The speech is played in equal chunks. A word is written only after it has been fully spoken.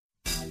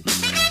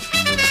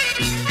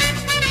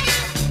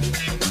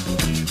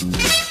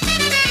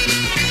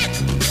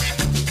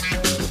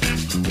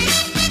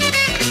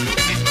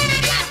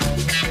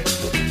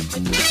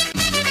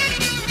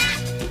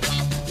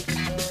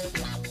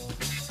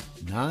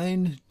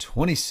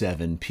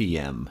9:27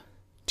 p.m.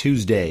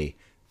 Tuesday,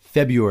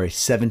 February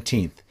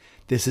 17th.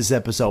 This is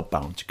episode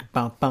Wicked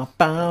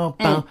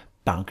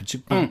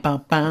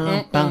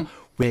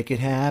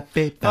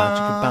Happy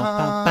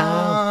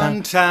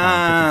Fun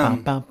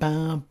Time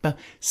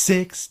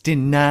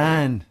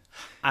 69.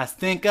 I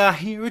think I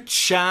hear a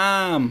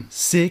chime.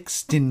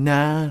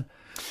 69.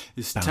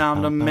 It's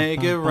time to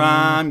make it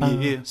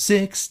rhyme, yeah.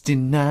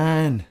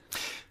 69.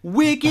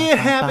 Wicked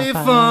Happy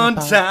Fun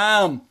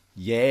Time.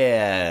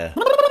 Yeah.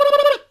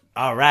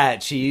 All right,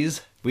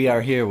 cheese. We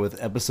are here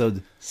with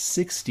episode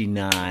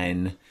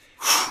 69.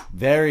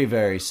 Very,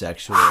 very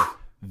sexual.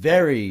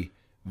 Very,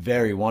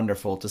 very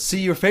wonderful to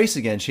see your face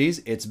again,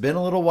 cheese. It's been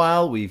a little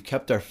while. We've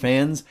kept our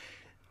fans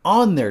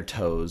on their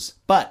toes,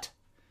 but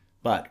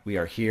we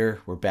are here.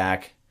 We're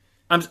back.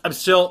 I'm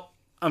still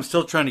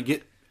trying to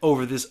get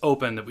over this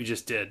open that we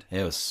just did.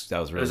 That was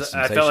really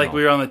sensational. I felt like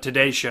we were on the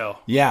Today Show.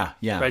 Yeah.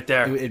 Right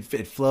there.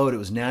 It flowed. It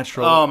was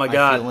natural. Oh my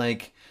God. I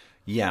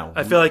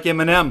feel like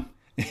Eminem.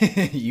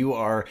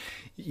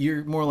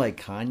 You're more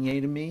like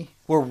Kanye to me.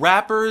 We're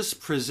rappers,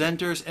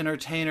 presenters,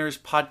 entertainers,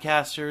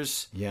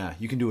 podcasters. Yeah,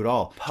 you can do it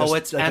all.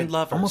 Poets and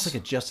lovers. Almost like a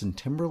Justin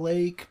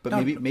Timberlake,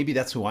 but maybe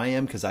that's who I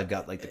am because I've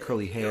got like the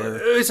curly hair.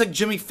 It's like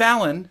Jimmy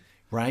Fallon.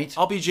 Right.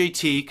 I'll be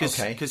JT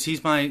because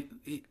he's my...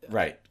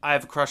 Right. I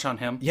have a crush on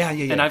him. Yeah.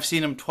 And I've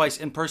seen him twice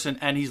in person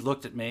and he's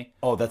looked at me.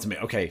 Oh, that's me.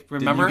 Okay.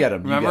 Remember? You get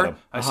him. Remember? You get him.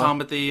 I saw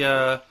him at the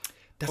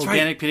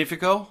Organic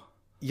Panifico.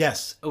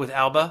 Yes. With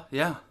Alba.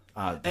 Yeah.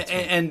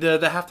 And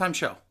the halftime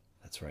show.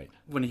 That's right.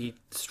 When he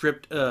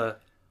stripped... and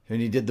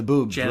he did the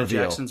boobs Janet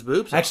reveal. Jackson's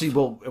boobs. Actually,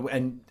 well,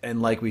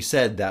 and like we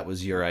said, that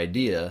was your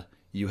idea.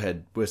 You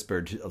had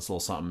whispered a little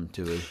something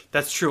to it.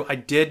 That's true. I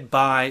did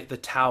buy the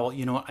towel.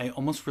 You know what? I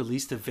almost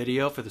released a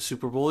video for the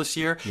Super Bowl this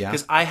year. Yeah.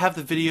 Because I have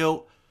the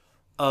video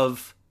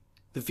of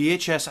the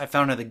VHS I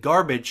found in the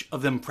garbage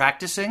of them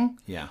practicing.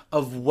 Yeah.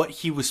 Of what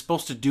he was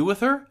supposed to do with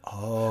her.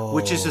 Oh.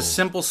 Which is a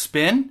simple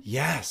spin.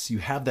 Yes, you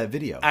have that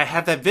video. I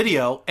have that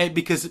video,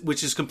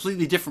 which is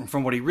completely different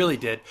from what he really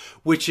did,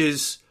 which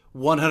is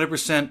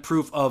 100%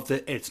 proof of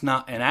that it's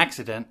not an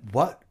accident.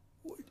 What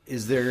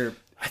is there?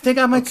 I think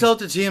I might sell it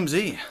to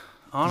TMZ.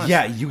 Honestly.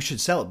 Yeah, you should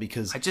sell it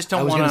because I just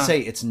don't. I was going to say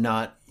it's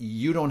not.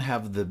 You don't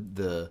have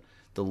the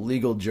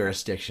legal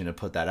jurisdiction to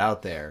put that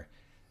out there.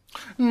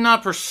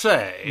 Not per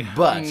se,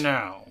 but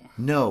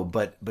no.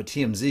 But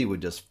TMZ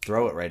would just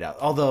throw it right out.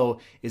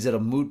 Although, is it a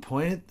moot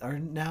point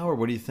now, or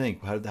what do you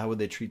think? How would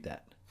they treat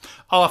that?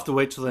 I'll have to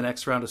wait till the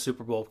next round of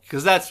Super Bowl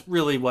because that's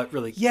really what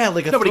really. Yeah,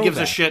 like nobody gives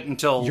a shit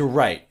until. You're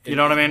right. You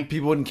know what I mean?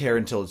 People wouldn't care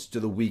until it's to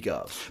the week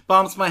of.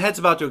 Bombs, my head's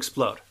about to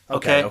explode.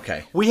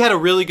 Okay. We had a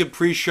really good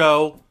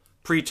pre-show,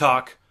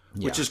 pre-talk,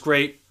 which is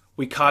great.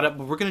 We caught up,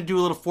 but we're going to do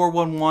a little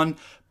 411.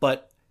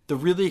 But the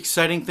really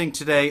exciting thing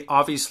today,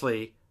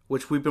 obviously,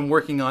 which we've been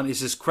working on, is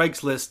this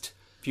Craigslist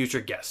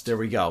future guest. There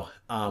we go.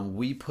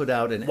 We put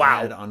out an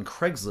ad on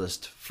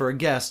Craigslist for a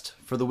guest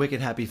for the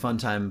Wicked Happy Fun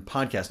Time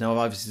podcast. Now,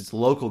 obviously, it's a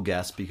local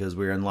guest because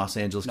we're in Los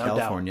Angeles,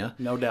 California.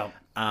 No doubt.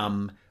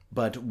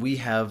 But we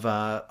have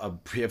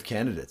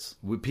candidates.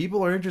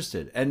 People are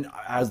interested, and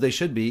as they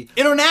should be.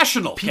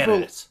 International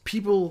candidates.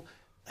 People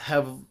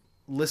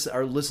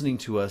are listening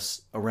to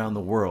us around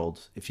the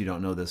world. If you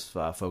don't know this,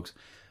 folks,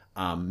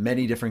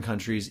 many different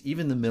countries,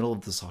 even the middle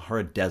of the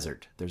Sahara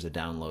Desert, there's a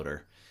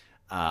downloader.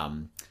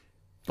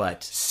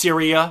 But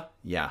Syria,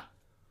 yeah,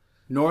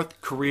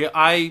 North Korea.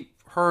 I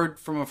heard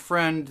from a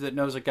friend that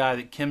knows a guy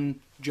that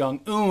Kim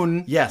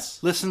Jong-un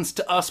listens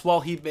to us while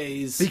he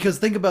bathes. Because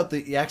think about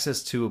the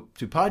access to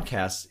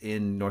podcasts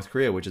in North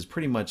Korea, which is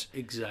pretty much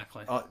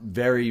exactly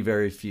very,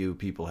 very few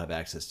people have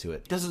access to it.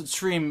 It doesn't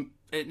stream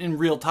in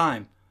real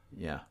time.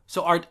 Yeah.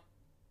 So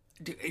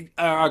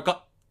our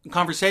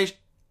conversations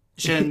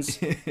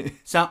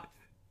sound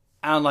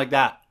like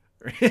that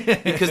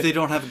because they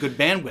don't have a good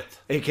bandwidth.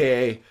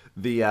 AKA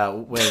the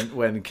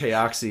when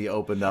Koxi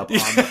opened up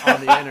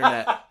on the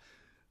internet.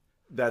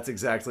 That's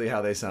exactly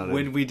how they sounded.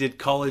 When we did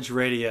college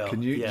radio.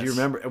 Do you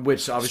remember?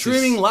 Which obviously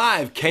streaming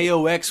live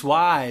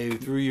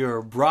KOXY through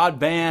your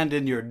broadband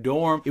in your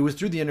dorm. It was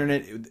through the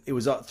internet. It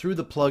was through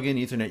the plug-in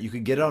Ethernet. You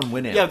could get it on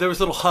Winamp. Yeah, there was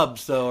little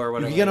hubs though, or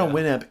whatever. You could get on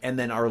Winamp, and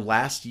then our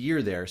last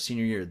year there,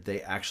 senior year,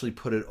 they actually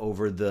put it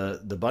over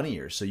the bunny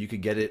ears, so you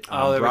could get it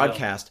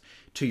broadcast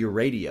to your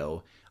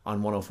radio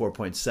on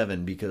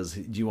 104.7. Because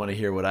do you want to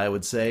hear what I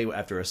would say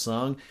after a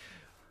song?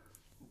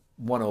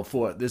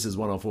 104. This is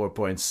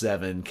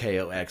 104.7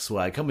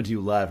 KOXY coming to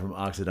you live from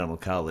Occidental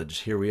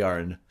College. Here we are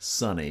in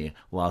sunny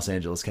Los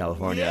Angeles,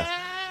 California.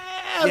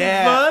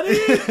 Yeah.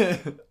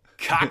 Buddy.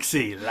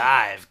 Coxie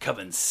live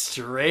coming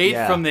straight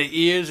from the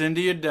ears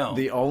into your dome.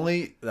 The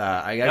only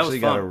I actually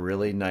got a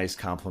really nice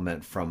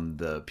compliment from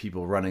the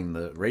people running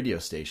the radio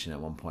station at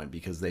one point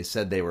because they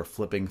said they were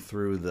flipping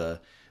through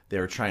they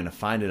were trying to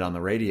find it on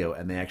the radio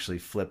and they actually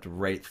flipped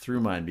right through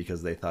mine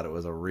because they thought it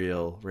was a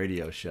real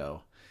radio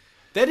show.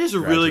 That is a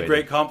really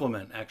great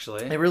compliment,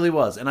 actually. It really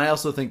was. And I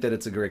also think that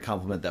it's a great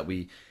compliment that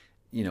we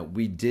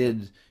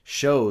did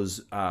shows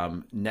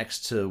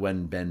next to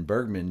when Ben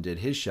Bergman did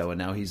his show, and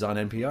now he's on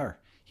NPR.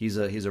 He's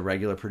a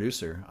regular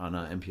producer on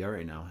NPR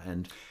right now,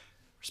 and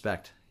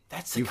respect.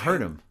 That's the You've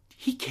heard him.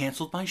 He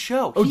canceled my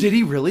show. Oh, did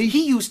he really?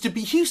 He used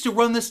to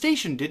run the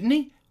station, didn't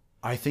he?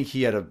 I think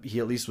he at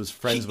least was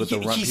friends with the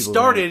run. He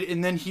started,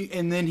 and then he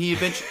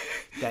eventually.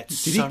 Did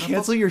he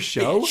cancel your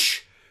show?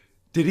 Bitch.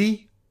 Did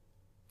he?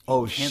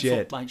 Oh Canceled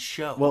shit! my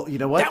show. Well, you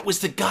know what? That was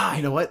the guy.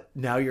 You know what?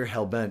 Now you're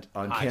hell bent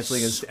on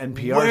canceling his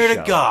NPR swear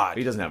show. to God.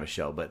 He doesn't have a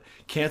show, but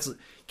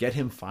get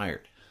him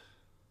fired.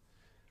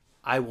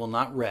 I will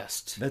not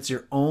rest. That's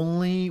your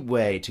only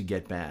way to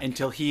get back.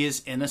 Until he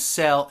is in a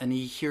cell and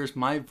he hears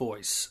my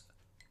voice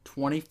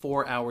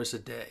 24 hours a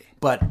day.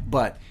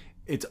 But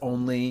it's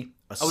only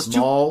a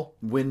small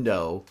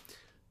window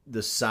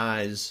the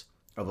size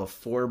of a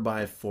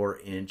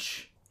 4x4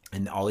 inch,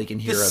 and all he can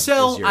hear the of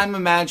cell is your... I'm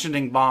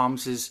imagining,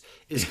 Bombs, is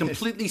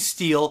completely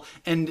steel,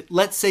 and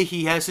let's say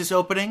he has his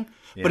opening,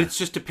 but it's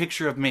just a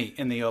picture of me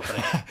in the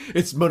opening.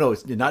 It's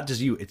not just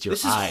you, it's your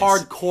eyes. This is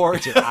hardcore.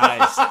 It's your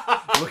eyes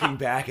looking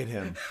back at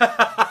him.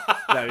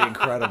 That'd be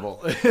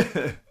incredible.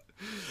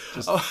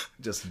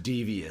 just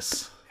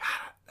devious.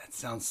 That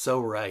sounds so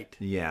right.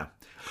 Yeah.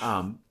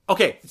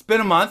 Okay, it's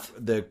been a month.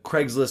 The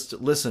Craigslist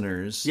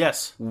listeners.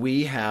 Yes.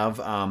 We have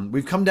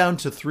we've come down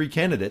to 3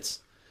 candidates.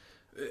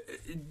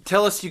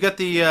 Tell us, you got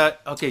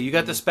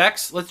the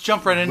specs? Let's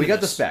jump right into We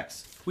got this. the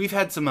specs. We've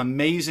had some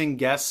amazing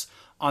guests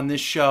on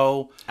this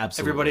show.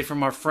 Absolutely. Everybody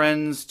from our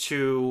friends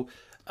to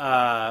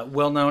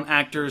well-known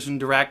actors and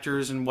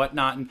directors and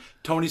whatnot. And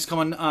Tony's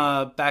coming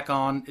back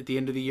on at the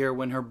end of the year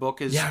when her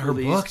book is her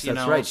released. books.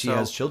 That's right. She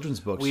has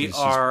children's books.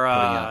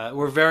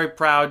 We're very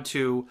proud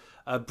to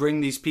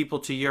bring these people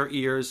to your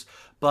ears.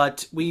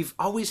 But we've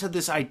always had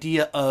this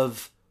idea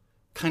of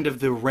kind of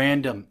the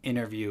random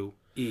interview.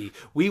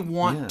 We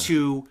want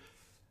to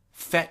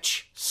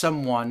fetch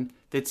someone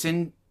that's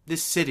in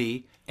this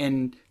city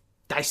and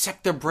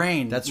dissect their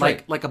brain. That's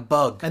like a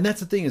bug. And that's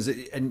the thing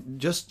and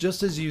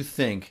just as you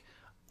think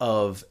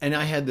of, and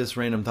I had this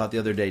random thought the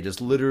other day, just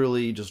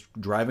literally just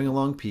driving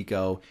along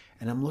Pico,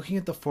 and I'm looking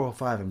at the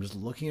 405. I'm just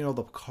looking at all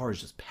the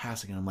cars just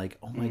passing, and I'm like,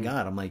 oh my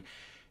God. I'm like,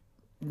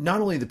 not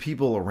only the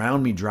people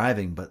around me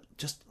driving, but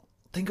just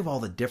think of all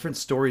the different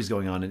stories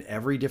going on in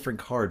every different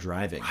car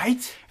driving.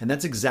 Right? And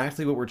that's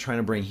exactly what we're trying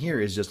to bring here,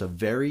 is just a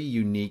very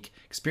unique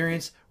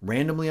experience,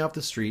 randomly off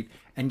the street.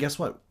 And guess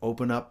what?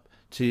 Open up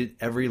to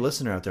every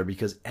listener out there,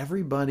 because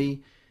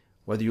everybody,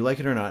 whether you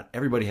like it or not,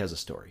 everybody has a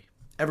story.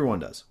 Everyone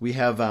does. We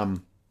have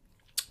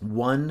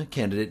one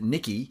candidate,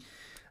 Nikki.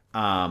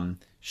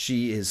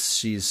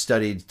 She's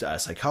studied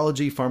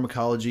psychology,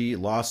 pharmacology,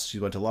 she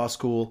went to law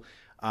school.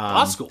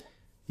 Law school?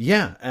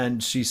 Yeah,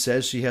 and she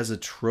says she has a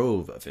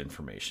trove of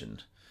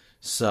information.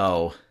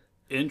 So...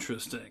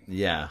 Interesting.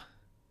 Yeah.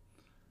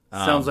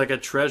 Sounds like a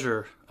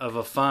treasure of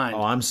a find.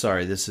 Oh, I'm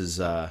sorry. This is...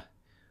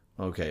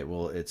 okay,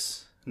 well,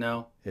 it's...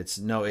 No? Her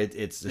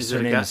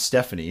name is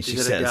Stephanie, she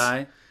says. Is it a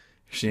guy?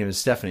 Her name is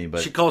Stephanie,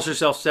 but... She calls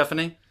herself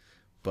Stephanie?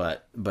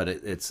 But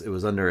it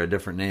was under a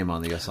different name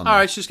on the... All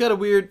right, she's got a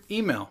weird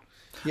email.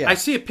 Yeah. I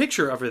see a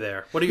picture of her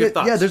there. What are your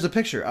thoughts? Yeah, there's a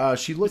picture.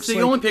 She looks It's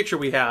the only picture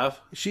we have.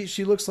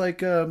 She looks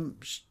like...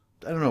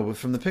 I don't know.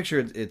 From the picture,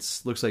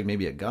 it looks like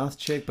maybe a goth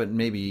chick, but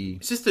maybe...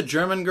 Is this the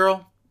German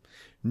girl?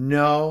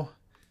 No.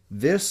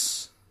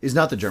 This is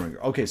not the German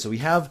girl. Okay, so we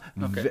have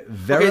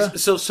Vera... Okay,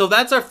 so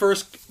that's our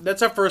first...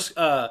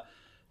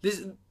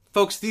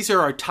 Folks, these are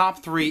our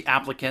top 3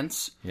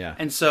 applicants. Yeah.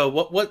 And so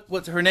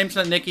what's her name's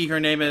not Nikki, her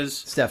name is...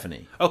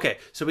 Stephanie. Okay,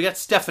 so we got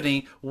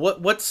Stephanie.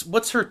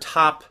 What's her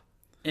top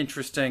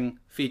interesting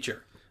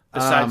feature?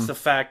 Besides the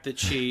fact that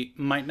she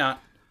might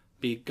not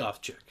be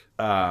goth chick.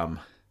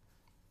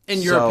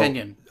 In your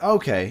opinion.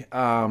 Okay.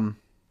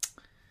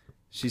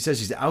 She says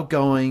she's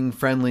outgoing,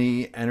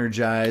 friendly,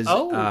 energized.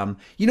 Oh.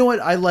 You know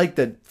what? I like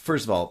that,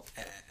 first of all,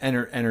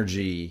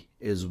 energy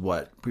is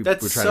what we're trying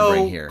to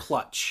bring here. That's so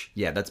clutch.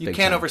 Yeah, that's big You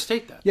can't time.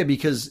 overstate that. Yeah,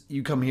 because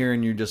you come here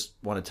and you just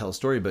want to tell a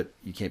story, but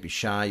you can't be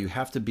shy. You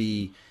have to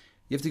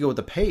go with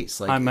the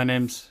pace. Like, Hi, my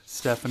name's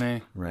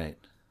Stephanie. Right.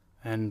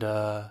 And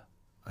I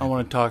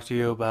want to talk to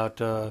you about,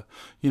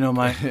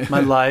 my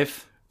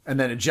life. And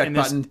then eject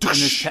button.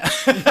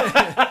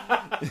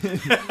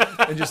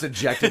 And just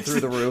eject it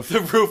through the roof.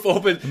 The roof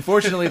open.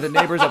 Unfortunately, the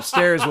neighbors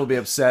upstairs will be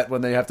upset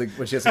when she has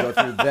to go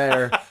through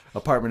their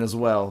apartment as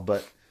well.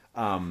 But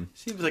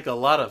seems like a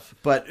lot of.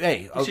 But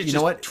hey, you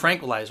know what?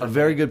 Tranquilize her. A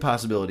very good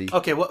possibility.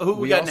 Okay, who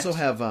we got next? We also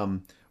have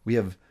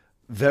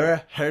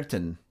Vera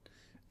Herten.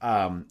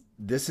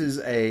 This is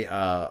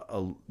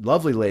a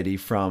lovely lady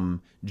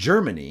from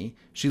Germany.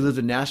 She lived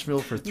in Nashville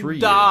for 3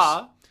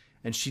 years.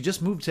 And she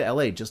just moved to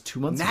L.A. just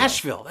 2 months ago.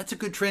 Nashville. That's a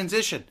good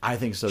transition. I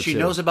think so, too. She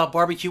knows about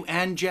barbecue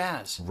and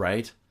jazz.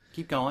 Right.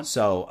 Keep going.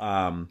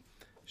 So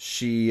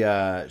she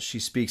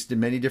speaks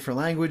many different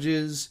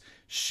languages.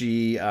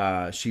 She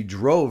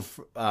drove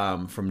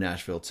from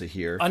Nashville to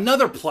here.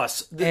 Another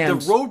plus.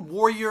 The road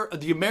warrior,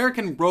 the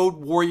American road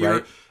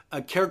warrior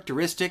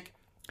characteristic.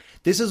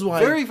 This is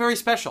why... Very, very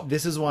special.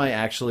 This is why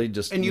actually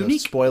just... And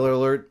unique. Spoiler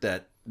alert,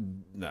 I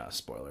don't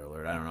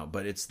know.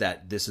 But it's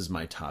that this is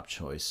my top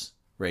choice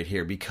right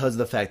here because of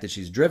the fact that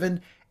she's driven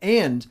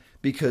and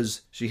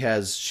because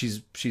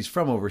she's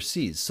from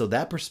overseas. So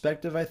that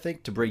perspective, I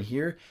think, to bring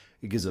here,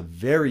 it gives a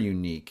very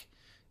unique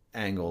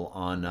angle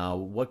on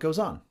what goes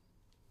on.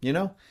 You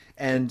know,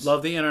 and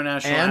love the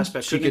international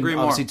aspect. She can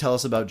obviously tell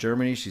us about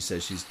Germany. She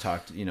says she's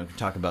talked, can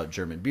talk about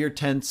German beer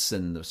tents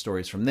and the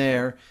stories from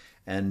there.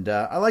 And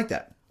I like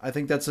that. I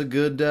think that's a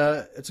good.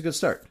 It's a good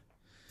start.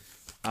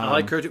 I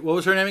like her. What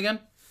was her name again?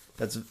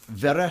 That's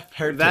Vera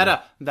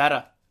Herten.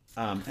 Vera.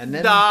 And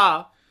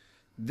then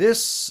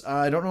this,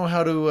 I don't know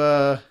how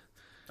to.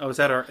 Is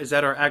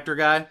that our actor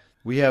guy?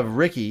 We have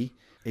Ricky.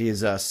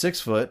 He's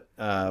 6 foot,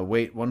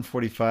 weight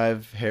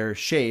 145, hair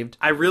shaved.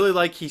 I really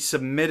like he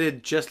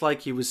submitted just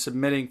like he was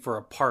submitting for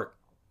a part.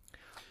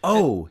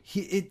 Oh,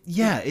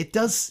 it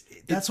does.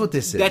 That's what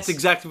this is. That's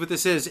exactly what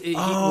this is.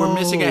 We're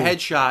missing a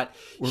headshot.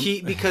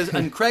 Because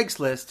on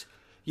Craigslist,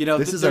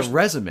 this is a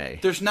resume.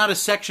 There's not a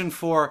section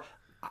for,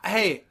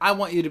 hey, I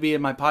want you to be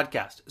in my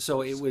podcast.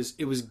 So it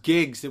was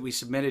gigs that we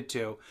submitted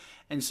to,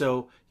 and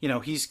so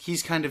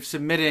he's kind of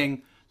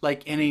submitting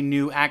like any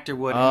new actor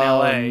would in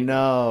LA.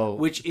 No.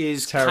 Which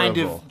is terrible. Kind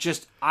of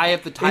just Eye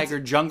of the Tiger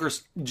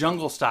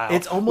jungle style.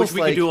 It's almost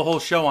which we could do a whole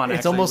show on.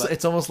 It's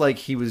almost like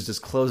he was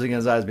just closing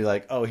his eyes and be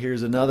like, oh,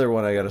 here's another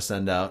one I got to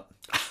send out.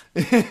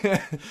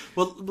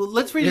 well,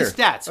 let's read his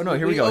stats. Oh, no,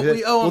 here we go.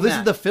 This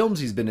is the films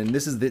he's been in.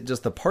 This is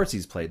just the parts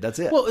he's played. That's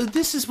it. Well,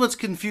 this is what's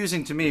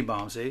confusing to me,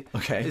 Bombsy.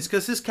 Okay. It's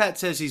because this cat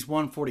says he's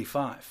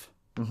 145.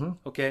 Mm-hmm.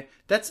 Okay?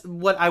 That's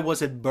what I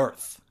was at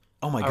birth.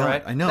 Oh my God,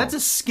 right? I know. That's a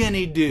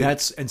skinny dude.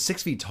 And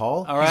 6 feet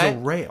tall. All right? He's a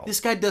rail. This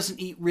guy doesn't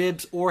eat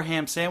ribs or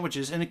ham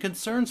sandwiches, and it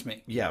concerns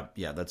me. Yeah,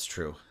 that's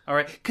true. All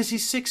right? Because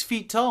he's 6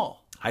 feet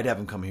tall. I'd have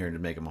him come here and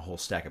make him a whole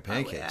stack of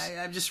pancakes.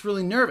 I'm just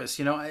really nervous.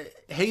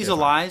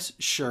 Hazel eyes,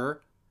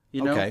 sure.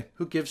 Okay.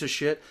 Who gives a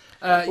shit?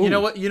 You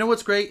know what? You know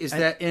what's great is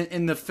that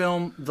in the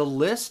film The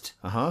List,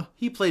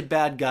 he played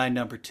bad guy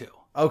number 2.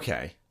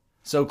 Okay.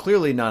 So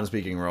clearly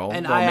non-speaking role.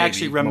 And I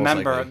actually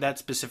remember that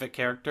specific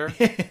character.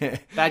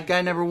 Bad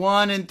guy number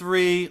 1 and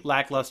 3,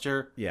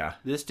 lackluster. Yeah.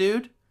 This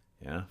dude?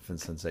 Yeah,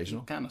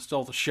 sensational. Kind of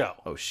stole the show.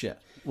 Oh, shit.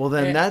 Well,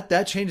 then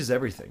that changes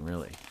everything,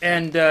 really.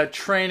 And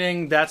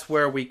training, that's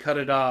where we cut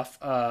it off.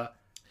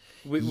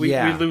 We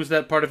lose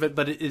that part of it,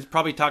 but it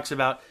probably talks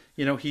about,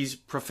 he's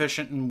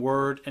proficient in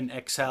Word and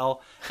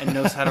Excel and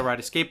knows how to ride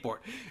a skateboard.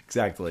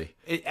 Exactly.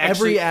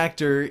 Every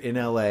actor in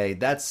LA,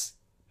 that's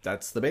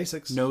the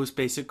basics. Knows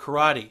basic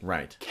karate.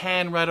 Right.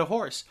 Can ride a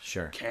horse.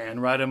 Sure. Can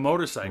ride a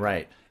motorcycle.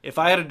 Right. If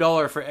I had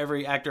 $1 for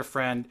every actor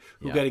friend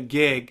who got a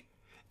gig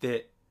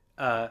that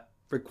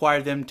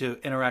required them to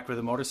interact with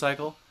a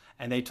motorcycle,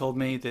 and they told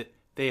me that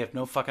they have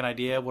no fucking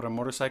idea what a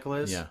motorcycle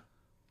is,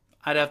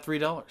 I'd have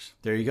 $3.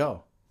 There you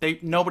go.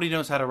 Nobody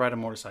knows how to ride a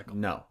motorcycle.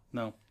 No.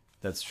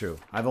 That's true.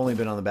 I've only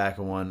been on the back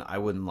of one. I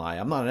wouldn't lie.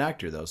 I'm not an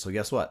actor, though, so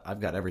guess what?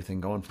 I've got everything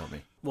going for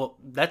me. Well,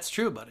 that's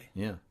true, buddy.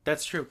 Yeah.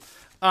 That's true.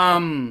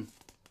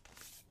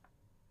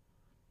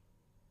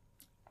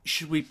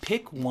 Should we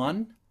pick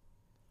one?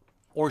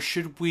 Or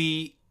should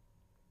we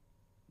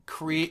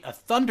create a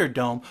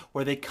Thunderdome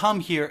where they come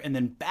here and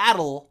then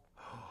battle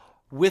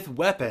with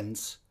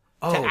weapons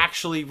to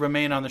actually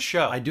remain on the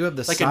show? I do have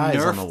the like size a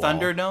Nerf on the wall.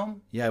 Thunderdome?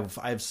 Yeah,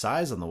 I have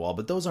size on the wall,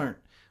 but those aren't...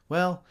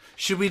 Well...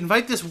 Should we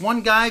invite this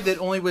one guy that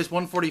only weighs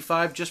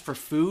 145 just for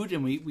food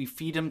and we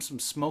feed him some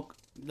smoked,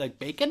 like,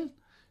 bacon?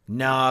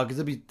 No, because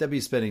that'd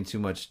be spending too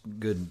much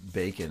good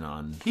bacon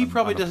on. He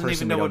probably on doesn't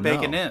even know what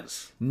bacon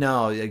is.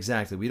 No,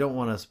 exactly. We don't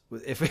want to.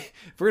 If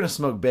we're gonna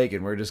smoke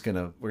bacon, we're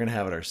gonna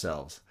have it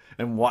ourselves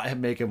and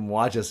make him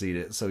watch us eat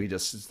it. So he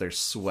just sits there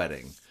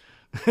sweating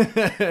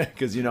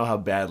because you know how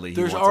badly.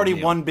 There's already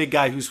one big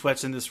guy who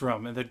sweats in this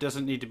room, and there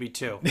doesn't need to be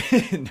two.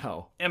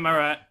 No. Am I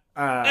right?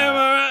 Am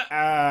I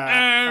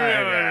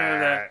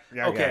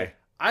right? Okay.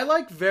 I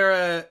like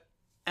Vera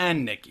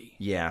and Nikki.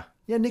 Yeah,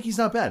 Nikki's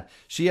not bad.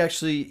 She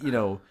actually,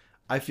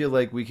 I feel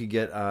like we could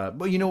get. Well,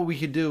 what we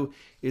could do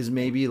is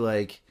maybe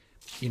like,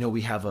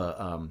 we have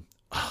a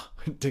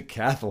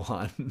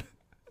decathlon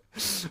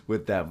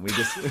with them. We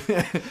just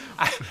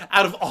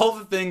out of all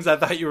the things, I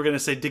thought you were going to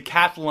say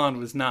decathlon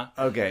was not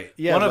okay.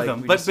 Yeah, one of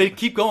them. But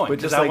keep going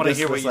because I want to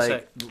hear what you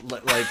say.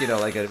 Like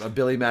like a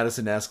Billy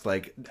Madison-esque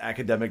like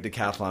academic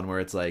decathlon where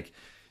it's like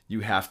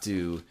you have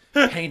to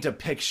paint a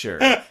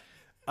picture.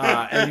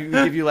 And you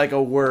give you like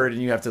a word,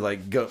 and you have to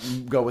like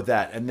go with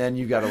that, and then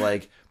you got to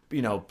like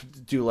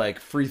do like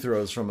free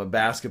throws from a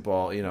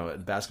basketball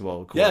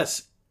basketball court.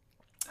 Yes.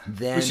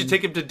 Then we should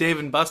take him to Dave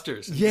and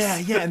Buster's. Yeah,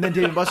 and then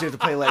Dave and Buster's have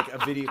to play like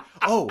a video.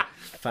 Oh,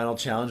 final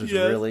challenge was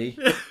really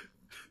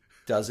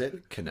does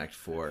it connect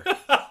 4?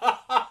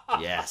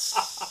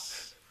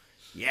 Yes.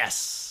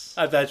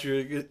 I thought you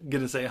were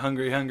gonna say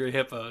hungry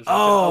hippos.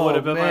 Oh, would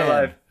have been my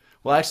life.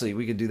 Well, actually,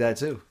 we could do that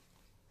too.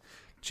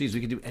 Jeez,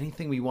 we could do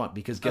anything we want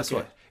because guess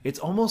what? It's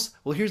almost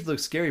here's the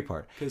scary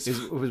part: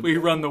 we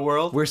run the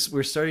world. We're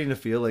starting to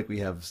feel like we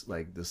have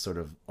like this sort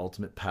of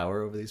ultimate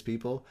power over these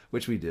people,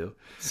 which we do.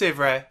 C'est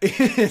vrai.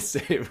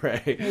 C'est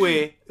vrai.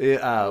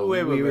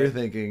 We were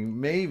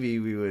thinking maybe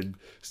we would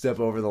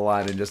step over the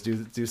line and just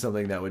do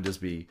something that would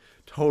just be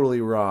totally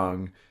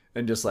wrong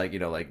and just like,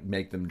 like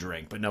make them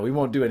drink. But no, we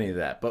won't do any of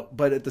that.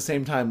 But at the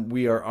same time,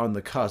 we are on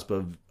the cusp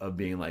of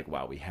being like,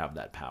 wow, we have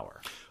that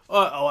power.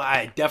 Oh,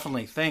 I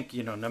definitely think,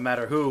 no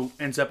matter who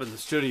ends up in the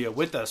studio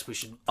with us, we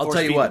should I'll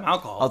tell you what. them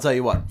alcohol. I'll tell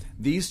you what.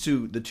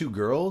 The two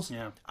girls,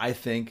 I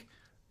think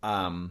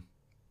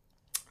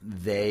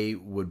they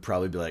would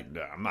probably be like,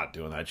 no, I'm not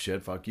doing that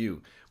shit. Fuck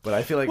you. But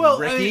I feel like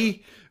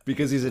Ricky,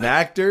 because he's an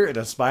actor, an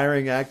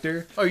aspiring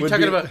actor. Oh, you're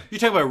talking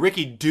about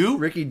Ricky Dew?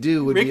 Ricky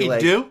Dew would be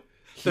like... Ricky Dew?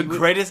 The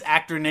greatest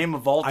actor name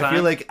of all time.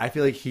 I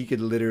feel like he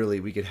could literally,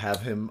 we could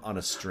have him on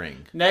a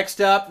string. Next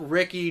up,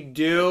 Ricky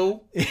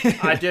Dew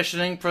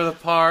auditioning for the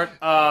part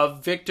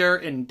of Victor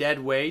in Dead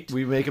Weight.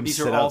 We make him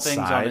sit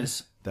outside.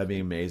 That'd be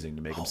amazing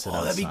to make him sit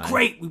outside. That'd be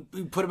great.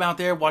 We put him out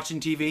there watching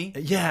TV.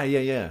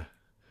 Yeah.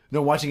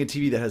 No, watching a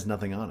TV that has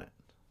nothing on it.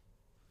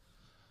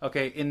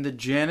 Okay, in the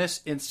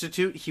Janus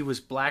Institute, he was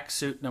black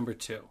suit number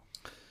 2.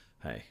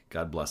 Hey,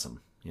 God bless him,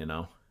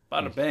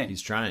 Bada bang.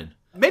 He's trying.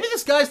 Maybe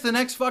this guy's the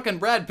next fucking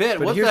Brad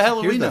Pitt. What the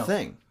hell do we know? Here's the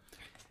thing.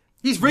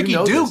 He's Ricky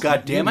Dew,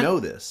 goddammit. You know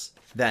this.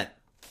 That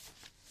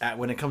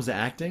when it comes to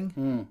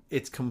acting,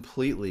 it's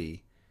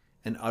completely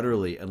and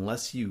utterly,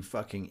 unless you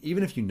fucking...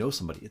 Even if you know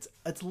somebody,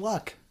 it's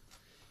luck.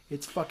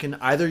 It's fucking...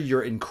 Either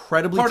you're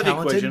incredibly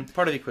talented...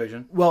 Part of the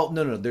equation. Well,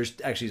 no. There's...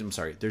 Actually, I'm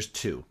sorry. There's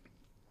 2.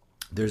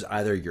 There's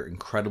either you're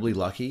incredibly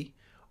lucky,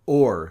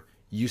 or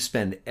you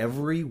spend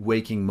every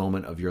waking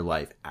moment of your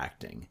life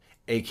acting.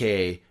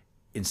 AKA...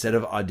 Instead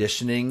of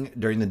auditioning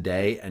during the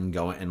day and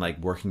going and like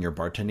working your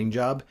bartending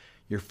job,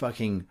 you're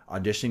fucking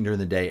auditioning during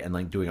the day and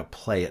like doing a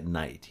play at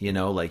night.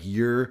 Like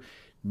you're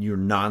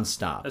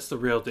nonstop. That's the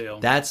real deal.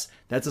 That's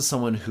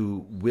someone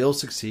who will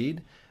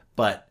succeed.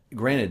 But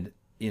granted,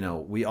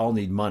 we all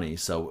need money,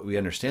 so we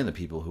understand the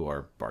people who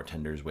are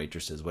bartenders,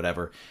 waitresses,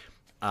 whatever.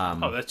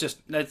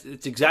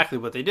 It's exactly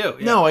what they do.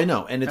 Yeah. No, I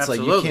know, and it's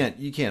Absolutely. like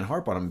you can't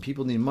harp on them.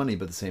 People need money,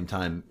 but at the same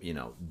time,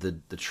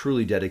 the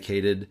truly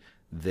dedicated.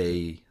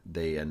 They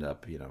end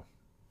up,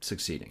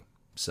 succeeding.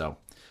 So,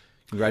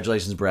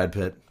 congratulations, Brad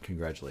Pitt.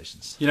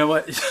 Congratulations. You know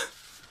what?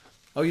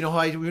 Oh, you know how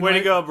Way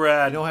to go,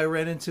 Brad. You know who I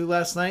ran into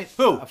last night?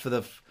 Who? It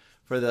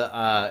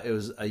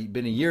was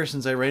been a year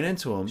since I ran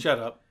into him. Shut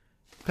up.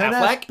 Ben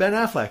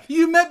Affleck.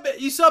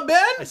 You saw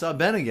Ben? I saw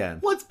Ben again.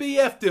 What's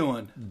BF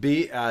doing?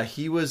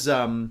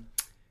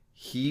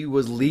 He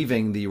was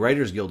leaving the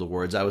Writers Guild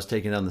Awards. I was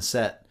taking on the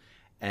set.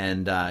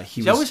 And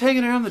he's always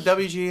hanging around the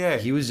WGA.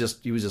 He was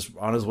just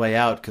on his way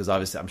out because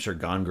obviously I'm sure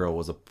Gone Girl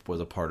was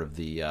a part of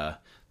the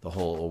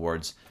whole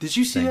awards. Did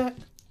you see that?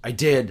 I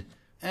did.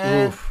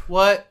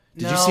 What?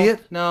 Did you see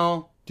it?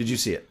 No. Did you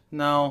see it?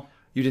 No.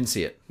 You didn't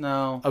see it?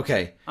 No.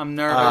 Okay. I'm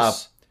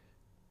nervous.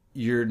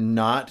 You're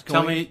not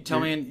going. Tell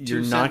me in 2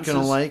 You're sentences. not going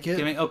to like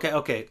it.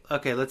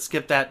 Okay. Let's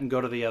skip that and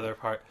go to the other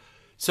part.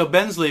 So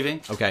Ben's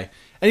leaving. Okay.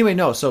 Anyway,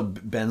 no. So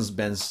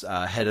Ben's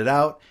headed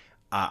out.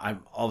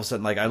 I'm all of a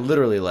sudden I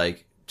literally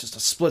just a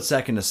split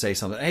second to say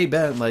something. Hey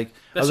Ben, I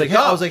was like,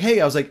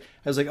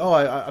 oh,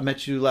 I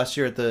met you last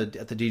year at the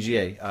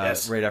DGA,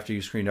 yes. Right after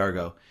you screened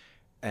Argo,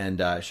 and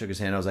shook his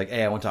hand. I was like,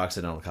 hey, I went to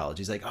Occidental College.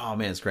 He's like, oh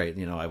man, it's great.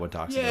 I went to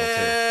Occidental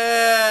too.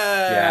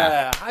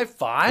 Yeah, high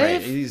five.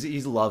 Right.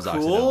 He loves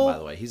Occidental, by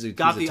the way. He's the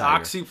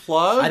Oxy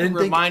plug. I didn't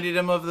reminded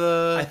him of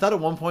the. I thought at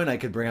one point I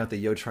could bring out the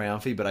Yo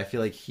Triumphi, but I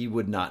feel like he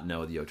would not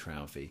know the Yo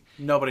Triumphi.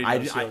 Nobody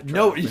knows.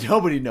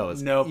 Nobody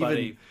knows.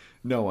 Nobody.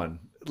 No one.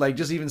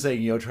 Just even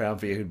saying Yo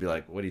Triumphi, he'd be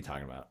like, what are you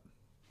talking about?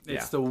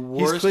 It's the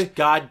worst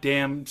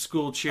goddamn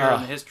school cheer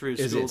in the history of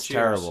school cheers. It's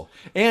terrible.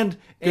 And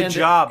good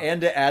job.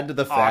 And to add to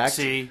the fact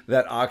Oxy.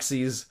 that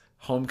Oxy's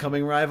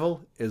homecoming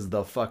rival is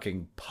the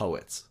fucking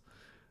Poets.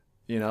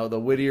 The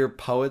Whittier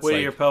Poets.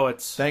 Whittier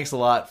Poets. Thanks a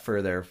lot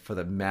for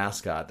the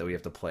mascot that we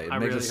have to play. It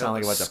makes us sound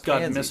like a bunch of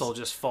Scud pansies. missile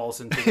just falls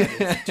into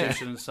the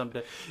institution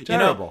someday.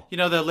 Terrible.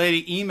 The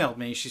lady emailed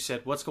me. She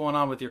said, "What's going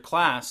on with your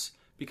class?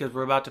 Because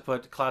we're about to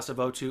put Class of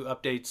 02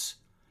 updates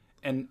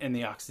in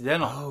the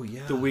Occidental. Oh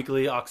yeah, the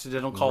weekly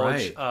Occidental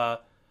College." Right.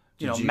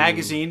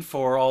 Magazine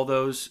for all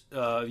those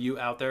you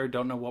out there who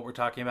don't know what we're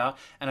talking about.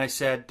 And I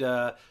said,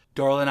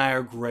 Darla and I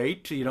are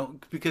great,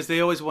 because they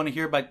always want to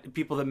hear about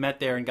people that met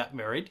there and got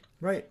married.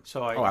 Right.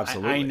 So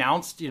absolutely. I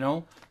announced,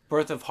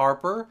 birth of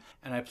Harper,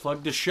 and I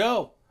plugged the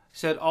show.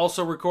 Said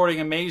also recording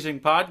amazing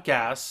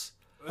podcasts.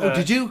 Oh,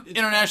 did you?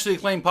 Internationally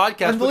acclaimed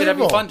podcast. We're going to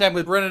have a fun time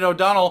with Brendan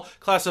O'Donnell,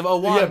 class of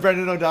 01. Yeah,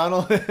 Brendan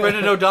O'Donnell.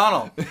 Brendan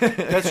O'Donnell.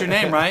 That's your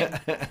name, right?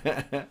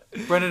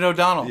 Brendan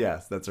O'Donnell.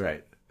 Yes, that's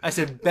right. I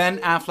said Ben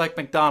Affleck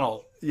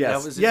McDonald.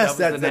 Yes,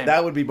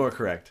 that would be more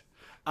correct.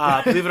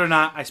 Believe it or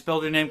not, I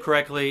spelled your name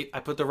correctly. I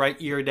put the right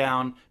ear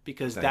down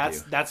because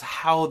that's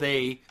how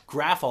they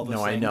graph all those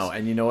things. No, I know.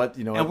 And you know what?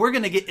 And we're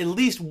going to get at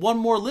least one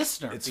more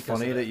listener. It's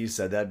funny that you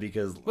said that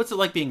because... What's it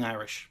like being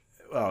Irish?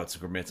 Oh, it's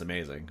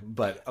amazing.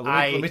 But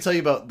let me tell you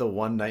about the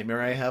one nightmare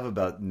I have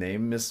about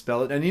name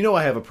misspelling. And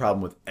I have a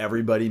problem with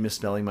everybody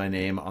misspelling my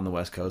name on the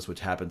West Coast, which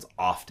happens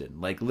often.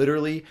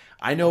 Literally,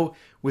 I know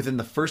within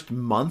the first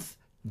month,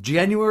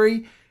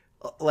 January,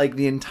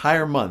 the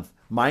entire month,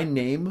 my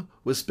name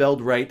was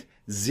spelled right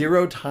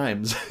 0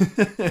 times.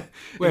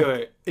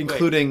 Wait.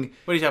 Including...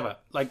 What are you talking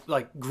about?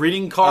 Like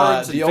greeting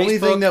cards and the only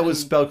Facebook thing that was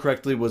spelled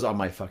correctly was on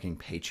my fucking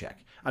paycheck.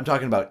 I'm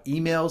talking about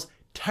emails,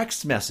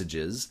 text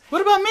messages.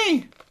 What about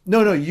me?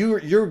 No,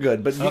 you're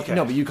good, but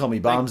but you call me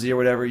Bombsy or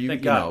whatever.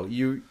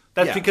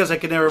 That's because I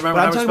can never remember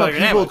how to spell your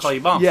name. I call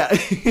you Bombs. Yeah.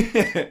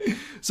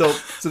 So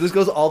this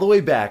goes all the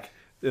way back.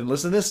 And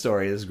listen to this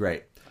story. This is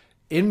great.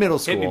 In middle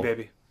school, hit me,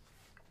 baby.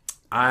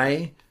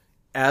 I,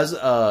 as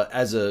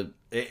a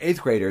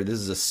 8th grader, this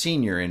is a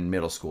senior in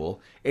middle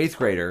school, 8th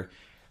grader,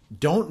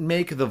 don't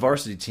make the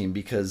varsity team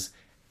because,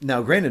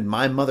 now granted,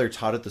 my mother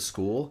taught at the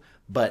school,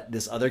 but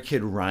this other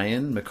kid,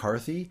 Ryan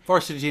McCarthy.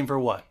 Varsity team for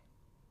what?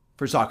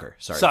 For soccer.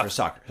 Sorry, for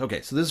soccer.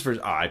 Okay, so this is for,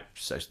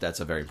 that's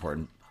a very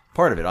important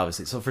part of it,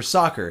 obviously. So for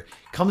soccer,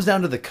 comes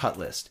down to the cut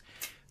list.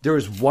 There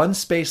is one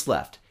space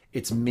left.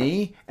 It's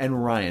me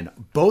and Ryan.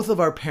 Both of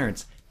our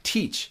parents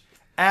teach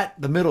at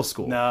the middle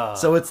school. No.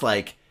 So it's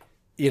like,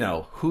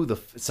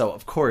 so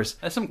of course,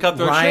 that's some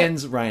cutthroat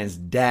Ryan's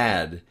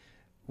dad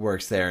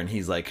works there, and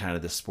he's like kind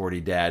of the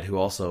sporty dad who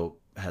also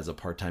has a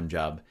part-time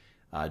job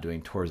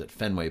doing tours at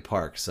Fenway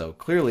Park. So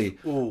clearly,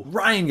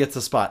 Ryan gets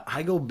a spot.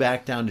 I go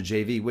back down to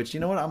JV, which, you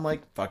know what? I'm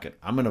like, fuck it.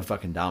 I'm going to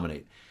fucking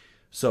dominate.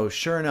 So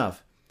sure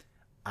enough,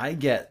 I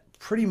get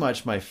pretty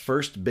much my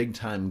first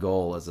big-time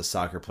goal as a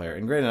soccer player.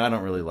 And granted, I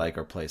don't really like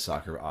or play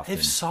soccer often. They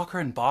have soccer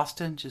in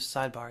Boston? Just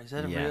sidebar. Is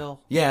that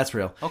real? Yeah, it's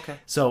real. Okay.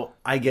 So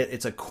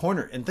it's a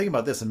corner. And think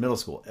about this in middle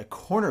school. A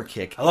corner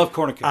kick. I love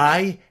corner kicks.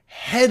 I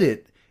head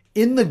it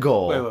in the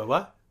goal. Wait,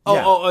 what?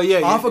 Yeah.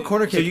 Off a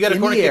corner kick. So you got a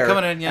corner kick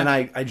coming in, yeah. And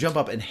I jump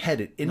up and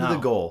head it into the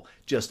goal.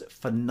 Just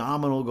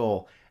phenomenal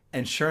goal.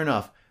 And sure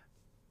enough,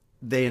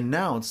 they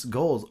announce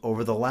goals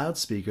over the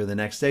loudspeaker the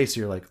next day. So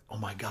you're like, oh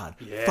my God,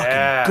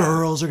 fucking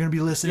girls are going to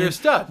be listening. You're a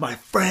stud. My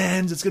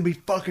friends, it's going to be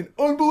fucking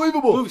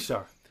unbelievable. Movie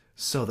star.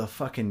 So the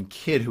fucking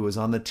kid who was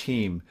on the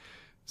team,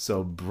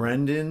 so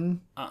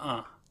Brendan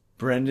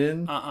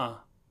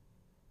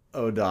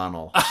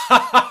O'Donnell.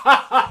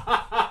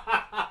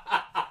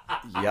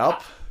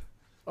 Yup.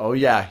 Oh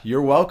yeah,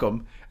 you're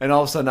welcome. And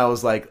all of a sudden I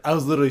was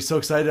literally so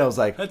excited. I was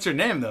like, that's your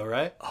name though,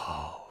 right?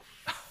 Oh,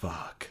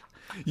 fuck.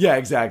 Yeah,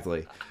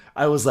 exactly.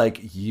 I was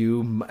like,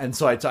 you, and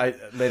so I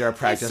later at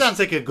practice. That sounds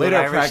like a good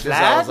Irish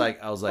lad. I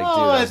was like,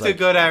 oh, that's a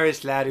good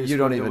Irish lad. You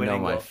don't even know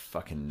my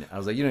fucking. I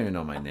was like, you don't even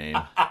know my name.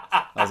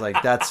 I was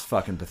like, that's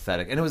fucking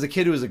pathetic. And it was a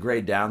kid who was a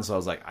grade down, so I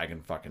was like, I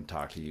can fucking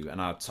talk to you,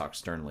 and I'll talk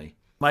sternly.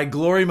 My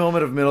glory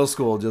moment of middle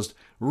school just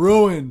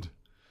ruined,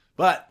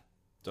 but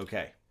it's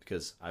okay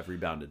because I've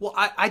rebounded. Well,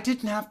 I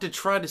didn't have to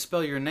try to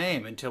spell your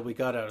name until we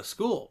got out of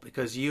school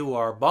because you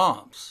are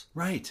Bombs,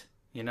 right?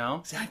 You know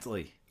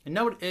exactly. And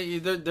no,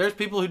 there's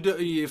people who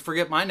you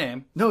forget my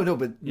name. No,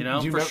 but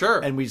for sure.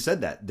 And we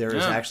said that there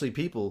is actually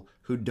people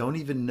who don't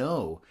even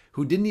know,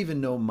 who didn't even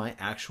know my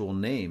actual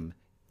name,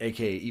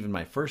 aka even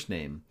my first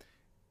name,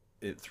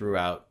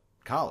 throughout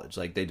college.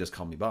 Like they just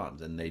call me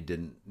Bombs, and they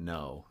didn't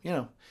know,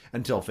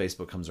 until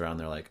Facebook comes around.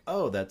 They're like,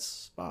 oh,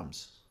 that's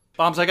Bombs.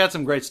 Bombs, I got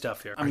some great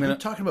stuff here. Are you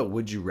talking about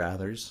Would You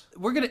Rathers?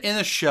 We're gonna end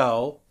the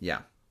show.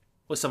 Yeah.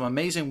 With some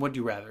amazing Would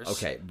You Rathers.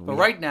 Okay. But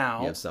right now,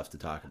 we have stuff to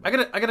talk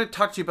about. I gotta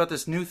talk to you about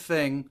this new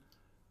thing.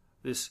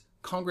 This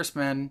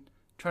congressman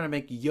trying to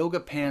make yoga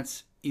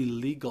pants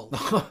illegal.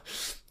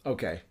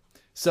 Okay.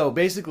 So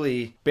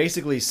basically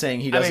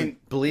saying he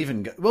doesn't believe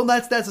in God. Well,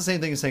 that's the same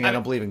thing as saying I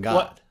don't believe in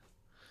God.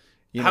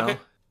 What?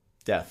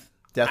 Death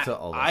to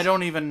all this. I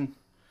don't even.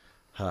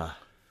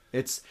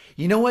 It's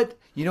you know what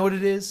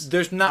it is.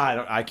 There's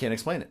not. I can't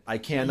explain it. I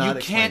cannot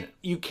explain it.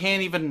 You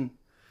can't even.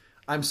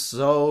 I'm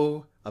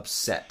so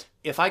upset.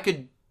 If I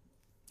could.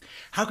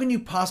 How can you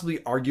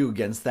possibly argue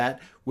against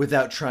that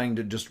without trying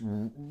to just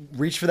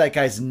reach for that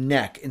guy's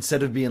neck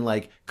instead of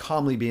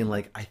calmly being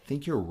like, I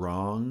think you're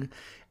wrong.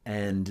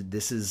 And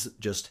this is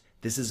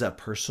a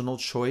personal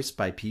choice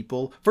by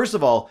people. First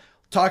of all,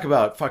 talk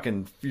about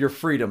fucking your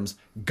freedoms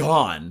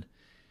gone.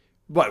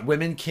 What,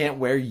 women can't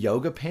wear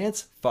yoga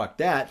pants? Fuck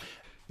that.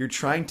 You're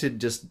trying to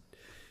just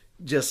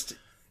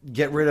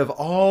get rid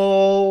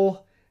of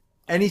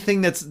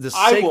anything that's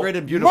sacred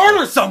and beautiful.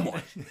 Murder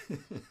someone.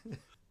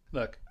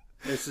 Look,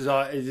 this is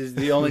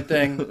the only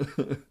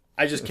thing.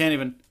 I just can't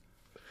even.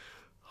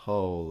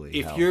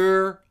 Holy hell. If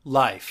your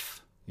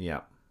life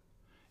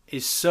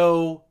is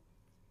so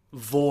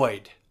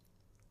void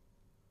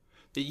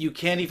that you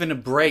can't even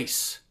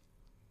embrace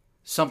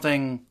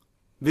something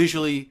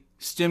visually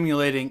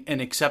stimulating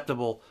and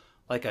acceptable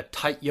like a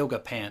tight yoga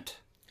pant,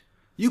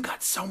 you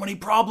got so many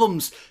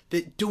problems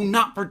that do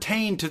not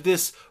pertain to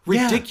this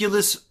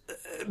ridiculous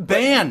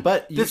ban.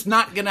 But that's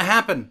not going to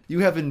happen.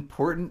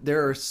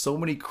 There are so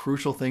many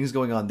crucial things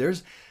going on.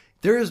 There's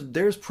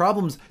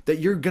problems that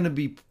you're going to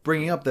be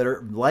bringing up that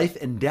are life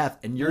and death,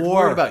 and you're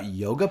worried about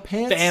yoga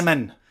pants?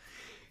 Famine.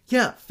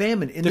 Yeah,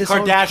 famine in the this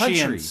Kardashians.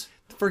 Own country.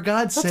 For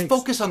God's sake. Let's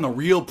focus on the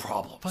real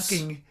problems.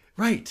 Fucking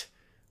right.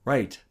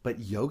 But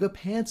yoga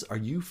pants? Are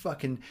you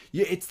fucking?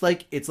 It's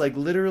like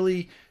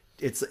literally.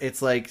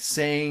 It's like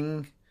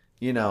saying,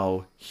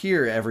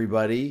 here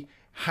everybody,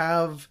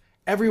 have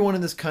everyone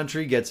in this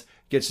country gets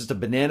just a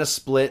banana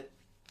split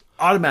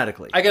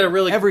automatically.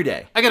 every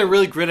day. I got a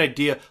really great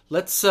idea.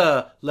 Let's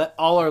let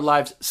all our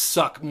lives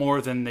suck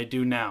more than they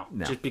do now.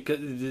 No. Just because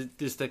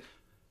this thing.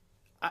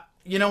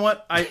 You know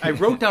what? I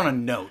wrote down a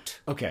note.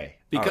 Okay.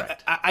 Because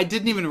I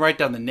didn't even write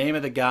down the name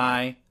of the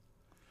guy.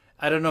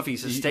 I don't know if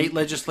he's a state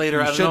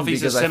legislator. I don't know if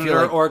he's a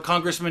senator or a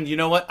congressman. You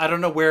know what? I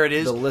don't know where it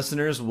is. The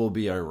listeners will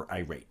be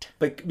irate.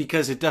 But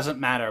because it doesn't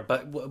matter.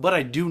 But what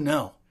I do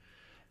know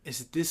is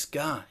that this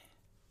guy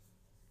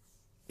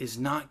is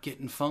not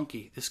getting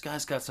funky. This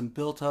guy's got some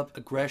built-up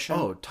aggression.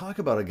 Oh, talk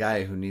about a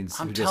guy who needs...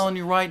 I'm telling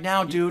you right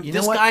now, dude. You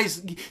know what?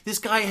 This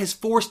guy has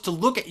forced to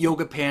look at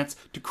yoga pants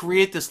to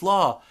create this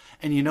law.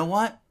 And you know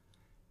what?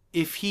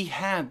 If he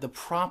had the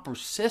proper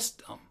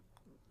system,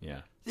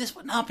 this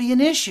would not be an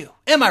issue.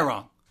 Am I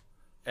wrong?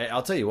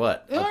 I'll tell you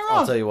what. Am I wrong?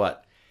 I'll tell you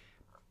what.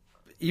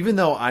 Even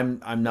though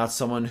I'm not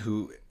someone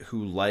who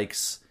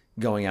likes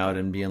going out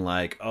and being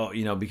like, oh,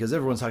 you know, because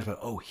everyone's talking about,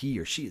 oh, he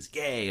or she is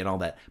gay and all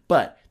that.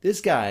 But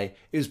this guy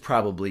is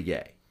probably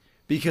gay.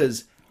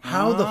 Because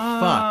how the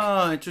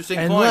fuck? Interesting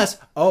point.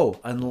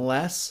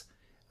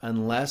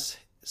 Unless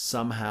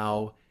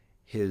somehow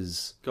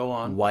his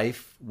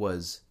wife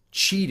was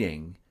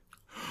cheating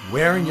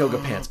wearing yoga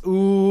pants.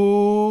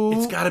 Ooh.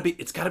 It's gotta be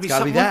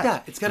something like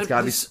that. It's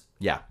gotta be.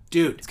 Yeah.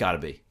 Dude. It's gotta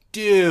be.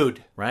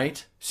 Dude.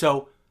 Right?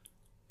 So,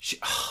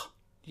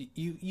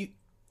 you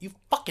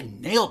fucking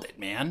nailed it,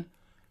 man.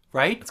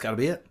 Right? It's gotta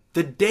be it.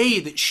 The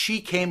day that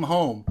she came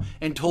home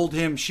and told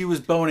him she was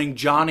boning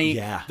Johnny,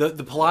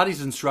 the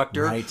Pilates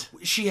instructor, right.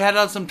 She had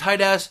on some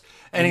tight ass,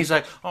 and he's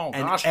like, oh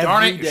gosh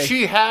darn it,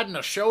 she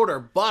hadn't showed her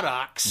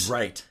buttocks.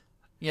 Right.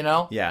 You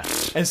know? Yeah.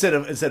 Instead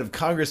of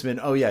congressman,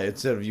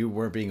 instead of you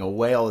weren't being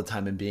away all the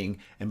time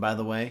and by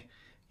the way,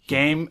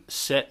 game,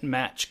 set,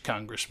 match,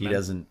 congressman.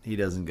 He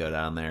doesn't go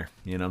down there.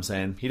 You know what I'm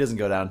saying? He doesn't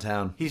go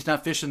downtown. He's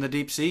not fishing the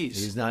deep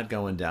seas. He's not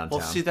going downtown.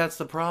 Well, see, that's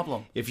the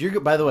problem. If you're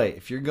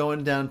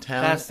going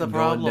downtown, that's the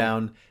problem.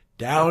 Going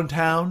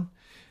downtown,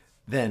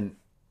 then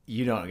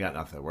you don't got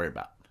nothing to worry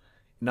about.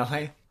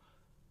 Nothing.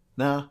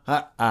 No.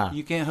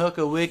 You can't hook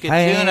a wicked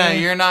tuna.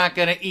 You're not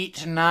gonna eat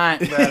tonight,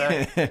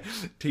 brother.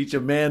 Teach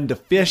a man to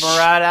fish,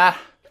 brother.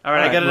 All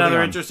right, I got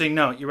another interesting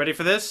note. You ready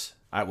for this?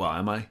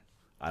 Am I?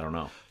 I don't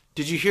know.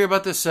 Did you hear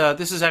about this?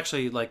 This is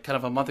actually like kind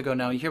of a month ago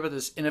now. You hear about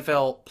this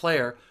NFL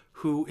player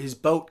who his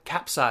boat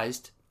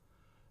capsized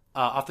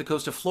off the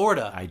coast of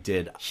Florida. I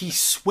did. He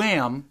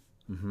swam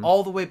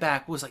all the way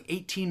back. It was like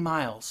 18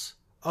 miles.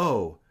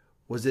 Oh,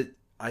 was it?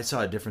 I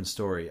saw a different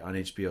story on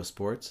HBO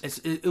Sports.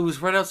 It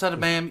was right outside of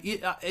Miami.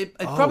 It's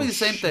probably the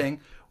same thing.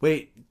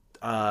 Wait,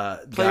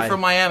 player from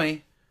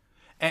Miami,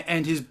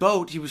 and his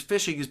boat. He was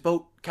fishing. His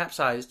boat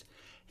capsized.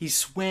 He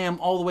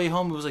swam all the way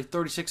home. It was like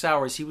 36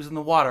 hours. He was in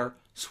the water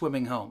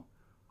swimming home.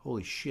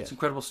 Holy shit! It's an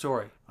incredible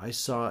story. I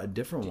saw a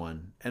different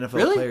one.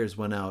 NFL players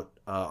went out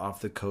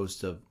off the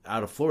coast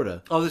out of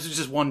Florida. Oh, this is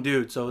just one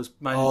dude. So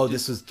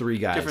this was 3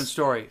 guys. Different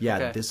story. Yeah,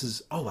 okay. This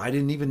is. Oh, I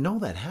didn't even know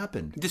that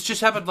happened. This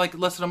just happened like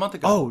less than a month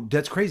ago. Oh,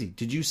 that's crazy.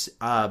 Did you?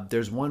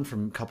 There's one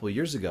from a couple of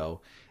years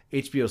ago.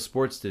 HBO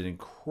Sports did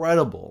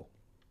incredible,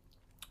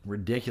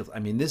 ridiculous. I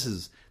mean, this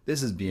is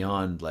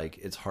beyond like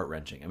it's heart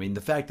wrenching. I mean,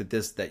 the fact that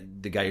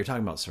the guy you're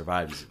talking about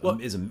survived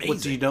is amazing.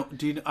 What do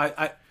you know?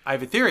 I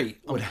have a theory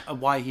on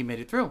why he made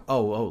it through.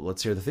 Oh,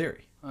 let's hear the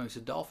theory. Oh, he's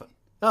a dolphin.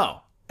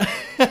 Oh.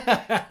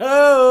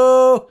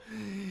 Oh.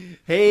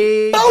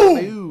 Hey.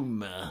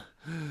 Boom.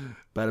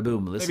 Bada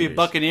boom. Listeners. Maybe a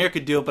buccaneer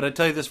could do it, but I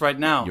tell you this right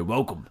now. You're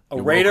welcome.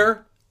 A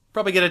raider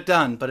probably get it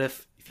done, but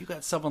if you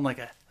got someone like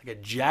a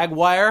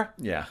jaguar,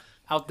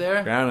 out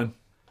there, drowning.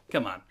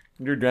 Come on,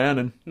 you're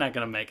drowning. Not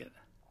gonna make it.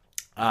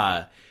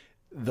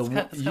 It's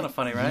kind of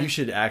funny, right? You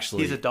should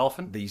actually. He's a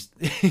dolphin. Kind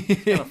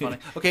of funny.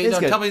 Okay,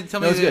 tell me.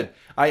 That was good.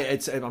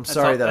 I'm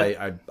sorry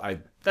that I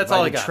that's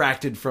all I got.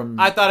 Detracted from.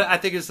 I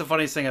think it's the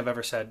funniest thing I've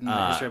ever said in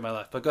the history of my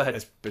life. But go ahead.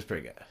 It's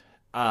pretty good.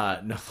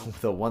 No,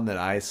 the one that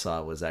I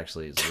saw was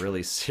actually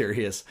really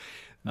serious.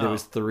 There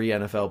was 4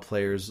 NFL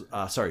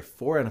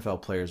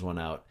players went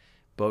out.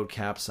 Boat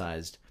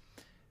capsized.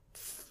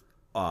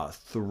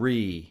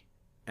 3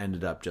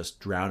 ended up just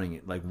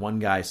drowning. Like one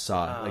guy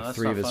saw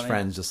 3 of his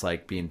friends just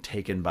like being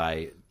taken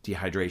by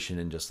dehydration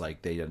and just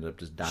like they ended up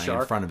just dying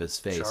in front of his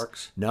face.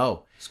 Sharks?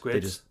 No.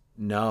 Squids? Just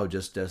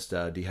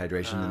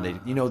dehydration, and they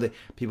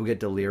people get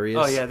delirious.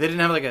 Oh yeah, they didn't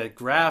have like a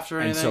graft or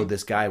anything. And so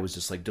this guy was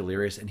just like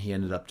delirious, and he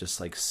ended up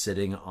just like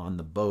sitting on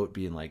the boat,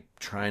 being like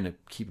trying to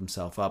keep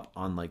himself up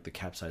on like the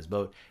capsized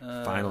boat.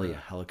 Finally, a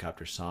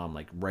helicopter saw him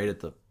like right at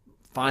the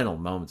final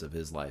moments of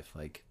his life,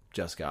 like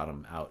just got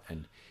him out,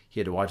 and he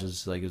had to watch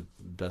his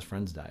best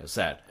friends die. It was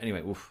sad.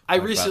 Anyway, oof. I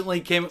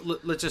recently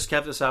let's just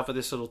cap this off with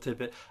this little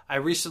tidbit. I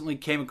recently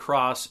came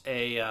across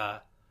I've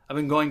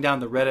been going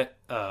down the Reddit.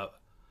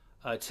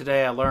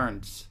 Today I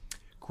learned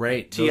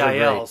great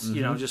TILs.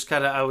 Mm-hmm. Just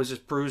kind of I was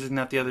just perusing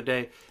that the other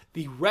day.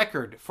 The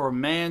record for a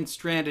man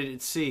stranded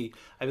at sea,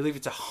 I believe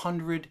it's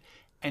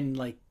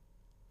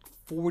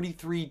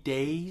 143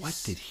 days.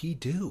 What did he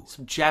do?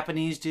 Some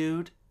Japanese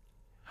dude.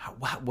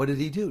 What did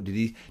he do?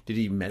 Did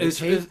he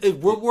meditate? It's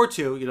World War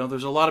II. You know,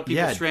 there's a lot of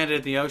people stranded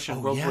in the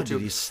ocean. World War II.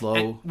 Did he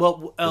slow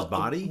his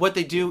body? What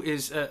they do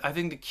is, I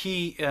think the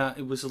key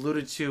it was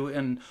alluded to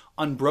in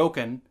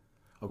Unbroken,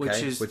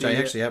 which I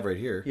actually have right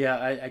here. Yeah,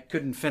 I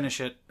couldn't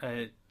finish it,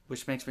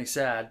 which makes me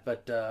sad.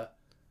 But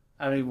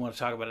I don't even want to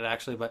talk about it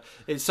actually. But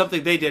it's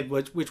something they did,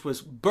 which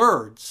was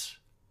birds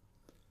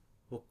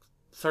will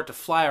start to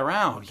fly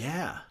around. Oh,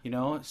 yeah, you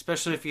know,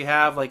 especially if you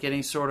have like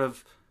any sort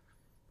of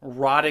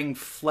rotting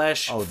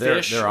flesh,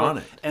 fish, they're on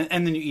it,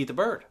 and then you eat the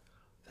bird.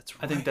 That's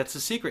right. I think that's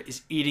the secret: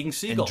 is eating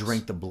seagulls. And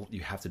drink the blood.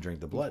 You have to drink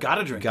the blood. Got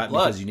to drink the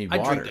blood because you need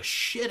water. I drink the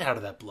shit out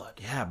of that blood.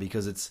 Yeah,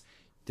 because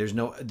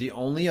the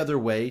only other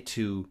way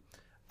to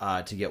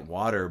get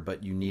water,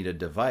 but you need a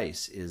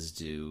device is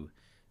to.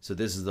 So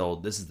this is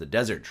the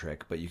desert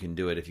trick, but you can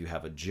do it if you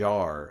have a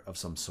jar of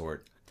some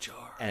sort.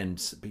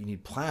 But you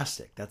need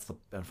plastic. That's the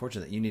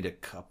unfortunate. You need a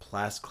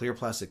clear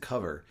plastic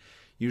cover.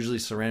 Usually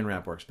Saran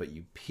wrap works, but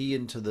you pee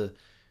into the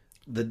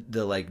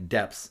like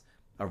depths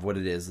of what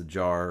it is, the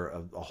jar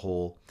of a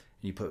hole,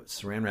 and you put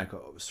saran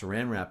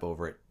wrap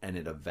over it, and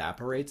it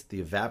evaporates. The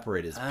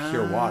evaporate is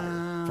pure water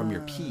from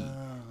your pee.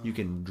 You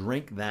can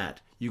drink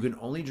that. You can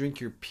only drink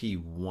your pee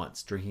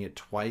once. Drinking it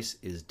twice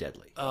is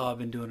deadly. Oh, I've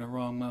been doing it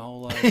wrong my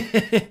whole life.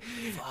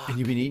 And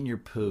you've been eating your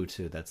poo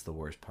too. That's the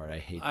worst part. I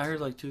heard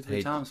like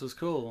 2-3 times was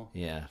cool.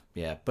 Yeah,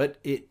 but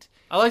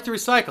I like to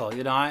recycle.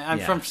 You know, I'm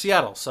from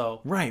Seattle,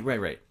 so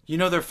right. You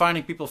know, they're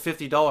fining people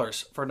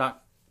 $50 for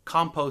not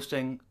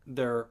composting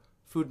their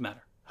food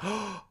matter.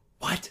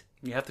 What?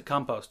 You have to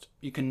compost.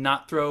 You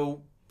cannot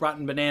throw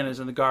rotten bananas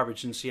in the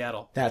garbage in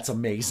Seattle. That's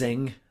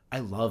amazing. I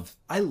love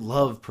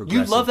progressive.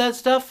 You love that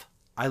stuff?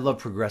 I love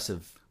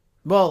progressive.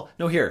 Well,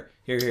 no, here.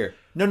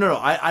 No.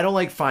 I don't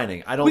like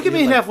fining. I don't. We can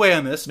meet halfway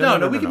on this.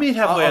 No, we can meet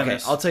halfway on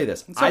this. I'll tell you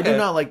this. I do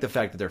not like the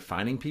fact that they're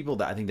fining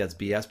people. I think that's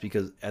BS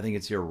because I think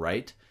it's your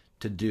right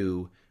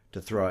to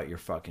throw out your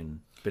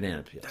fucking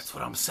banana peels. That's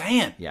what I'm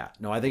saying. Yeah.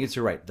 No, I think it's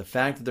your right. The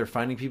fact that they're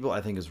fining people,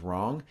 I think, is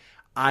wrong.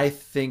 I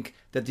think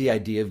that the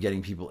idea of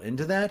getting people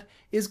into that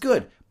is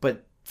good,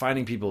 but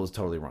fining people is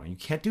totally wrong. You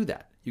can't do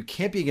that. You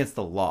can't be against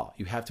the law.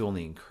 You have to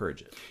only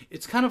encourage it.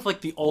 It's kind of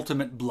like the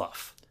ultimate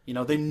bluff. You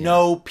know, they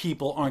know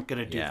people aren't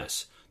going to do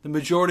this. The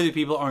majority of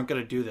the people aren't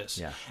going to do this.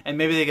 Yeah. And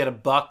maybe they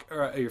get $1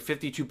 or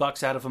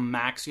 $52 out of them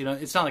max. You know,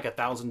 it's not like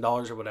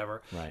 $1,000 or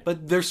whatever. Right.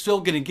 But they're still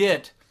going to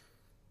get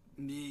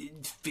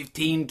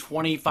 15,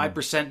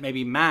 25%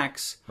 maybe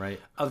max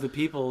of the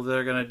people that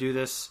are going to do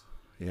this.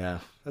 Yeah,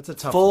 that's a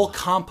tough full one.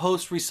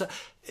 Compost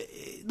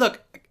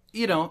Look,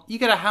 you know, you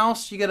get a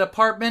house, you get an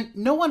apartment.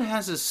 No one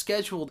has a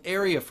scheduled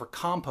area for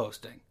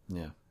composting.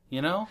 Yeah.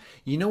 You know?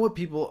 You know what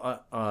people...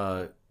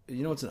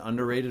 you know what's an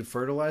underrated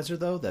fertilizer,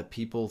 though, that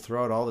people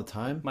throw out all the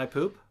time? My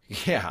poop?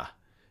 Yeah.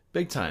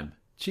 Big time.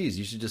 Jeez,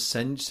 you should just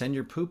send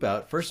your poop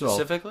out. First of all,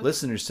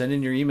 listeners, send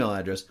in your email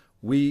address.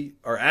 We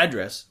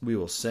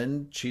will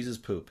send Cheese's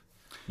poop.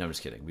 No, I'm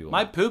just kidding. We will.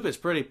 My poop is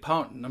pretty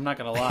potent. I'm not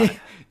going to lie.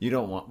 We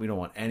don't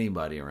want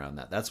anybody around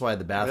that. That's why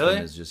the bathroom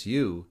is just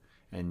you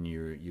and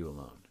you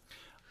alone.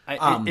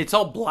 It's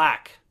all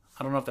black.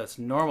 I don't know if that's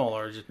normal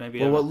or just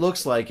maybe. Well, what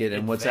looks like it,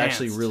 and what's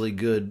actually really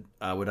good,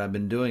 what I've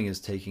been doing is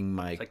taking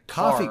my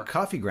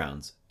coffee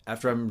grounds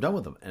after I'm done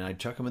with them, and I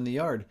chuck them in the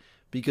yard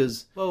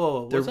because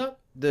whoa, what's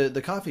up?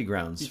 The coffee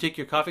grounds. You take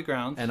your coffee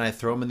grounds and I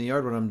throw them in the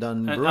yard when I'm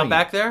done brewing.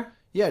 Back there?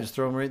 Yeah, just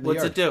throw them right in the yard.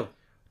 What's it do?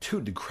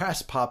 Dude, the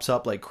grass pops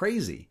up like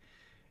crazy.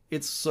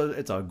 It's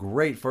a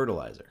great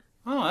fertilizer.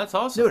 Oh, that's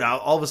awesome. Dude,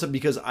 all of a sudden,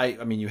 because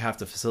I mean, you have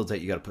to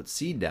facilitate, you got to put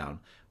seed down.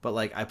 But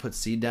like, I put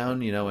seed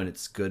down, you know, and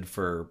it's good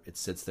it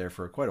sits there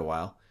for quite a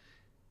while.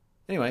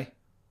 Anyway,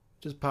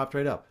 just popped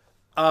right up.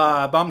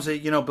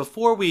 Bumsy, you know,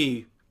 before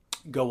we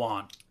go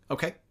on.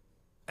 Okay.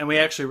 And we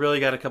actually really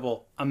got a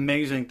couple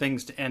amazing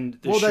things to end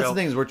this show. Well, that's the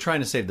thing is we're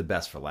trying to save the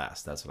best for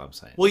last. That's what I'm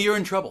saying. Well, you're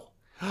in trouble.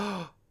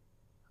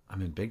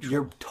 I'm in big trouble.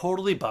 You're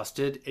totally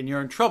busted and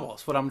you're in trouble.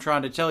 That's what I'm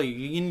trying to tell you.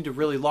 You need to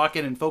really lock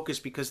in and focus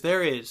because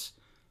there is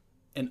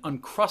an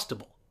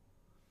Uncrustable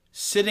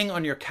sitting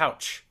on your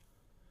couch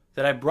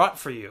that I brought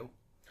for you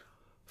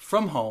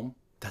from home.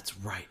 That's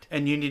right.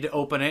 And you need to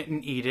open it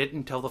and eat it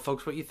and tell the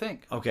folks what you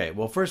think. Okay,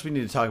 well, first we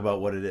need to talk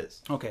about what it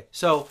is. Okay,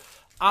 so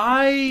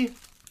I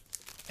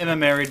am a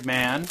married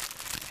man,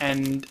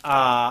 and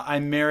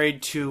I'm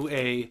married to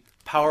a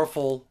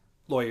powerful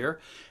lawyer.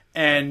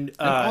 And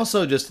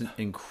also just an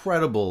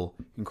incredible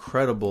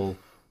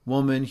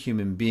woman,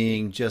 human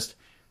being, just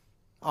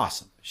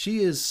awesome. She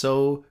is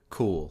so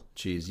cool.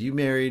 Jeez, you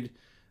married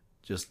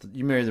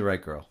the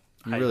right girl.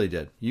 You really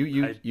did.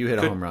 You hit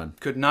a home run.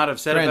 Could not have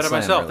said it better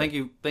myself.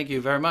 Really. Thank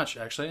you very much.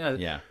 Actually,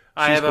 yeah.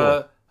 I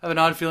have an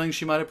odd feeling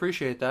she might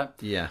appreciate that.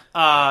 Yeah.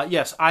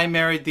 Yes, I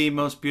married the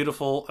most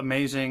beautiful,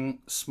 amazing,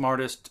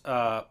 smartest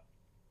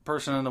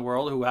person in the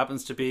world, who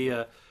happens to be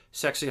a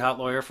sexy, hot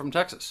lawyer from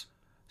Texas.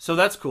 So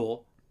that's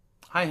cool.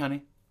 Hi,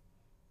 honey.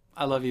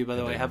 I love you, by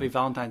the way. Happy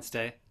Valentine's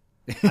Day.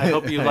 I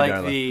hope you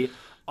like the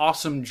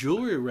awesome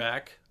jewelry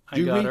rack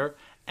I got her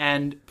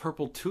and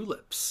purple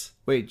tulips.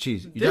 Wait,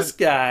 geez. This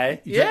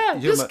guy.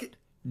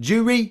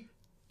 Jewelry?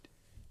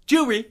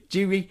 Jewelry.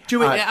 Jewelry.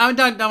 I'm not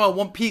talking about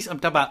one piece. I'm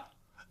talking about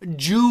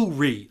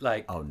jewelry.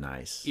 Like, oh,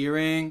 nice.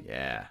 Earring.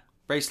 Yeah.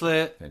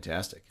 Bracelet.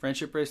 Fantastic.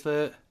 Friendship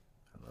bracelet.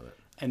 I love it.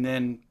 And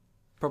then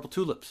purple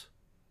tulips.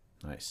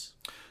 Nice.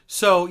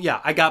 So,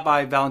 yeah, I got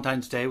by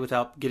Valentine's Day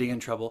without getting in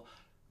trouble.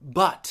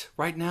 But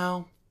right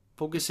now,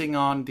 focusing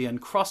on the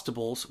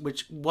Uncrustables,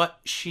 which what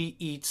she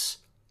eats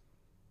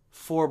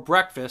for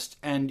breakfast.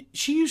 And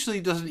she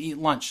usually doesn't eat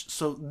lunch.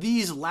 So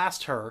these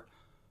last her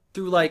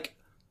through like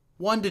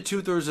 1 to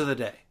 2/3 of the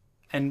day.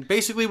 And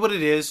basically what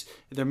it is,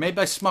 they're made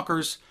by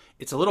Smucker's.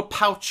 It's a little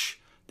pouch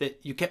that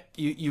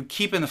you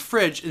keep in the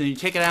fridge, and then you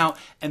take it out,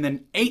 and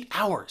then 8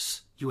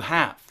 hours you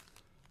have.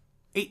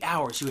 8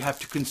 hours you have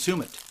to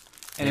consume it.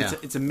 And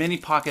it's a mini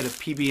pocket of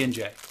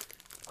PB&J.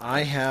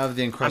 I have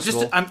the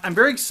Uncrustable. I'm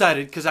very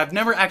excited because I've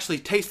never actually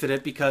tasted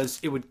it because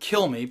it would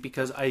kill me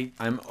because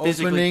I'm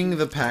opening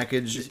the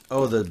package.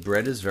 Oh, the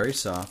bread is very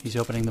soft. He's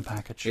opening the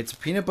package. It's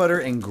peanut butter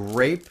and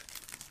grape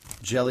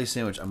jelly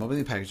sandwich. I'm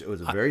opening the package. Oh,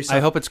 it's very soft. I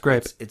hope it's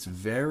grape. It's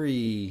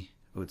very...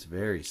 Oh, it's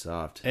very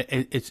soft.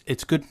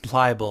 It's good and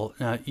pliable.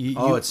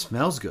 It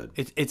smells good.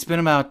 It's been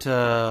about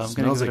I'm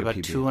going to give it about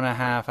PB.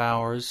 2.5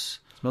 hours.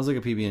 Smells like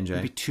a PB&J.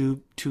 Maybe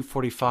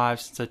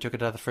 2:45 since I took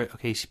it out of the fridge.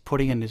 Okay, he's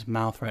putting it in his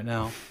mouth right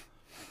now.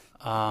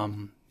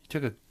 He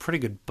took a pretty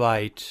good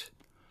bite.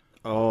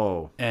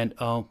 Oh. And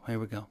here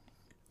we go.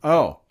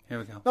 Oh. Here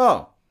we go.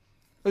 Oh.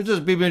 It's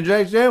just a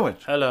PB&J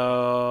sandwich.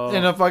 Hello.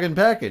 In a fucking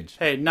package.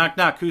 Hey, knock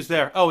knock. Who's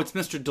there? Oh, it's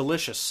Mr.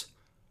 Delicious.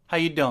 How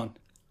you doing?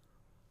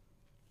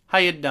 How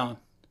you doing?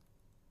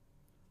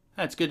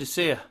 It's good to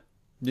see you.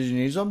 Did you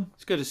need some?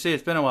 It's good to see you.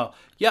 It's been a while.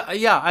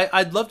 Yeah.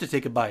 I'd love to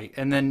take a bite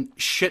and then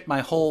shit my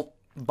whole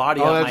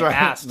body out my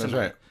ass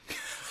tonight.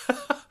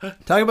 That's right.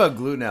 Talk about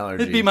gluten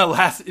allergy. It'd be my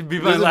last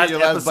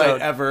episode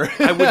bite ever.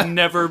 I would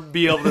never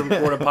be able to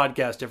record a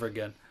podcast ever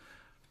again.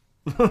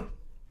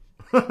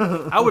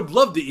 I would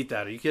love to eat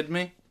that. Are you kidding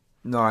me?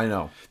 No, I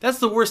know. That's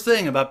the worst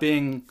thing about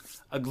being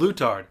a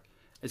glutard.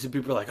 Is that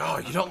people are like, oh,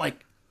 you don't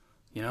like,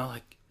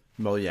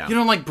 Well, yeah. You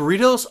don't like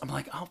burritos? I'm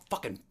like, I'll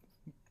fucking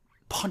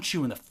punch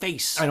you in the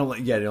face. I don't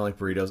like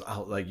burritos.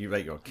 I'll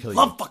kill you.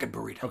 Love fucking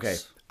burritos. Okay.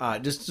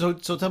 Just so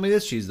tell me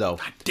this, Cheese, though.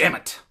 God damn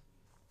it.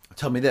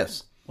 Tell me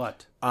this.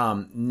 What?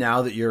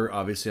 Now that you're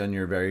obviously on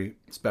your very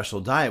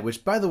special diet,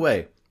 which, by the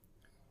way,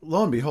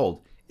 lo and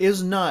behold,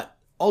 is not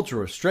ultra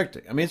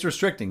restricting. I mean, it's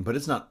restricting, but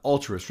it's not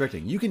ultra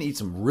restricting. You can eat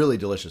some really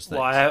delicious things.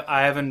 Well,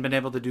 I haven't been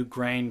able to do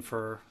grain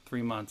for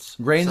 3 months.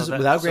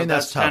 Without grain,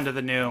 that's tough. Kind of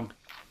the new.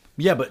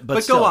 Yeah,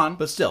 but still, go on.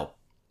 But still,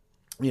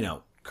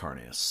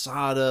 carne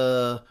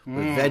asada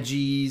with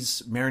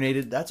veggies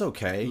marinated. That's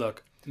okay.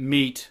 Look,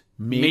 meat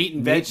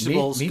and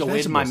vegetables go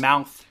into my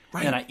mouth,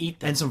 right. And I eat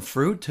them. And some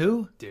fruit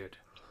too, dude.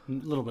 A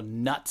little bit of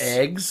nuts.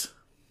 Eggs.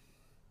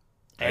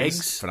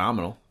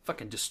 Phenomenal.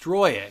 Fucking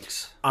destroy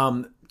eggs.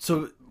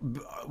 So,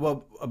 blah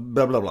blah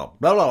blah blah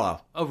blah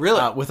blah. Oh,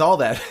 really? With all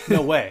that,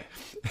 no way.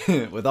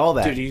 With all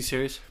that, dude, are you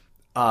serious?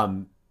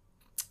 Tell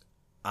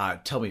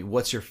me,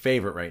 what's your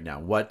favorite right now?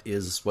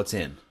 What's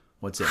in?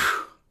 Well,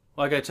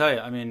 I gotta tell you,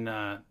 I mean,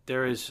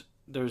 there's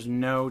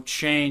no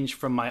change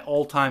from my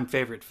all-time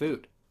favorite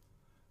food,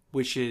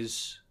 which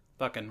is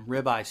fucking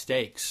ribeye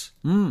steaks.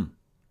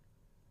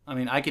 I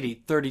mean, I could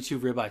eat 32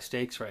 ribeye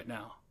steaks right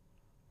now.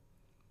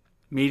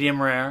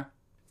 Medium rare.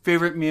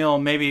 Favorite meal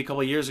maybe a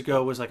couple of years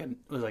ago was like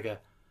a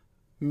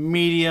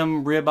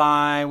medium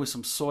ribeye with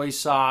some soy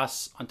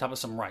sauce on top of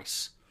some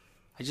rice.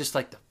 I just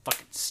like the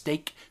fucking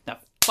steak,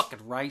 that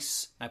fucking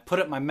rice. I put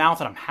it in my mouth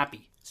and I'm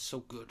happy. It's so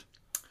good.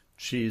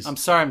 Jeez. I'm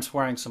sorry I'm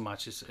swearing so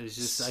much. It's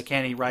just I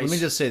can't eat rice. Let me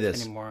just say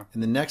this anymore.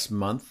 In the next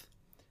month,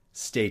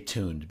 stay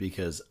tuned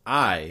because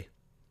I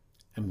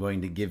am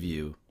going to give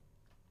you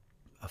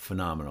a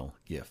phenomenal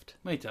gift.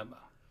 What are you talking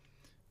about?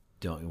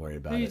 Don't worry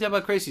about it. You talking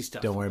about crazy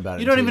stuff. Don't worry about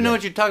it. You don't even know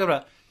what you're talking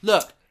about.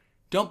 Look,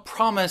 don't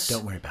promise.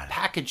 Don't worry about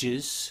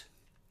packages.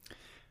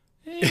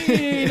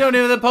 You don't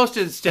even have the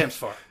postage stamps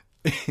for.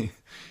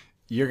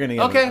 You're going to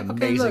get an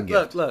amazing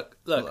gift. Look.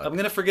 I'm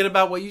going to forget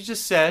about what you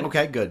just said.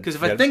 Okay, good. Because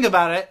if I think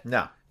about it,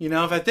 no.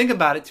 If I think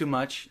about it too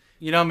much,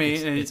 you know me.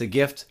 It's a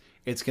gift.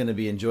 It's going to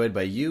be enjoyed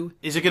by you.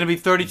 Is it going to be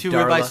 32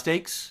 ribeye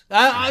steaks?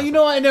 You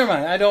know what? Never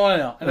mind. I don't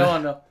want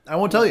to know. I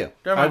won't tell you.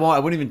 I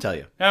wouldn't even tell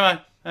you. Never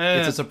mind.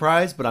 It's a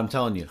surprise, but I'm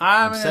telling you.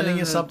 I'm sending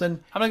you something.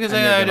 I'm not going to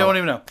say I don't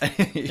even know.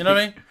 You know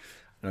what I mean?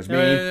 That's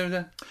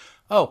me.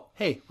 Oh,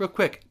 hey, real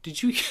quick.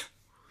 Did you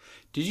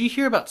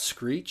hear about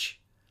Screech?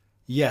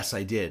 Yes,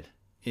 I did.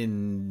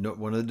 In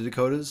one of the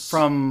Dakotas?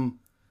 From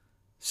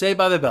Saved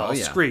by the Bell. Oh,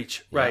 yeah.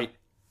 Screech, right.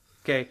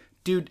 Yeah. Okay.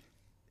 Dude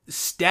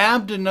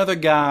stabbed another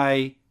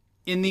guy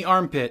in the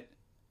armpit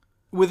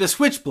with a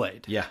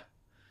switchblade. Yeah.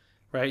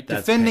 Right?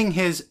 Defending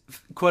his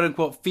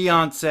quote-unquote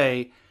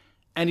fiancée,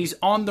 and he's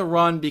on the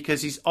run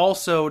because he's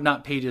also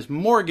not paid his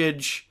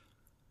mortgage,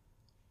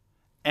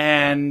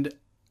 and,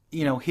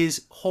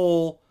 the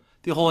whole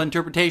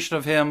interpretation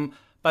of him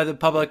by the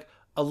public,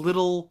 a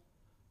little,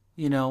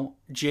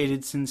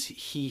 jaded since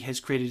he has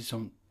created his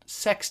own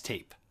sex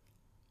tape,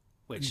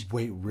 which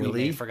wait,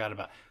 really? We forgot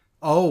about.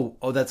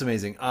 Oh, that's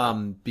amazing.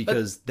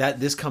 Because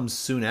this comes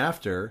soon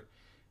after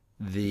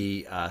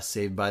the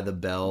Saved by the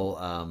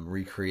Bell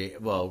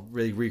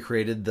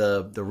recreated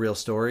the real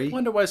story.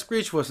 Wonder why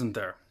Screech wasn't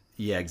there.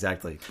 Yeah,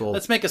 exactly. Well,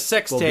 let's make a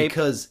sex tape.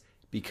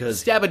 Because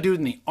stab a dude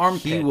in the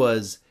armpit.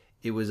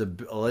 It was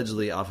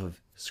allegedly off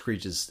of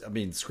Screech's. I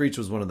mean, Screech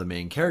was one of the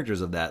main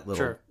characters of that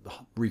little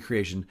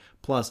recreation.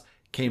 Plus,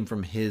 came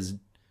from his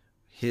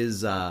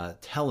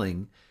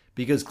telling.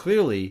 Because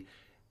clearly,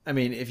 I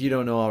mean, if you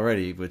don't know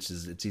already,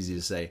 it's easy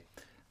to say,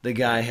 the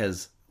guy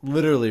has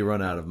literally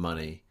run out of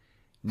money,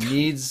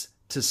 needs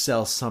to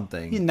sell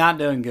something. He's not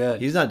doing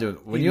good. He's not doing.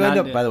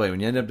 By the way, when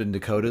you end up in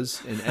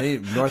Dakotas, in any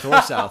north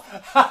or south,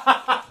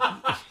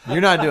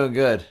 you're not doing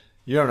good.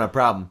 You're having a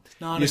problem.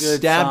 You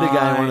stabbed a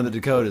guy in one of the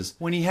Dakotas.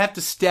 When you have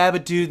to stab a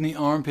dude in the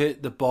armpit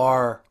at the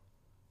bar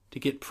to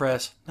get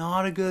press,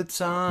 not a good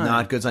sign.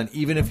 Not a good sign.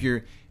 Even if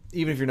you're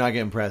not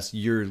getting pressed,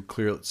 you're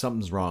clear.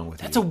 Something's wrong with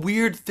you. That's a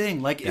weird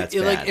thing. Like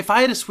if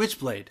I had a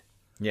switchblade,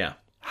 yeah,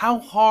 how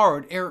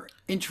hard or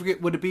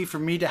intricate would it be for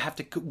me to have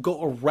to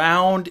go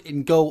around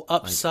and go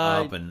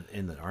upside? Like up and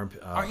in the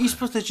armpit. Aren't you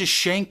supposed to just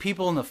shank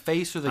people in the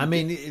face? Or I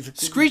mean,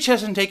 Screech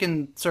hasn't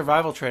taken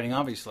survival training,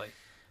 obviously.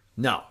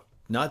 No,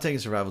 not taking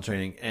survival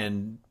training,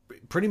 and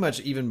pretty much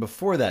even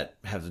before that,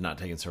 have not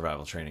taken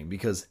survival training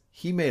because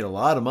he made a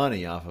lot of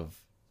money off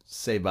of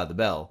Saved by the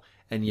Bell,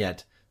 and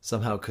yet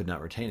somehow could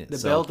not retain it. The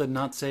bell did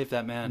not save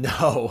that man.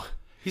 No.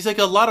 He's like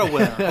a lotto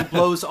winner who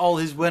blows all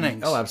his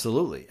winnings. Oh,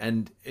 absolutely.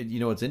 And you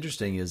know what's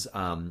interesting is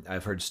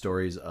I've heard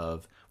stories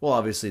of, well,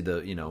 obviously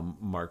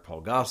Mark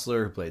Paul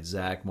Gosselaar, who played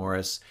Zach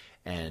Morris,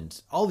 and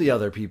all the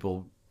other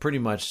people pretty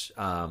much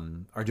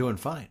are doing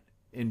fine.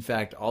 In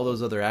fact, all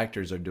those other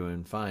actors are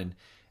doing fine,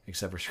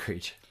 except for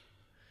Screech.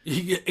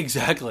 Yeah,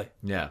 exactly.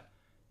 Yeah.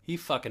 He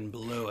fucking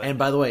blew it. And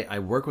by the way, I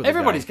work with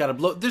everybody's got to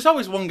blow. There's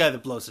always one guy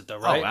that blows it, though,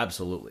 right? Oh,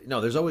 absolutely.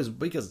 No, there's always,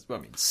 because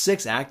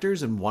 6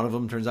 actors and one of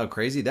them turns out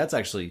crazy. That's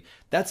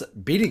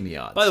beating the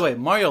odds. By the way,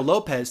 Mario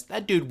Lopez,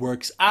 that dude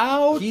works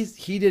out.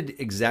 He did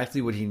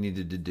exactly what he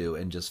needed to do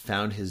and just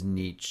found his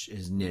niche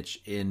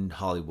in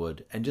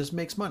Hollywood and just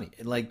makes money.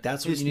 Like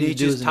that's what his you need to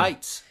do. His niche is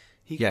tights.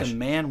 The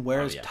man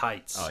wears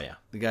tights. Oh yeah,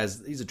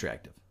 he's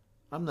attractive.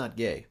 I'm not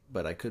gay,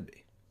 but I could be.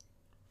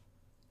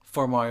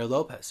 For Mario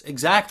Lopez.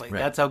 Exactly. Right.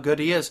 That's how good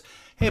he is.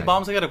 Hey, right.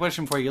 Bombs, I got a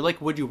question for you. You like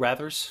Would You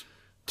Rathers?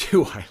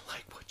 Do I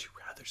like Would You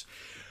Rathers?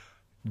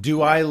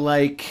 Do I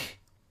like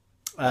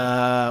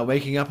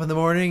waking up in the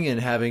morning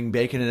and having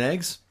bacon and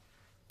eggs?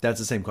 That's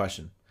the same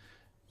question.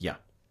 Yeah.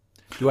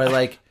 Do I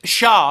like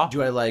Shaw?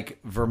 Do I like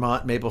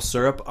Vermont maple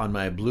syrup on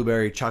my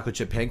blueberry chocolate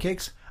chip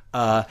pancakes?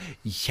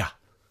 Yeah.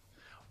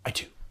 I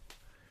do.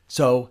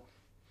 So...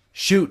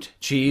 Shoot,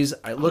 Cheese.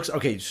 It looks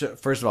okay. So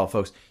first of all,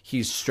 folks,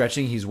 he's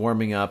stretching. He's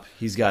warming up.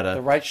 He's got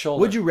the right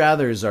shoulder. Would you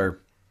rather's are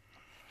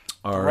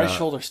the right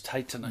shoulder's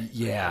tight tonight.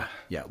 Yeah.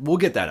 We'll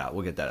get that out.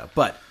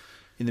 But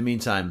in the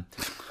meantime,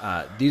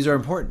 these are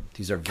important.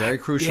 These are very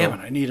crucial. Damn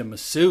it! I need a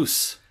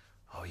masseuse.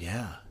 Oh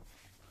yeah.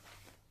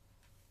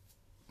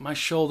 My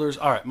shoulders.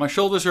 All right, my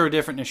shoulders are a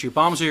different issue.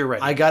 Bombs, are you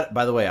ready?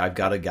 By the way, I've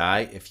got a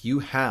guy. If you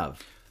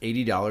have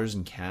 $80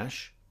 in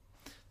cash.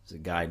 A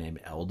guy named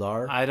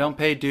Eldar. I don't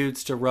pay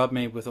dudes to rub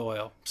me with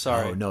oil.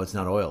 Sorry. No, it's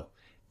not oil.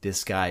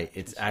 This guy,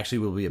 it actually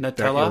will be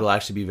Nutella? It will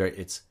actually be very.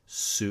 It's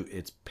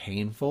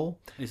painful,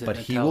 but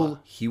Nutella?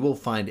 he will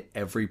find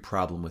every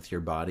problem with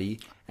your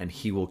body and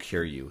he will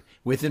cure you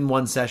within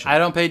one session. I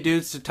don't pay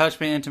dudes to touch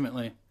me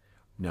intimately.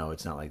 No,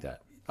 it's not like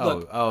that.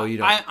 Look, you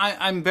don't.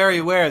 I'm very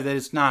aware that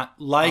it's not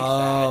like that.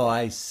 Oh,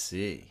 I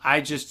see.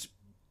 I just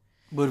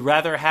would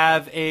rather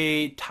have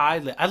a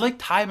Thai. I like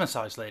Thai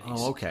massage ladies.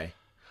 Oh, okay.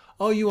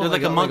 Oh, you want they're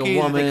like a monkey,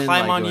 like a woman, they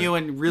climb on you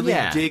and really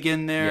dig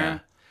in there. Yeah.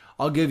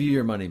 I'll give you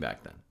your money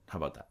back then. How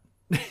about that?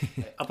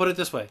 I'll put it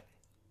this way.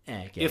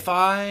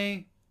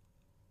 Okay.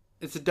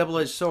 It's a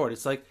double-edged sword.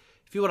 It's like,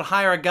 if you want to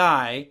hire a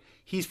guy,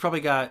 he's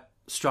probably got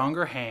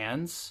stronger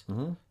hands.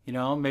 Mm-hmm. You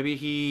know, maybe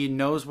he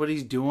knows what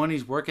he's doing.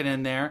 He's working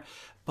in there.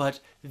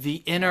 But the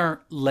inner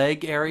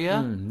leg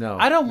area, no.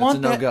 I don't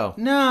want that. No-go.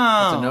 No.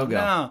 That's a no-go.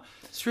 No.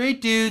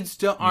 Straight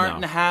dudes aren't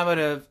in the habit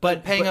of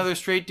paying other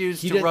straight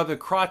dudes to rub their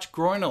crotch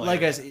groinal.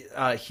 Like I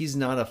said, he's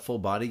not a full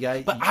body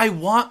guy. But I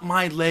want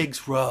my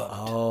legs rubbed.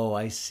 Oh,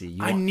 I see.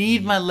 I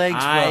need my legs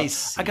rubbed.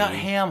 I got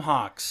ham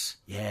hocks.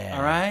 Yeah.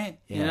 All right?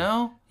 Yeah. You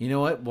know? You know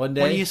what? One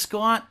day... When you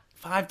squat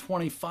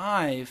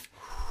 525,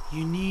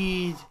 you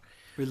need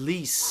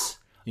release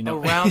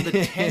around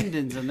the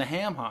tendons and the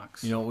ham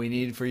hocks. You know what we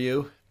need for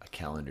you? A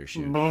calendar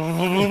shoot.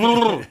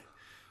 You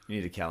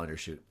need a calendar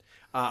shoot.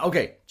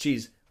 Okay,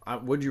 Cheese.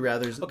 Would you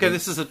rather? Okay,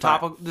 this is a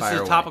topical. This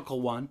is a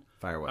topical one.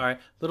 Fire away. All right,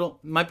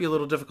 might be a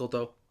little difficult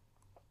though.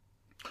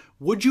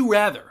 Would you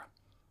rather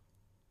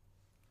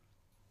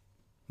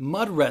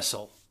mud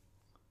wrestle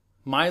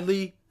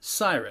Miley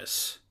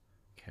Cyrus?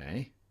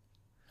 Okay,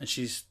 and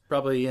she's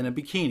probably in a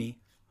bikini,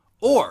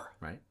 or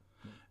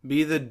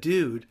be the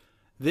dude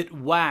that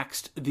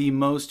waxed the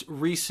most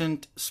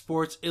recent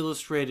Sports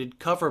Illustrated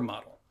cover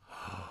model?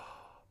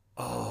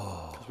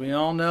 Oh, because we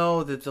all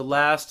know that the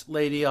last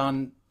lady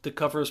on the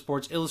cover of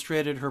Sports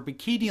Illustrated, her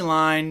bikini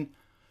line,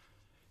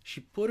 she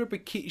put her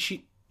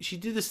bikini. she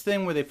did this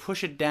thing where they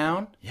push it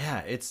down. Yeah,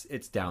 it's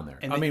down there.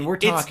 And I mean, we're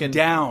talking it's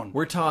down.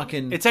 We're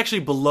talking. It's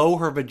actually below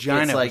her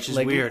vagina, which is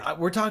weird.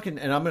 We're talking,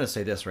 and I'm going to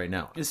say this right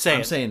now.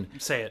 Say it.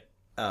 Say it.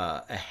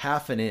 A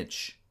half an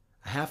inch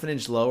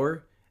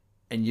lower,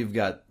 and you've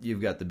got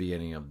the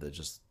beginning of the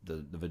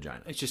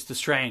vagina. It's just the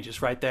strange.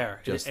 It's right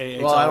there. I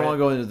don't want to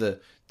go into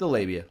the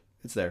labia.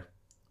 It's there.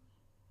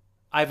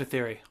 I have a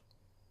theory.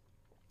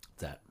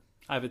 What's that?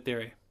 I have a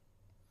theory.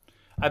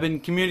 I've been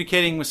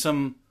communicating with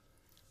some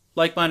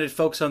like-minded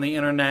folks on the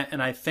internet,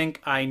 and I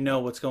think I know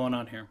what's going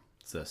on here.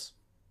 What's this?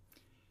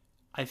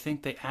 I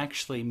think they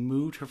actually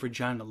moved her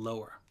vagina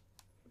lower.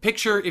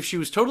 Picture if she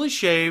was totally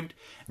shaved.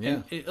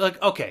 Yeah.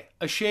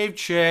 A shaved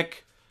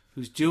chick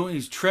who's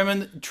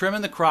trimming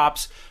the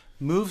crops,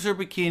 moves her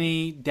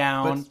bikini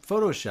down. But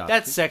Photoshop.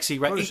 That's sexy,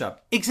 right? Photoshop.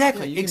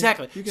 Exactly, Yeah,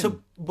 exactly.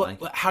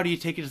 But how do you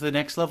take it to the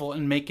next level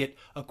and make it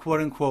a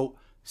quote-unquote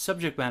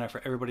subject matter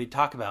for everybody to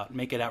talk about and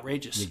make it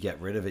outrageous? You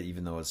get rid of it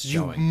even though it's you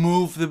showing.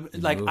 Move the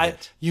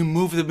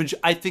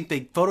I think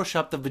they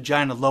photoshopped the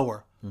vagina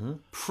lower. Mm-hmm.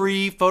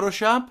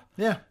 Pre-Photoshop.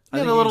 Yeah.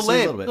 A little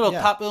lab,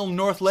 little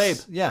north lab.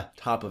 Yeah,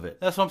 top of it.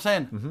 That's what I'm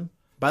saying. Mm-hmm.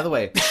 By the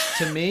way,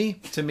 to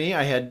me,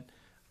 I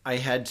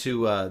had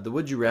to the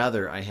would you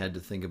rather I had to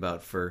think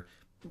about for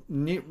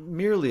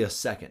merely a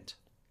second,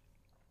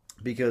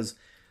 because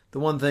the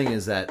one thing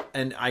is that,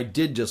 and I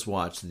did just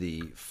watch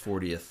the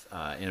 40th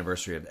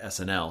anniversary of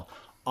SNL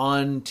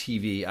on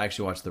TV. I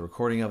actually watched the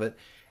recording of it,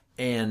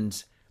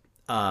 and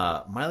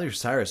Miley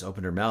Cyrus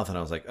opened her mouth, and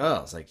I was like,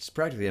 she's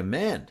practically a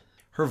man.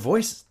 Her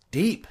voice is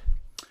deep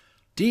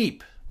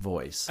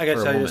voice. I got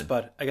to tell you this,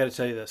 bud. I got to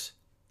tell you this.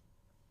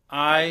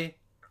 I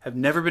have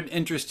never been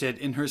interested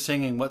in her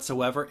singing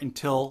whatsoever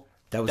until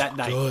that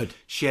night. Good.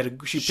 She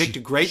picked a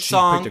great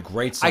song. She picked a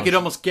great song. I could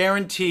almost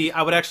guarantee,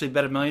 I would actually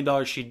bet $1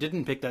 million she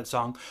didn't pick that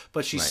song,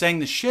 but she sang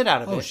the shit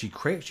out of it. She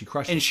crushed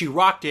it. And she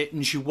rocked it,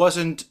 and she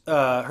wasn't,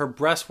 her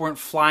breasts weren't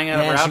flying out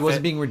of her outfit. She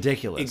wasn't being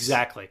ridiculous.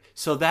 Exactly.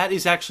 So that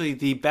is actually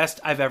the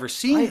best I've ever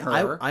seen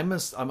her. I'm the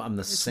same page as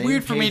you. It's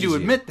weird for me to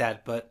admit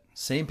that, but...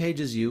 Same page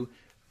as you.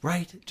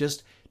 Right.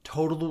 Just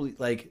totally,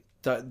 like,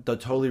 the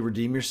totally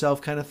redeem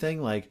yourself kind of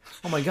thing. Like,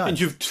 oh my God. And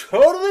you've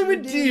totally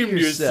redeemed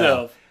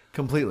yourself.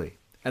 Completely.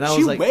 And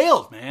she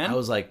wailed, man. I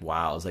was like,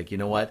 wow. I was like, you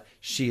know what?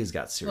 She has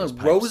got serious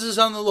pipes. Roses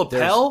on the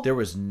lapel. There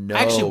was no... I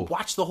actually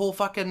watched the whole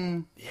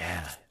fucking...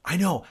 Yeah. I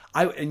know.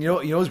 And you know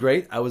what was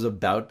great? I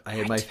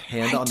had my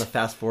hand on the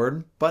fast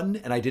forward button,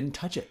 and I didn't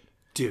touch it.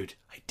 Dude.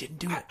 I didn't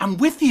do it. I'm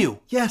with you.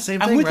 Yeah, same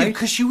thing, I'm with right? you,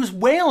 because she was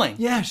wailing.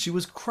 Yeah, she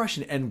was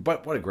crushing it.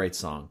 But what a great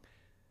song.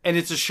 And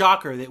it's a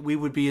shocker that we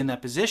would be in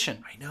that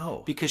position. I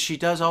know. Because she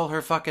does all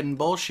her fucking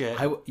bullshit.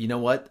 You know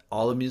what?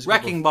 All the musical...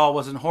 Wrecking Ball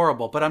wasn't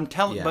horrible, but I'm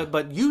telling... Yeah.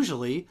 But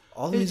usually,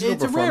 all the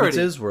musical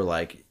performances were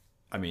like...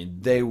 I mean,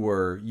 they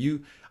were...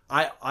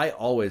 I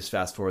always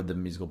fast forward the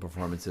musical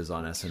performances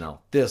on SNL.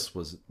 This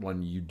was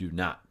one you do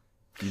not.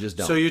 You just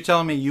don't. So you're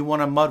telling me you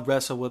want to mud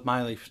wrestle with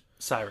Miley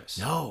Cyrus?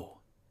 No.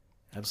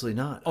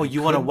 Absolutely not. Oh,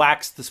 you want to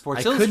wax the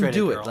Sports Illustrated I couldn't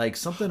do girl. it. Like,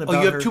 something about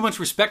you have her... too much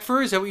respect for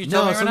her? Is that what you're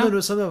telling me right now?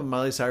 Something about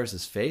Miley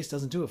Cyrus's face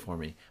doesn't do it for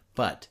me.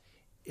 But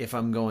if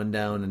I'm going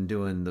down and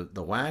doing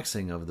the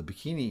waxing of the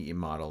bikini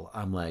model,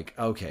 I'm like,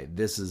 okay,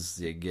 this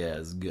is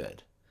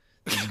good.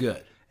 It's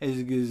good.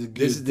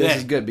 This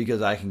is good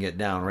because I can get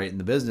down right in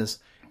the business.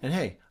 And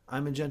hey,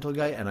 I'm a gentle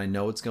guy, and I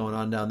know what's going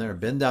on down there. I've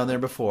been down there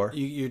before.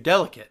 You're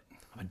delicate.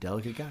 I'm a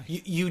delicate guy.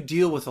 You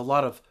deal with a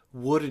lot of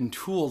wooden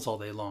tools all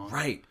day long.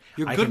 Right.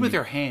 You're good with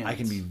your hands. I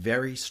can be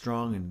very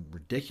strong and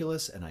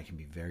ridiculous, and I can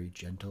be very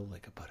gentle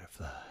like a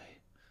butterfly.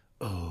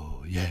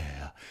 Oh,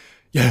 yeah.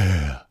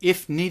 Yeah.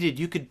 If needed,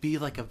 you could be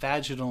like a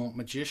vaginal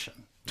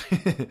magician.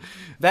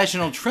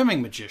 Vaginal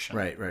trimming magician.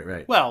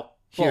 Right. Well,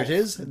 here it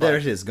is. There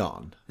it is,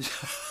 gone.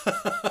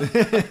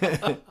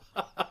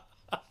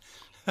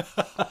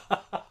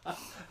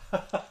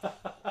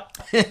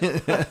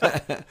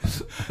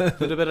 A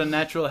little bit of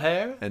natural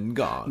hair. And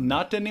gone.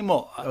 Not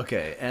anymore.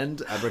 Okay,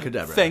 and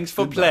abracadabra. Thanks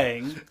for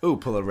playing. Ooh,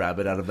 pull a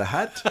rabbit out of the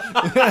hat.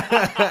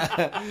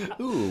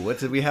 Ooh, what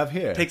did we have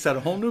here? Takes out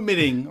a whole new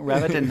meaning.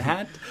 Rabbit and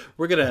hat.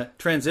 We're going to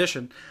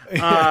transition.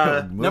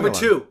 Number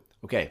 2.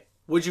 Okay.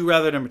 Would you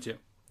rather number 2?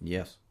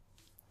 Yes.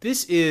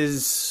 This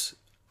is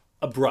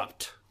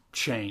abrupt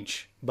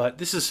change, but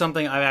this is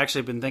something I've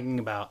actually been thinking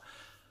about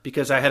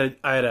because I had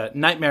a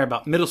nightmare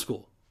about middle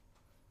school.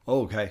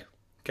 Oh, okay.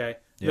 Okay.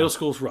 Yeah. Middle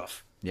school's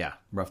rough. Yeah,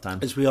 rough time.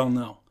 As we all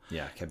know.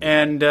 Yeah.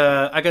 And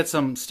I got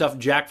some stuff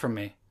jacked from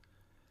me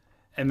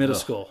in middle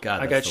school.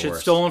 God, I got shit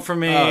worst. stolen from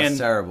me. Oh, and it's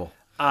terrible.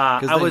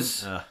 I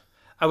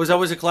was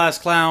always a class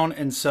clown,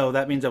 and so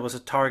that means I was a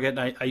target.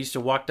 And I used to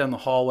walk down the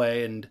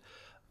hallway, and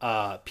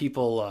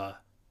people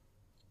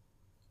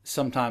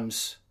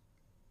sometimes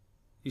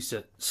used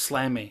to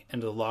slam me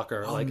into the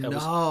locker. Oh, like I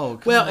was, no!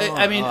 Well,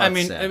 I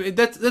mean,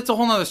 that's a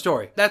whole nother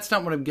story. That's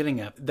not what I'm getting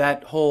at.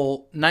 That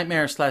whole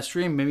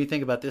nightmare/dream made me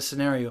think about this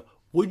scenario.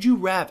 Would you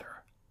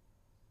rather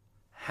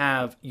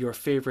have your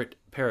favorite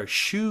pair of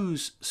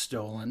shoes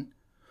stolen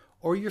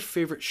or your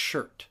favorite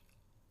shirt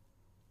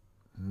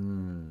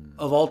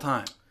of all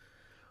time?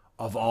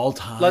 Of all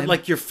time?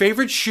 Like your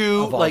favorite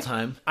shoe. Of all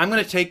time? I'm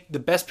going to take the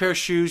best pair of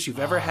shoes you've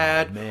ever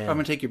had. Man. Or I'm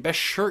going to take your best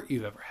shirt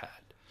you've ever had.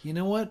 You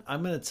know what?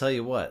 I'm going to tell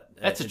you what.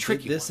 That's a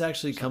tricky This one.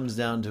 actually comes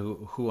down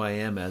to who I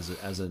am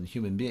as a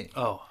human being.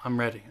 Oh, I'm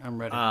ready.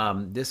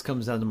 This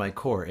comes down to my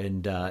core,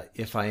 and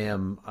if I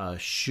am a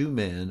shoe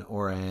man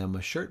or I am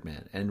a shirt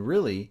man. And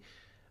really,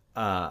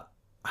 I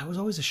was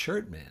always a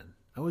shirt man.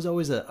 I was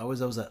always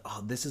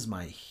this is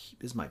my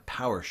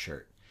power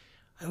shirt.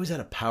 I always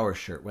had a power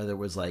shirt, whether it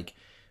was like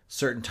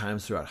certain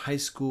times throughout high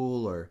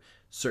school or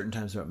certain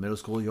times throughout middle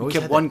school. You always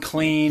kept had one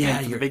clean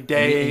for the big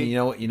day. And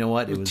you know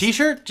what? It was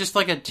T-shirt, just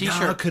like a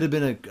T-shirt. No, it could have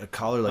been a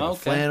collar like a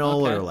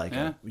flannel or like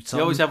you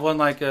always have one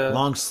like a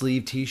long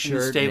sleeve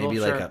T-shirt, maybe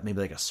shirt.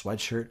 like a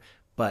sweatshirt.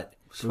 But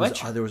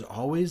there was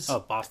always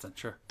Boston,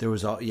 sure. There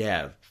was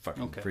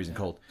freezing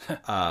cold.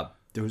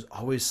 There was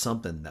always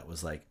something that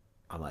was like,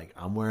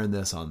 I'm wearing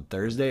this on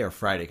Thursday or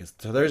Friday, because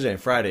Thursday and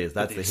Friday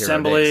that's the hero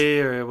assembly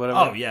days. Or whatever.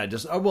 Oh yeah,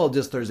 just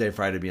Thursday and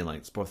Friday being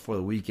like before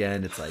the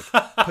weekend. It's like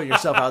putting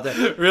yourself out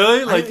there.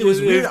 Really? Like it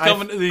was weird.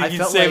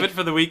 You save it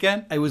for the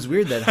weekend. It was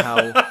weird that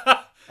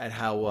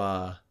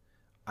how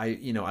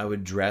I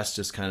would dress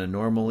just kind of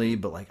normally,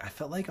 but like I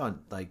felt like on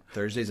like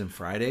Thursdays and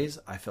Fridays,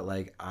 I felt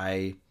like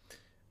I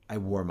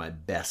wore my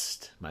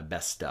best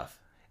stuff.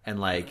 And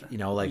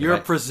you're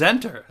a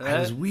presenter. It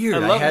was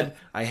weird.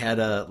 I had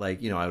a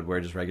I would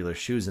wear just regular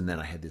shoes, and then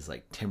I had these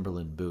like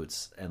Timberland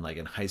boots. And like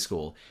in high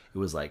school, it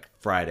was like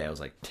Friday. I was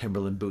like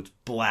Timberland boots,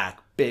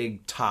 black,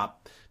 big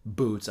top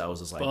boots. I was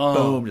just like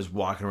boom, just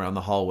walking around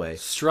the hallway,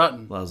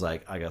 strutting. I was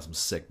like, I got some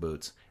sick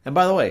boots. And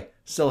by the way,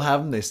 still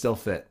have them. They still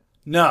fit.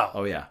 No.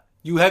 Oh yeah.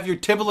 You have your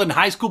Timberland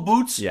high school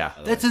boots? Yeah.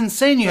 That's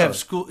insane. You have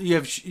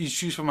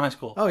shoes from high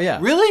school. Oh yeah.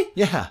 Really?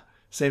 Yeah.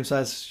 Same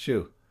size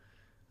shoe.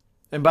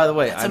 And by the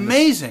way, that's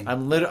amazing.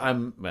 I'm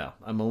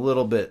a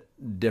little bit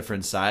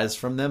different size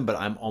from them, but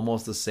I'm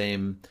almost the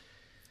same.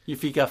 Your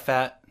feet got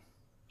fat?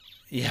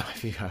 Yeah, my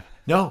feet got.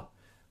 No,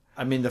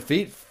 I mean the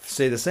feet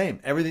stay the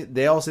same. Everything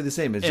they all stay the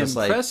same. It's just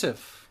like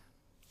impressive.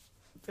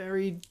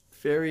 Very,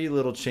 very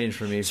little change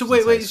for me. So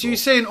wait. So you're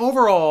saying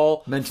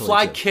overall, mentally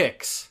fly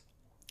kicks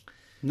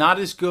not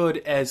as good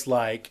as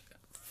like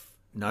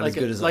not as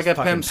good as like a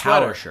fucking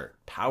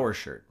power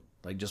shirt.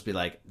 Like, just be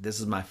like, this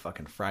is my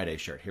fucking Friday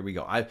shirt. Here we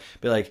go. I'd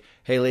be like,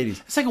 hey,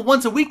 ladies. It's like a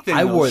once a week thing.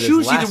 I wore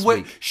this last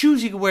week.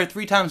 Shoes you can wear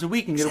 3 times a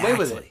week and get away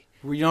with it.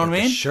 You know what I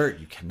mean? Shirt,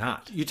 you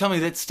cannot. You tell me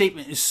that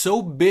statement is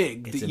so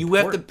big that you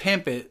have to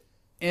pimp it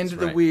into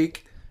the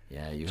week.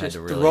 Yeah, you had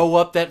to really throw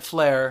up that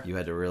flare. You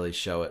had to really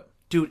show it.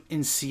 Dude,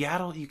 in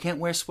Seattle, you can't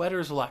wear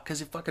sweaters a lot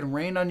because it fucking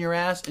rained on your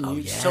ass and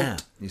you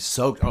soaked. You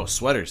soaked. Oh,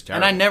 sweaters,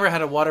 terrible. And I never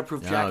had a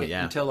waterproof jacket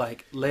until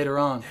like later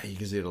on. Yeah,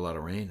 because you had a lot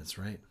of rain. That's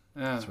right.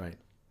 Yeah. That's right.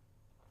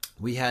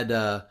 We had,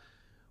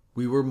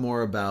 we were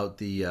more about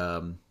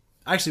the,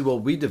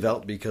 we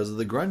developed because of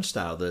the grunge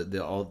style, the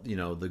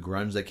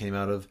grunge that came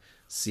out of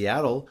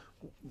Seattle.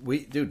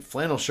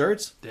 Flannel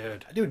shirts.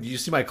 Dude, you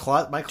see my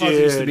closet? My closet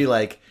used to be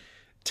like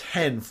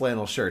 10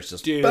 flannel shirts,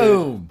 just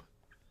boom.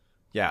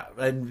 Yeah,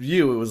 and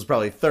it was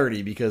probably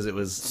 30 because it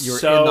was, you were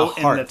in the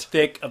heart. In the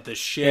thick of the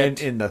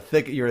shit. In the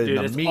thick, you're in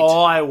the meat.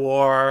 All I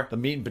wore. The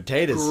meat and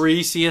potatoes.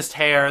 Greasiest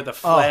hair, the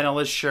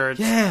flannelist shirts.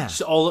 Yeah.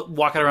 Just all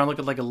walking around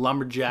looking like a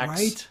lumberjack.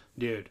 Right?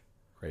 Dude.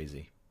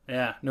 Crazy.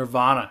 Yeah,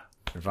 Nirvana.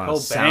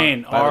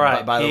 Cobain.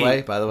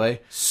 By the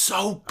way.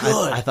 So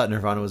good. I thought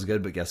Nirvana was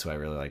good, but guess who I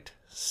really liked?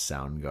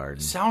 Soundgarden.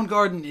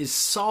 Soundgarden is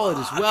solid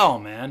as well,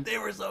 man. They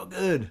were so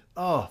good.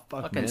 Oh,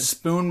 fucking man.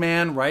 Spoon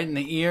Man right in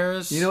the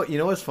ears. You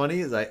know what's funny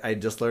is I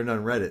just learned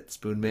on Reddit,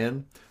 Spoon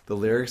Man, the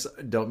lyrics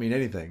don't mean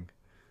anything.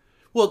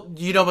 Well,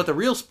 you know about the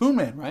real Spoon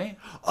Man, right?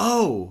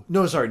 Oh,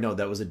 no, sorry. No,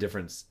 that was a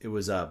difference. It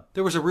was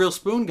there was a real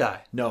Spoon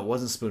guy. No, it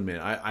wasn't Spoon Man.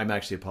 I'm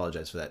actually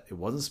apologize for that. It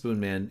wasn't Spoon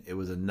Man. It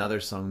was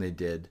another song they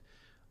did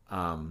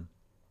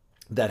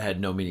that had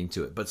no meaning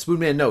to it. But Spoon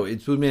Man,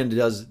 Spoon Man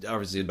does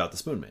obviously about the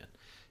Spoon Man.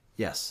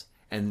 Yes.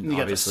 And you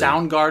got the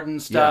Soundgarden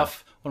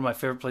stuff. Yeah. One of my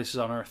favorite places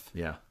on earth.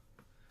 Yeah.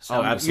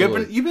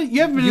 Absolutely. You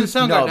haven't been to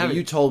Soundgarden, no, but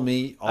you told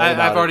me all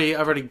about it.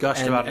 I've already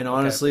gushed about it. And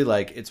honestly,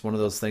 like, it's one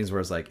of those things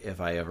where it's like, if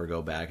I ever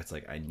go back, it's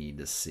like, I need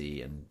to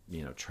see and,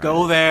 try.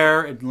 Go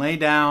there and lay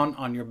down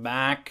on your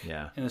back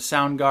in a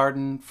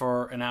Soundgarden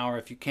for an hour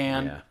if you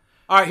can. Yeah.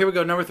 All right, here we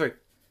go. Number 3.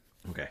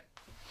 Okay.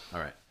 All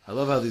right. I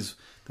love how the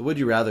Would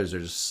You Rathers are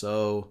just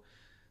so,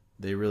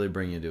 they really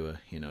bring you to a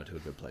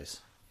good place.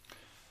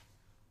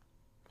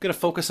 I'm going to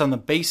focus on the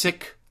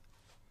basic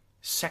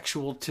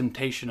sexual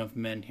temptation of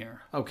men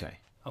here. Okay.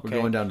 We're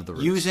going down to the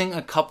roots. Using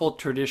a couple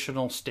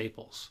traditional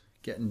staples.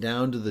 Getting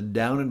down to the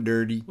down and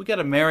dirty. We got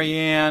a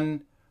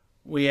Marianne.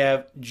 We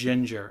have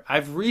Ginger.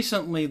 I've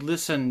recently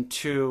listened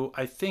to,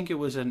 I think it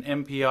was an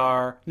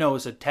NPR, no, it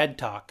was a TED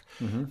Talk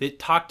that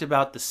talked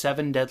about the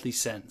 7 deadly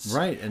sins.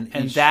 Right. And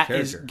that character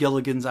is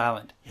Gilligan's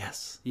Island.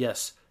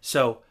 Yes.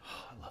 So,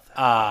 I love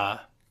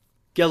that.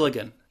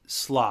 Gilligan,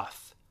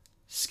 Sloth,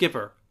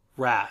 Skipper,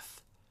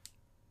 Wrath.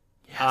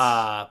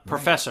 Yes.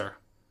 Professor.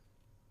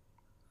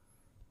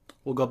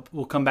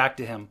 We'll come back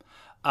to him.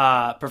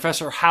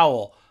 Professor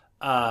Howell,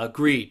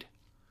 Greed.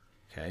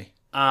 Okay.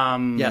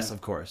 Yes,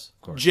 of course.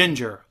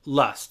 Ginger,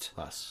 Lust.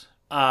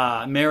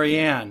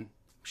 Marianne.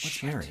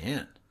 What's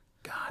Marianne?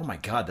 God. Oh my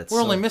God,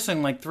 we're only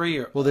missing like 3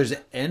 or... Well, there's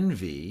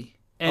Envy.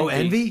 Oh,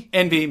 Envy?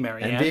 Envy,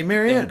 Marianne. Envy,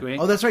 Marianne.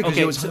 Oh, that's right, because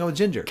he was hung out with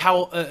Ginger.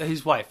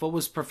 His wife. What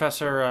was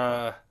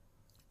Professor...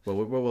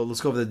 Well,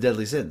 let's go over the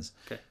deadly sins.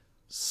 Okay.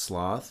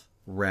 Sloth,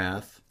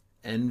 wrath,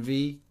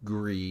 envy,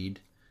 greed,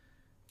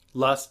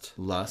 lust.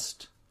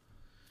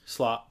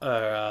 Sloth.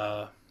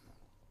 I'm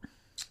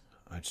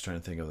just trying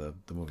to think of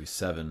the movie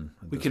Seven.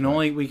 We can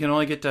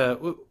only get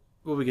to...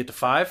 Will we get to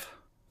 5?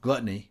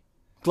 Gluttony.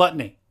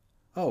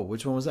 Oh,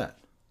 which one was that?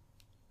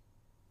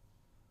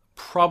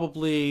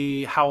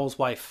 Probably Howell's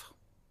wife.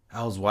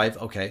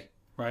 Okay.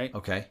 Right?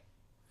 Okay.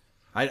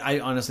 I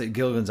honestly,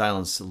 Gilligan's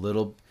Island's a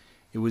little...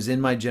 It was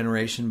in my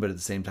generation, but at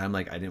the same time,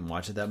 like, I didn't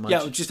watch it that much. Yeah,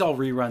 it was just all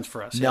reruns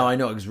for us. No, I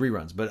know, it was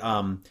reruns. But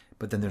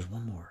then there's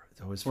one more.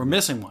 We're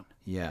missing one.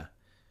 Yeah.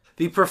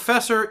 The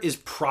professor is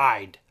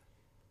Pride.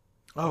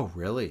 Oh,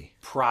 really?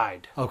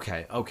 Pride.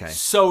 Okay.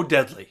 So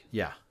deadly.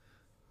 Yeah.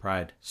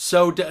 Pride.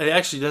 It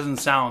actually doesn't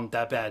sound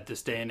that bad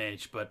this day and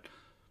age, but...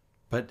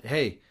 But,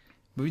 hey,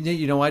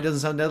 you know why it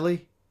doesn't sound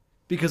deadly?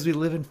 Because we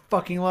live in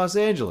fucking Los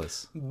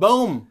Angeles.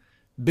 Boom.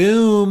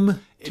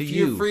 If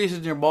you're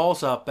freezing your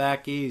balls up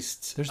back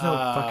east... There's no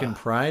fucking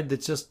pride.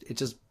 That's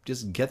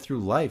just get through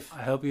life.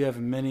 I hope you have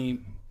a mini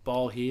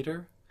ball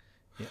heater.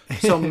 Yeah.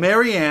 So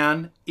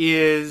Marianne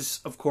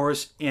is, of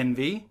course,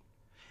 Envy.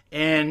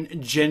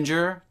 And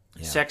Ginger,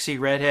 sexy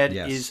redhead,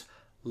 is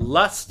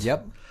Lust.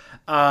 Yep.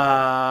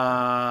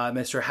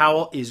 Mr.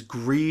 Howell is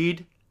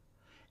Greed.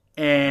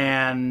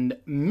 And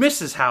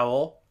Mrs.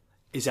 Howell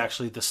is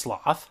actually the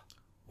Sloth.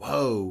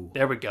 Whoa.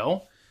 There we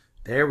go.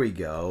 There we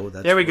go.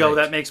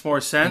 That makes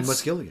more sense. And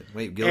what's Gilligan?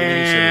 Wait, Gilligan.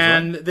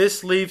 And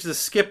this leaves the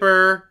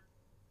skipper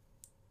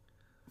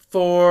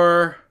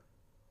for...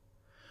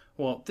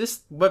 Well, this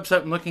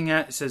website I'm looking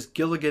at says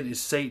Gilligan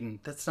is Satan.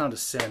 That's not a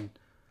sin.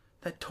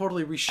 That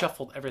totally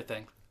reshuffled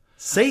everything.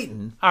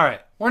 Satan? All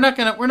right, we're not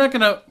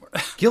gonna.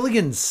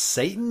 Gilligan's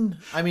Satan?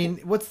 I mean,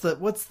 what's the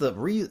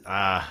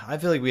I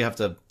feel like we have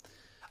to.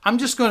 I'm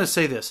just going to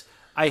say this.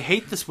 I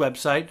hate this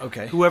website.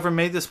 Okay. Whoever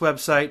made this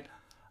website,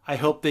 I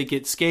hope they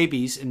get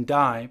scabies and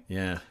die.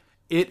 Yeah.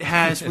 It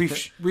has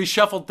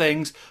reshuffled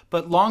things,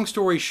 but long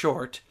story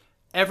short,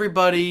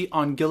 everybody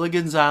on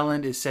Gilligan's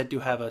Island is said to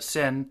have a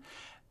sin.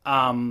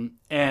 Hey,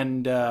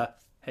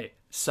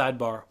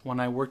 sidebar, when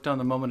I worked on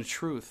The Moment of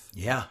Truth,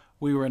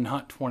 we were in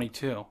Hut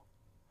 22.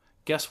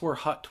 Guess where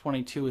Hut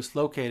 22 is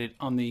located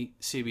on the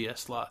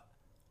CBS lot?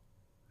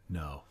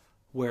 No.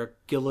 Where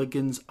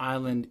Gilligan's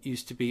Island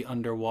used to be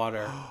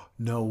underwater.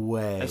 No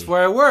way. That's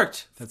where I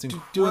worked. That's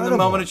incredible. Doing The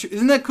Moment of Truth.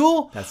 Isn't that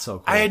cool? That's so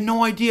cool. I had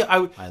no idea. I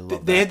love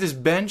that. They had this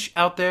bench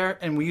out there,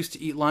 and we used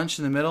to eat lunch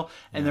in the middle,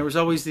 and there was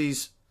always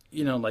these,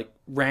 like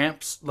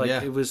ramps.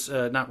 It was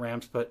not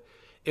ramps, but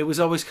it was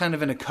always kind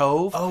of in a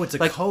cove. Oh, it's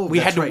a cove. We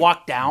That's had to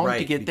walk down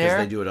to get there.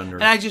 They do it under.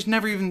 And I just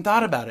never even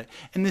thought about it.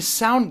 And this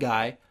sound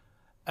guy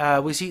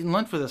was eating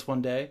lunch with us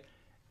one day,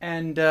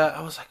 and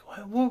I was like,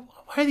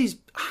 why are these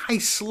high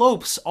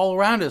slopes all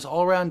around us,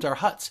 all around our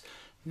huts?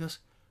 He goes,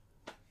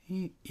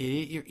 "You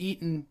idiot,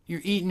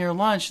 you're eating your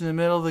lunch in the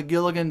middle of the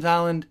Gilligan's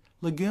Island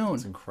Lagoon."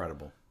 It's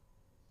incredible.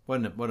 What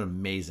an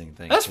amazing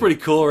thing. That's pretty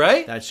cool,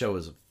 right? That show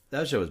was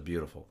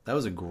beautiful. That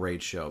was a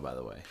great show, by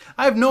the way.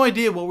 I have no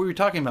idea what we were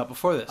talking about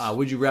before this.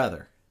 Would you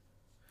rather?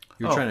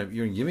 You're going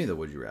to give me the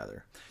would you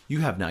rather. You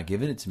have not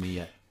given it to me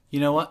yet. You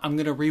know what? I'm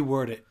going to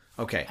reword it.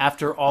 Okay.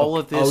 After all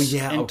of this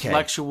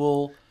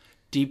intellectual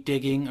deep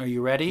digging, are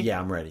you ready? Yeah,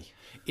 I'm ready.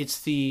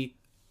 It's the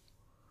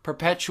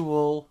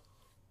perpetual,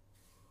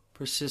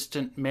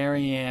 persistent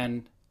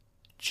Marianne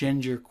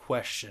Ginger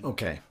question.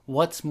 Okay.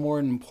 What's more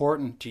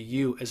important to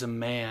you as a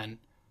man?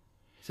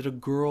 Is it a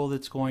girl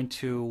that's going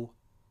to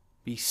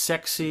be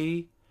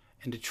sexy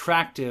and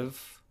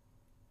attractive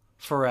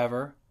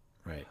forever?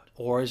 Right.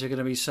 Or is it going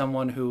to be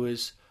someone who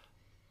is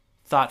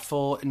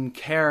thoughtful and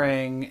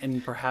caring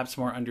and perhaps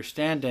more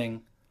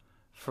understanding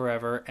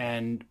forever,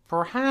 and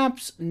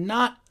perhaps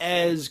not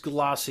as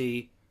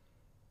glossy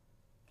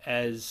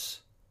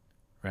as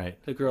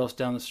the girls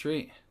down the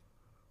street?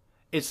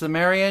 It's the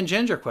Marianne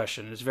Ginger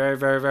question. It's very,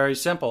 very, very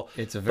simple.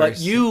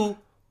 You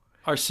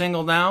are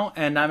single now,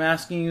 and I'm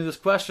asking you this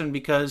question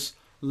because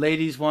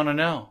ladies want to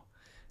know.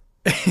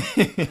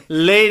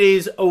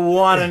 Ladies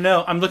want to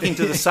know. I'm looking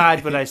to the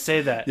side when I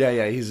say that.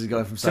 Yeah, he's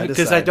going from side to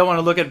side. Because I don't want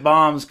to look at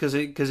bombs, because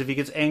if he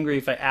gets angry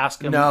if I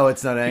ask him. No,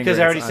 it's not angry. Because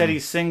I already said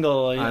he's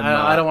single.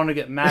 I don't want to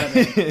get mad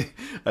at me.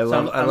 I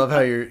love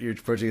how you're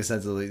approaching it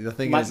sensibly. The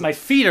thing is, my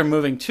feet are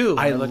moving too.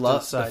 I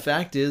love the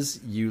fact is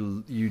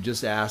you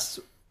just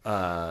asked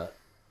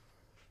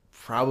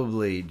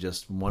probably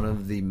just one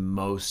of the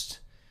most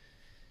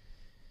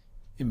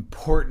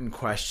important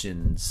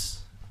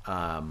questions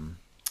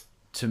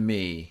to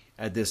me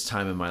at this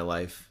time in my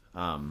life.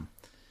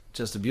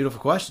 Just a beautiful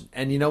question.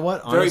 And you know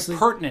what? Honestly,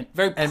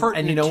 very pertinent.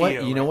 And you know what?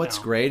 You know what's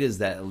great is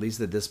that at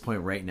least at this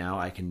point right now,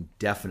 I can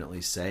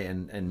definitely say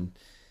and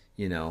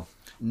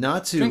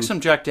not to drink some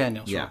Jack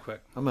Daniels real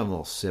quick. I'm having a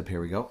little sip. Here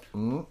we go.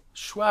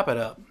 Schwap it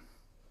up.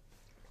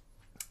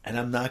 And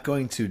I'm not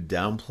going to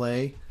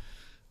downplay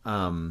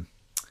my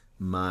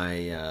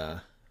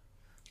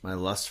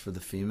lust for the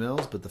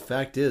females, but the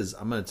fact is,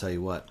 I'm going to tell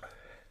you what.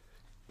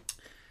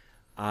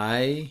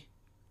 I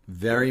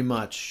very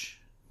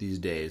much these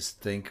days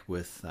think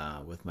with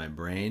my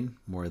brain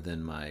more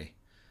than my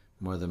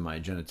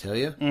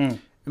genitalia.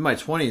 In my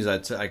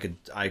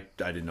 20s,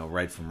 I didn't know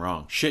right from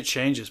wrong. Shit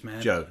changes,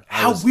 man. Joe,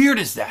 how weird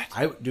is that?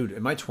 Dude,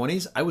 in my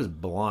 20s, I was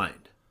blind.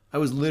 I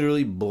was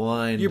literally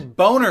blind. Your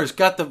boner's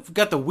got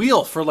the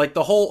wheel for like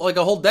a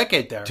whole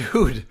decade there.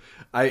 Dude,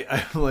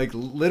 I like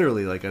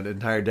literally like an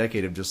entire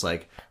decade of just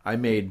like I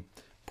made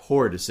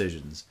poor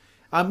decisions.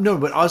 No,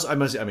 but also I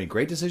made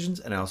great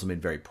decisions, and I also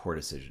made very poor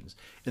decisions.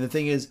 And the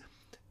thing is,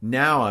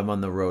 now I'm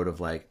on the road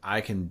of like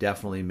I can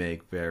definitely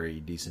make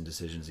very decent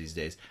decisions these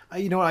days.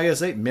 You know what I gotta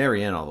say?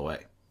 Marianne all the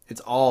way.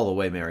 It's all the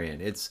way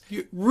Marianne.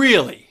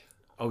 Really?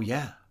 Oh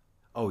yeah,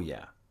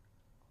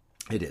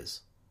 it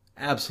is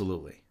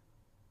absolutely.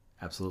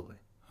 Absolutely.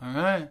 All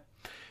right.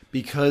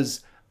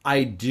 Because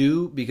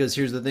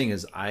here's the thing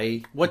is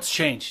What's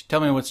changed? Tell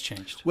me what's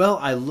changed. Well,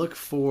 I look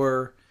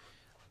for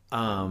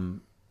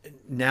now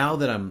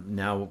when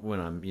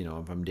I'm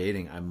if I'm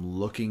dating, I'm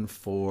looking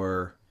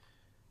for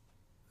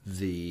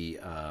the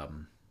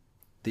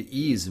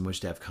ease in which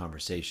to have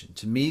conversation.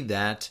 To me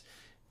this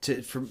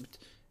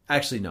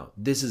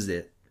is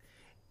it.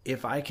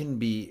 If I can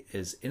be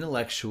as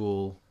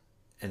intellectual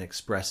and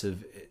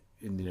expressive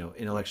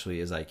intellectually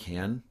as I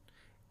can,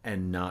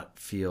 and not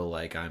feel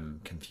like I'm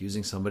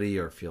confusing somebody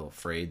or feel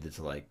afraid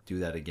to like do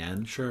that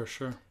again. Sure.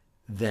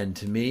 Then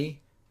to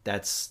me,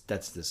 that's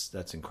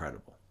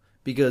incredible,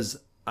 because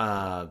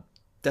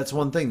that's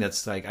one thing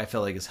that's like I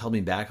felt like has held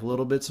me back a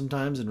little bit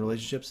sometimes in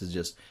relationships, is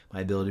just my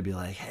ability to be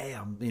like, hey,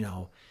 I'm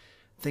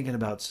thinking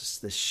about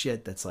just this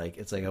shit that's like,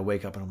 it's like I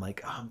wake up and I'm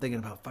like, oh, I'm thinking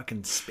about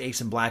fucking space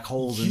and black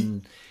holes.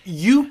 And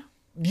you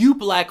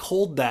black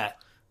holed that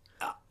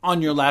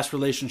on your last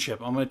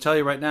relationship. I'm going to tell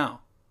you right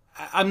now.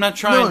 I'm not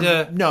trying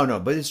to... No,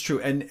 but it's true.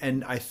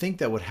 And I think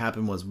that what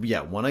happened was,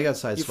 when I got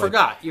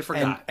sideswiped... You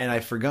forgot. And I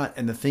forgot.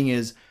 And the thing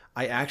is,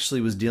 I actually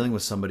was dealing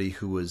with somebody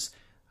who was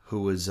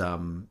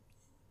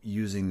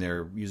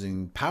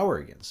using power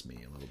against me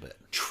a little bit.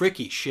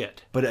 Tricky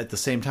shit. But at the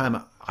same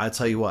time, I'll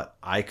tell you what,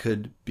 I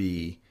could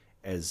be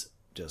as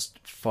just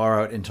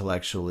far out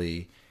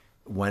intellectually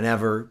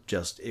whenever,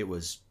 just it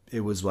was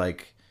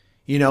like,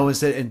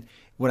 instead, and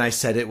when I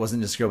said it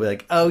wasn't just a girl be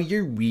like, oh,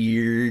 you're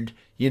weird,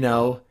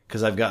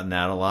 because I've gotten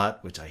that a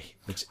lot, which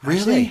really?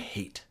 Actually I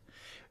hate.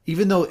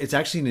 Even though it's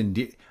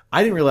actually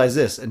I didn't realize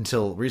this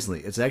until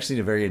recently. It's actually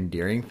a very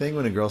endearing thing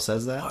when a girl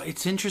says that. Oh,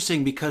 it's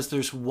interesting because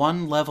there's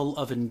one level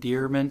of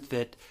endearment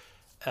that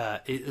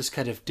is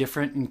kind of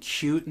different and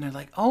cute, and they're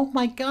like, oh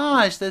my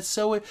gosh, that's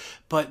so...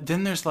 But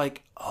then there's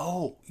like,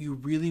 oh, you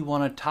really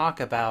want to talk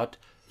about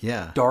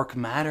dark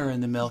matter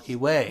in the Milky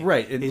Way.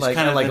 Right. It's like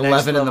kind of like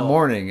 11 in the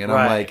morning, and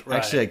I'm like,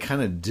 actually, I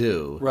kind of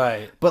do.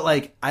 Right. But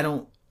like, I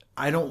don't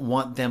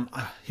want them...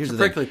 Here's the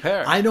prickly thing.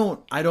 pear. I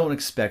don't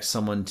expect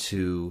someone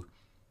to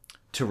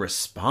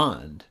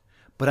respond,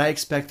 but I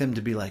expect them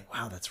to be like,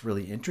 wow, that's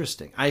really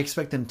interesting. I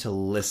expect them to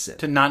listen.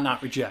 To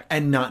not reject.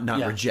 And not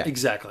reject.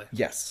 Exactly.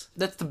 Yes.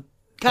 That's the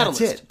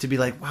catalyst. That's it. To be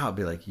like, wow,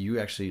 be like, you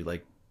actually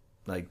like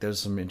there's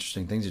some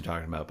interesting things you're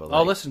talking about, but like,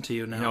 I'll listen to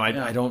you now.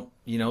 I don't,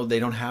 they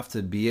don't have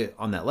to be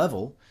on that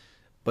level,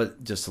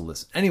 but just to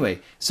listen.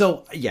 Anyway,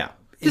 so yeah.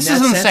 This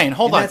is insane.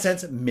 Hold on. In that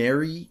sense,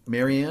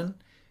 Marianne.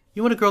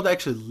 You want a girl to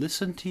actually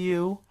listen to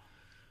you?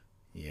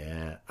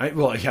 Yeah.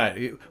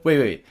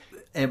 Wait.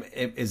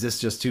 Is this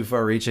just too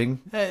far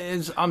reaching?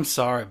 I'm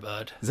sorry,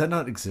 bud. Does that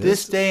not exist?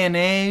 This day and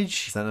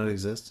age. Does that not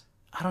exist?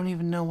 I don't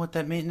even know what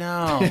that means.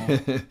 No.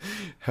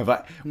 Have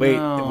I?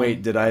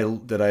 Wait. Did I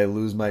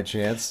lose my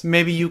chance?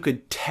 Maybe you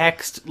could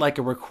text like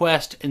a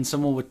request, and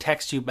someone would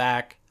text you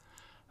back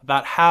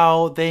about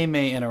how they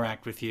may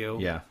interact with you.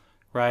 Yeah.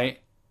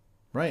 Right.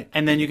 Right.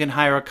 And then you can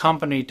hire a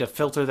company to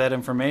filter that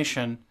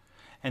information,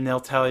 and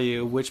they'll tell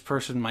you which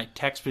person might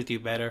text with you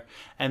better,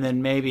 and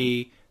then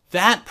maybe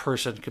that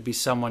person could be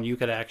someone you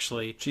could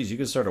actually... Jeez, you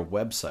could start a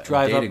website.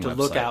 Drive up to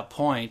Lookout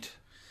Point.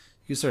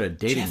 You could start a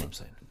dating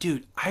website.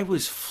 Dude, I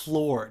was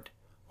floored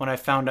when I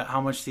found out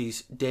how much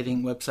these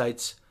dating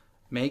websites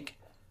make.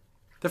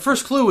 The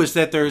first clue is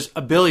that there's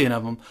a billion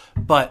of them,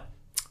 but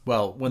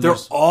they're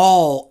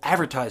all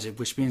advertising,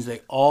 which means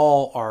they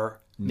all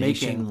are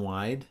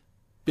nationwide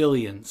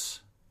billions.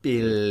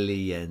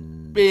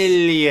 Billions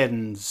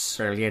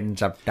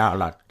of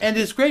dollars. And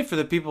it's great for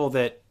the people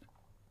that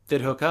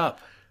hook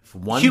up.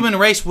 Human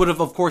race would have,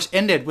 of course,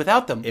 ended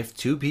without them. If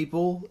two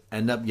people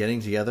end up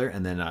getting together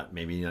and then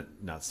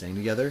not staying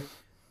together,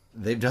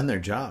 they've done their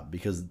job,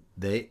 because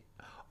they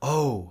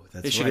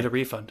should get a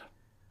refund.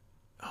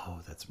 Oh,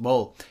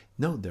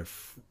 no,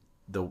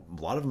 a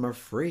lot of them are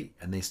free,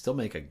 and they still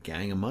make a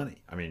gang of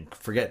money. I mean,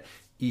 forget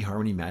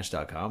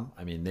eHarmonyMatch.com.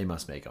 I mean, they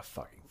must make a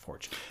fucking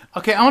fortune.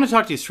 Okay, I want to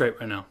talk to you straight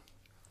right now.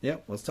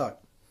 Yep, let's talk.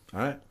 All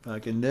right, I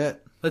can do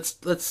it. Let's.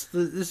 This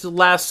is the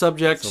last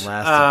subject. It's the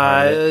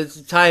last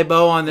let's tie a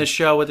bow on this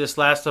show with this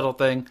last little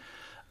thing,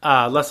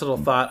 last little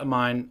thought of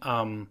mine.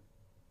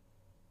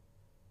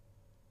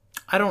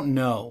 I don't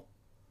know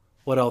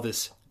what all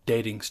this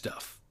dating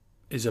stuff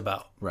is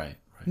about. Right.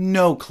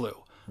 No clue.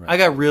 Right. I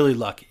got really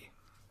lucky.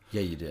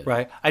 Yeah, you did.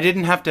 Right? I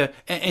didn't have to...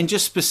 And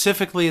just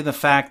specifically in the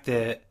fact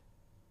that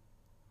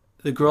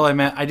the girl I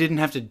met, I didn't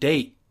have to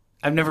date.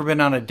 I've never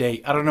been on a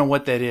date. I don't know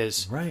what that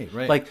is. Right.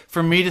 Like,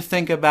 for me to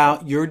think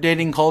about your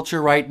dating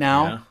culture right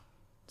now... Yeah.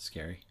 It's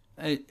scary.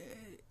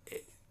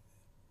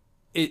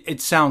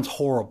 It sounds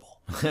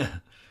horrible.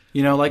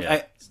 You know, like...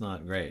 Yeah, it's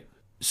not great.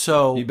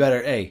 So... You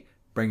better,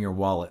 bring your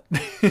wallet.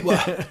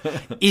 Well,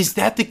 is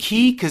that the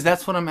key? Because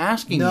that's what I'm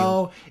asking you.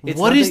 No.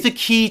 What is the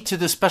key to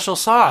the special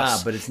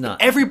sauce? But it's not.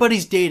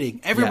 Everybody's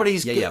dating.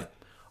 Everybody's... Yeah.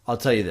 I'll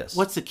tell you this.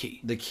 What's the key?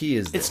 The key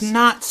is this. It's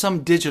not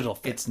some digital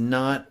thing. It's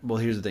not... Well,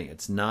 here's the thing.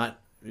 It's not...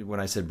 When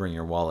I said bring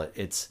your wallet,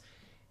 it's...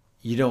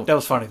 You don't... That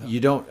was funny, though. You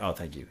don't... Oh,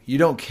 thank you. You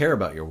don't care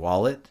about your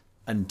wallet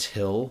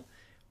until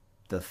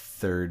the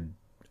third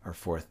or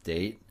fourth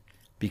date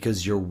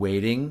because you're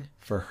waiting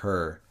for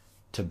her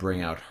to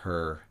bring out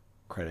her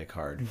credit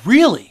card.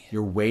 Really?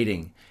 You're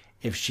waiting.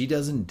 If she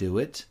doesn't do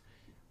it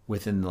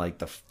within like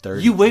the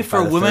third... You wait for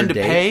a woman to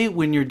pay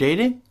when you're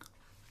dating?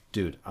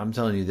 Dude, I'm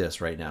telling you this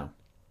right now.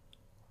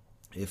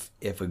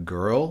 If a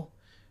girl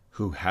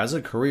who has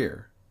a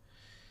career...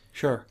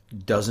 Sure.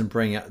 Doesn't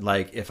bring out...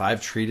 Like, if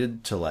I've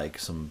treated to like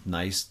some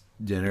nice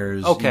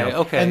dinners... Okay.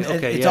 And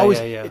it's always...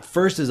 At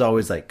first is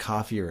always like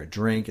coffee or a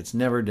drink. It's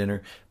never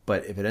dinner.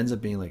 But if it ends up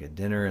being like a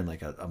dinner and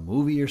like a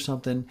movie or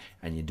something,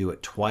 and you do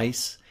it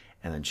twice...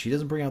 and then she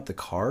doesn't bring out the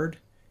card,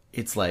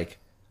 it's like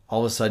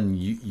all of a sudden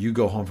you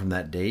go home from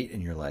that date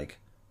and you're like,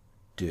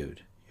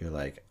 dude,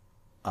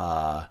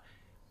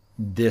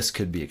 this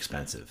could be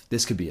expensive.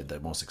 This could be the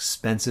most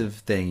expensive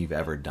thing you've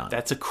ever done.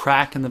 That's a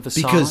crack in the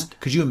facade. Because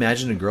could you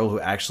imagine a girl who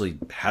actually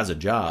has a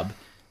job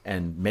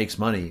and makes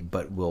money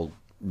but will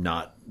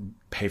not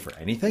pay for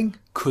anything?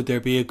 Could there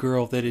be a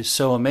girl that is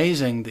so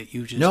amazing that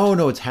you just...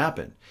 No, it's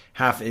happened.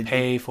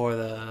 Pay for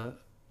the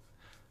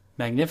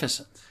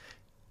magnificence.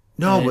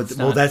 No, but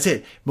that's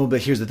it. Well,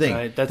 but here's the thing.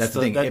 Right, that's the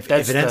thing. If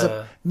it ends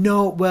up,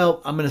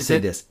 I'm going to say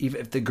this.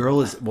 If the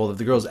girl is, if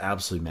the girl is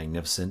absolutely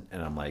magnificent,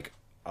 and I'm like,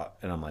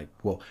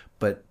 well,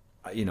 but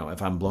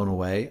if I'm blown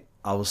away,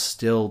 I will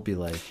still be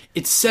like,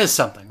 it says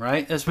something,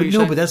 right? That's what you're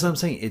saying. But that's what I'm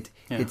saying.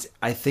 It's.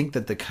 I think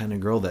that the kind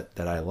of girl that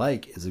I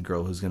like is a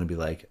girl who's going to be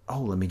like,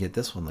 oh, let me get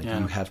this one. Like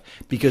you have,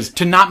 because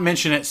to not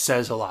mention it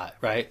says a lot,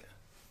 right?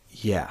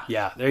 Yeah.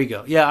 Yeah, there you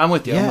go. Yeah, I'm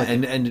with you. Yeah,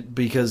 and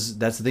because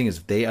that's the thing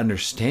is they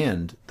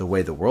understand the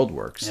way the world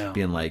works,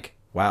 being like,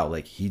 wow,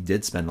 like he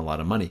did spend a lot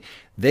of money.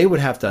 They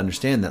would have to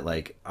understand that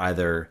like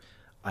either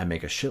I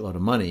make a shitload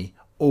of money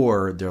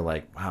or they're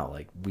like, wow,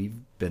 like we've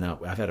been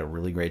out, I've had a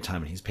really great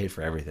time and he's paid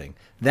for everything.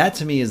 That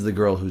to me is the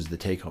girl who's the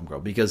take-home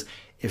girl, because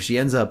if she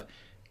ends up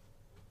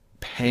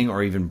paying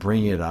or even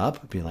bringing it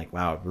up, being like,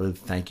 wow, really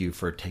thank you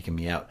for taking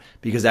me out,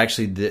 because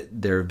actually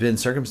there have been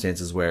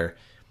circumstances where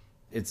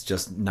it's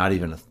just not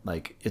even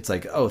it's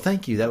like, oh,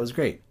 thank you, that was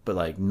great, but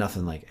like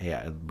nothing like, hey,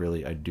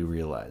 I do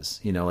realize,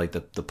 like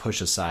the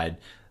push aside,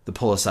 the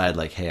pull aside,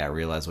 like, hey, I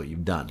realize what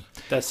you've done.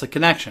 That's the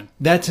connection.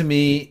 That to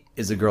me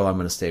is a girl I'm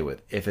going to stay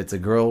with. If it's a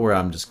girl where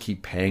I'm just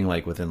keep paying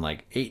like within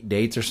like 8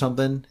 dates or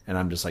something, and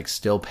I'm just like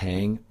still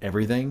paying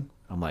everything,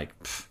 I'm like,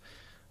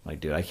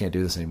 dude, I can't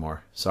do this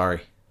anymore.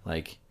 Sorry,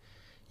 like,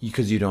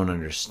 because you don't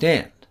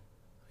understand,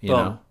 you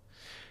know?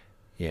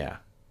 Yeah.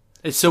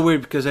 It's so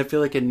weird because I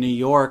feel like in New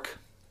York,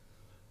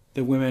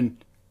 the women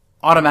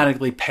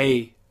automatically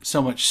pay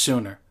so much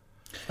sooner.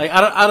 Like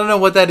I don't know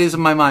what that is in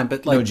my mind,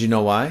 but like, no, do you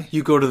know why?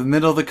 You go to the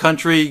middle of the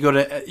country, you go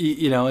to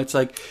it's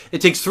like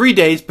it takes 3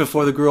 days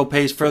before the girl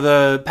pays for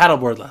the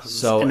paddleboard lessons.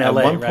 So in at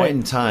LA, one right? point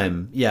in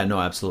time, yeah, no,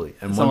 absolutely.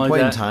 At one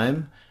point in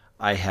time,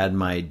 I had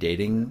my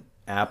dating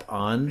app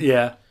on.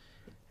 Yeah.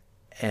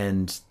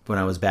 And when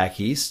I was back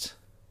east.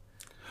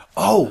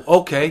 Oh,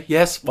 okay,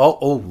 yes. Well,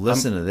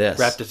 listen to this.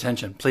 Rapt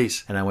attention,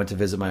 please. And I went to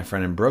visit my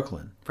friend in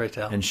Brooklyn. Pray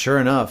tell. And sure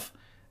enough,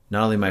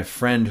 not only my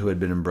friend who had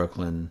been in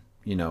Brooklyn,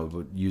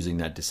 using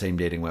that same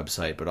dating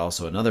website, but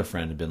also another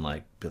friend had been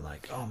like,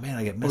 oh man,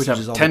 I get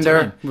messages all Tinder? the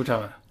time. We're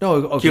talking about no,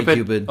 okay,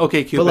 Cupid.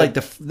 Okay, Cupid. But like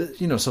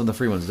the some of the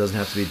free ones, it doesn't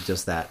have to be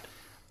just that.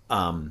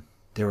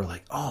 They were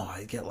like, oh,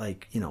 I get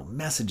like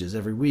messages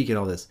every week and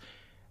all this,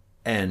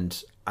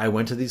 and I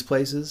went to these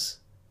places.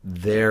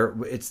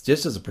 It's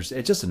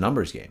just a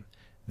numbers game.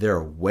 There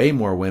are way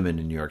more women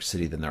in New York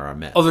City than there are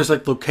men. Oh, there's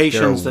like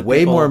locations there are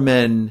way more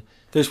men.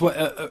 There's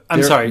what?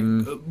 I'm sorry.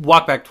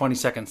 Walk back 20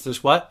 seconds.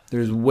 There's what?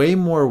 There's way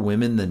more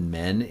women than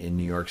men in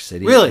New York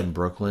City. Really? In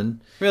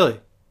Brooklyn. Really?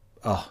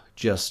 Oh,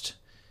 just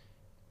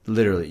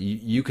literally,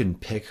 you can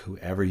pick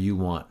whoever you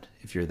want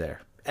if you're there.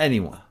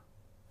 Anyone,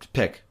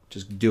 pick.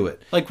 Just do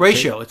it. Like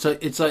ratio. It's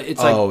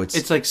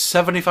like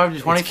 75 to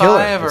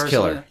 25 It's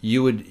killer. Something.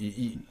 You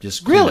would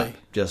just really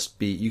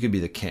you could be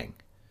the king.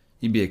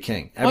 You'd be a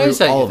king. Why is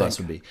that, all of us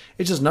would be.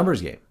 It's just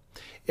numbers game.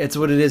 It's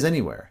what it is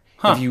anywhere.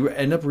 Huh. If you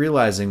end up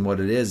realizing what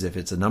it is, if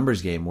it's a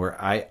numbers game, where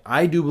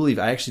I do believe,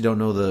 I actually don't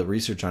know the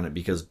research on it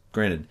because,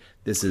 granted,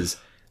 this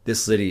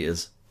city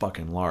is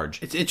fucking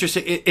large. It's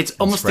interesting. It's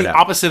almost the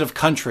opposite of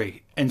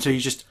country, and so you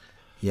just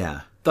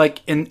Yeah.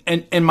 Like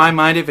in my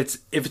mind, if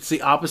it's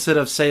the opposite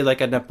of, say, like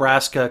a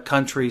Nebraska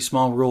country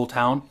small rural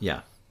town,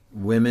 Yeah.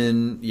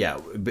 Women, yeah.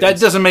 That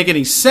doesn't make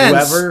any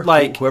sense.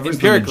 Whoever's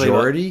the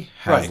majority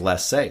has right.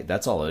 less say.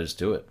 That's all there is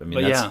to it. I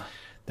mean,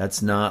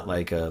 that's not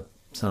like a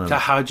son of... So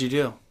how'd you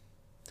do?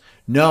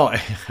 No,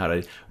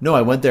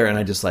 I went there and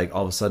I just like,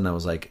 all of a sudden I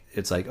was like,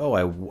 it's like, oh,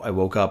 I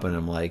woke up and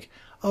I'm like,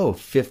 oh,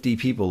 50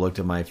 people looked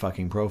at my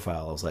fucking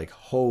profile. I was like,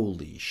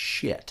 holy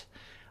shit.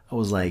 I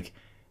was like,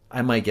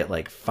 I might get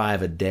like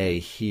 5 a day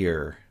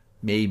here,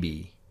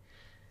 maybe.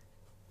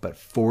 But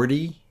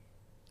 40?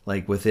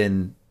 Like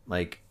within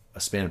like a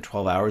span of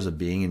 12 hours of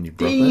being in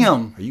Brooklyn?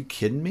 Damn. Are you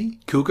kidding me?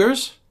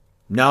 Cougars?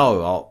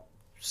 No, all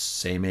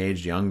same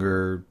age,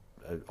 younger,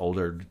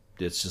 older.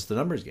 It's just the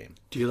numbers game.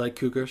 Do you like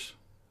cougars?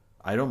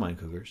 I don't mind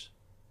cougars.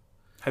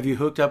 Have you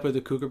hooked up with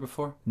a cougar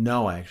before?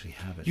 No, I actually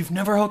haven't. You've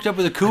never hooked up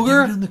with a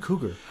cougar? I've never done the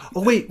cougar.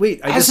 Oh,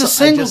 wait. As a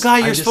single guy,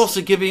 you're supposed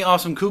to give me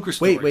awesome cougar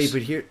stories. Wait,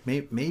 but here,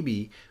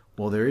 maybe,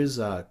 well, there is,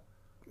 I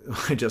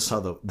just saw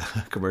the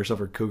commercial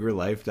for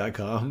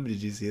CougarLife.com.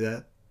 Did you see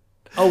that?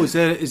 Oh, is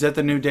that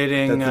the new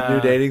dating? That's the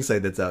new dating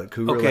site that's out.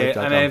 CougarLife.com. Okay,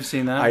 I may have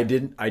seen that. I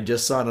didn't. I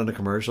just saw it on a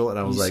commercial, and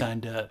I was like,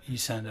 You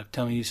signed up.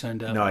 Tell me you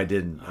signed up. No, I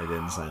didn't. I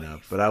didn't sign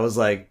up. But I was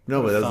like,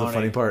 no, but that was the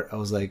funny part. I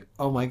was like,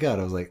 oh my god.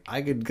 I was like,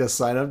 I could go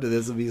sign up to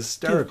this and be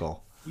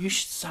hysterical. Dude, you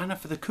should sign up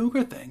for the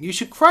cougar thing. You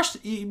should crush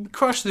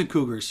the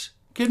cougars.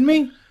 Kidding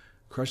me?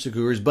 Crush the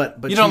cougars, but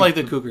you don't like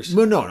the cougars.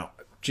 No.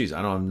 Jeez,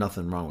 I don't have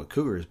nothing wrong with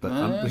cougars,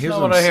 but here's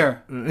not what I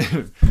hear.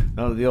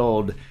 The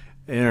old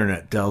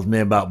internet tells me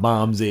about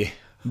Bombsy.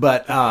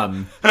 But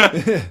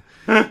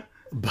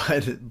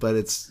but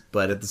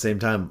at the same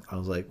time, I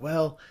was like,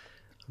 well,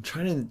 I'm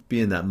trying to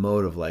be in that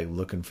mode of like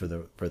looking for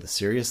the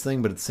serious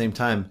thing, but at the same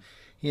time,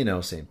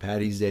 St.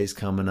 Patty's Day's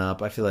coming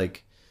up. I feel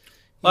like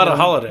a lot of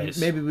holidays.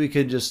 Maybe we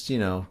could just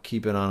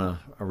keep it on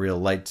a real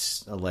light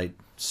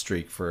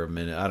streak for a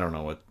minute. I don't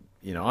know what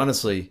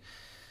honestly,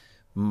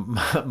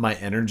 my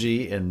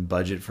energy and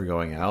budget for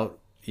going out.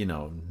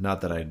 Not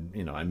that I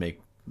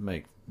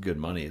make good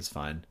money is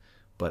fine.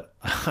 But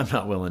I'm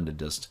not willing to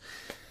just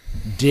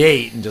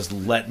date and just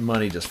let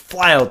money just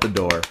fly out the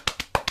door.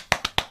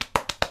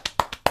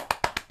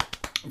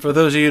 For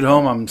those of you at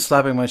home, I'm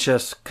slapping my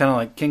chest kind of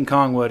like King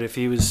Kong would if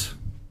he was,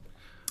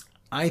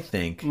 I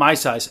think, my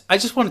size. I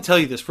just want to tell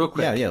you this real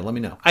quick. Yeah, let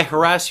me know. I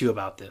harass you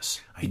about this.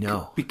 I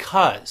know.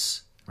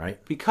 Because,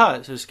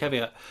 there's a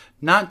caveat,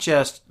 not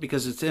just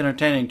because it's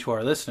entertaining to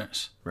our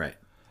listeners. Right.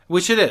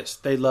 Which it is.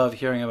 They love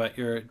hearing about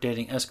your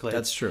dating escalade.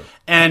 That's true.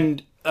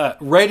 And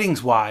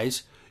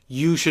ratings-wise,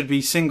 you should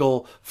be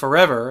single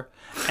forever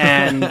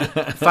and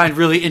find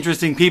really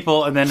interesting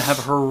people and then have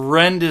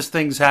horrendous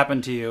things happen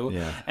to you.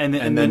 Yeah. And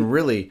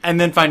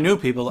then find new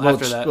people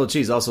after that. Well,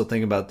 geez, also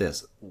think about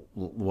this.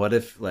 What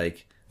if,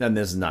 then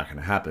this is not going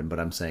to happen, but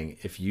I'm saying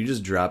if you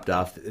just dropped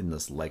off in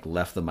this,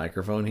 left the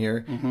microphone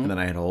here, and then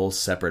I had a whole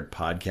separate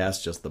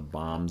podcast, just the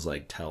bombs,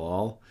 tell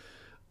all,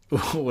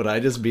 would I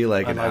just be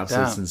an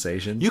absolute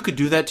sensation? You could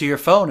do that to your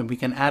phone, and we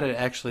can add it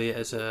actually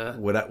as a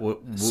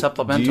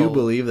supplemental. Do you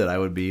believe that I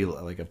would be a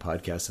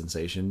podcast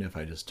sensation if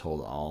I just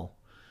told all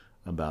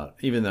about,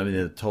 a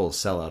total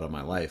sellout of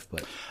my life?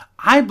 But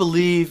I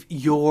believe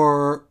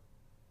your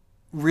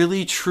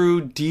really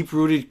true,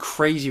 deep-rooted,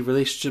 crazy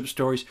relationship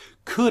stories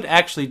could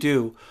actually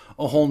do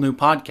a whole new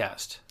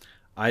podcast.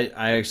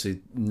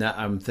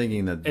 I'm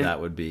thinking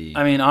that would be.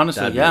 I mean,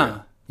 honestly,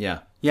 yeah. Yeah.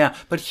 Yeah,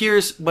 but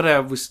here's what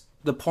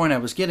the point I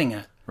was getting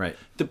at. Right.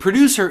 The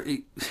producer,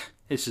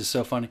 it's just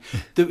so funny.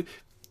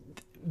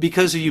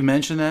 Because you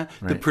mentioned that,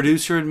 right. The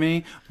producer in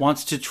me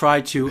wants to try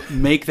to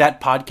make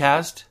that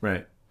podcast.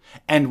 Right.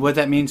 And what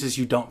that means is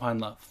you don't find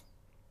love.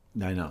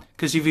 I know.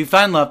 Because if you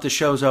find love, the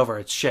show's over.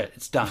 It's shit.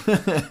 It's done.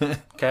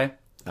 Okay?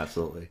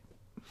 Absolutely.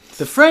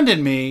 The friend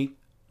in me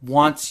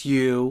wants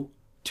you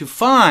to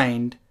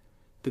find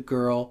the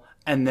girl,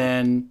 and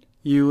then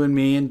you and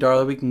me and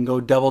Darla, we can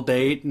go double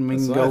date, and we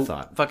can go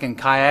fucking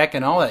kayak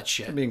and all that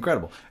shit. That'd be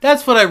incredible.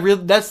 That's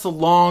what that's the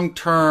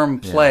long-term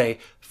play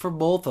for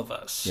both of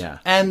us. Yeah.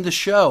 And the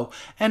show.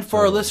 And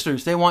for our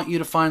listeners, they want you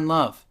to find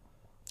love.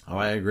 Oh,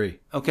 I agree.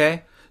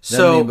 Okay?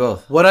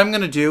 So what I'm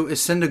going to do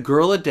is send a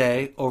girl a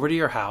day over to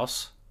your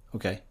house.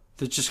 Okay.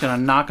 They're just going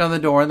to knock on the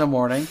door in the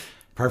morning.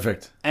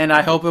 Perfect. And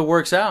I hope it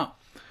works out.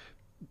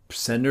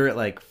 Send her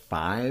at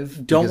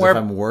 5. Don't wear. If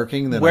I'm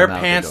working, then wear I'm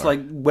out pants the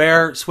door.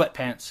 Wear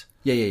sweatpants.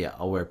 Yeah.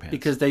 I'll wear pants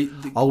because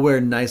I'll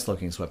wear nice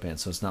looking sweatpants,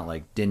 so it's not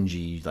dingy.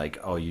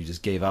 You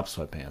just gave up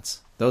sweatpants.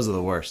 Those are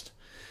the worst.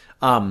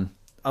 I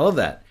love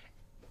that,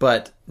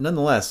 but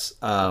nonetheless,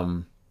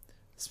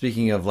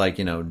 speaking of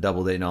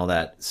double date and all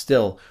that,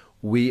 still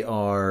we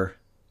are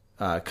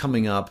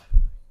coming up,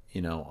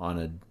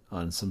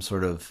 on some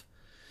sort of.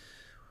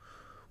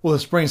 Well, the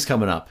spring's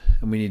coming up,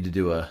 and we need to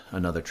do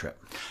another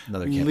trip,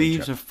 another camping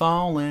Leaves trip. are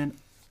falling.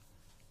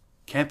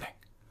 Camping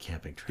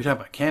trip. You're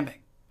talking about camping.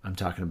 I'm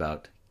talking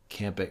about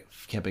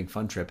camping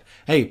fun trip.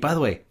 Hey, by the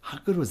way, how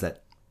good was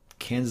that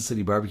Kansas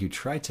City barbecue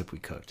tri-tip we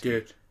cooked?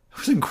 Dude. It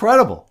was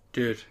incredible.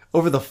 Dude.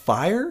 Over the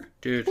fire?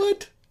 Dude.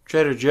 What?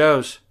 Trader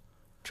Joe's.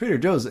 Trader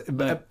Joe's.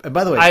 By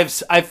the way,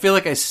 I feel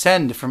like I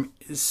sinned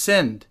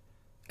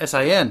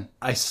S-I-N.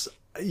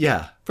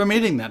 Yeah. From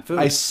eating that food.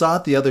 I saw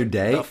it the other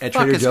day at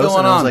Trader Joe's,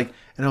 and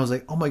I was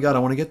like, oh my God, I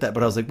want to get that.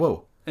 But I was like,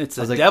 whoa. It's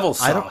a devil's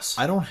sauce.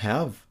 I don't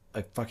have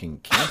a fucking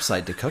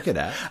campsite to cook it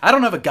at. I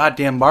don't have a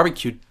goddamn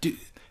barbecue.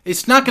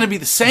 It's not going to be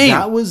the same.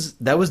 That was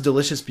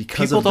delicious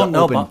because of the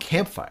open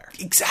campfire.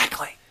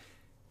 Exactly.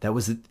 That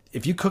was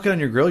if you cook it on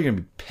your grill, you're going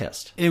to be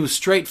pissed. And it was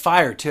straight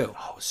fire, too.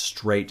 Oh,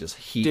 straight, just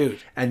heat. Dude.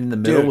 And in the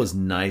middle was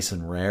nice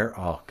and rare.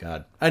 Oh,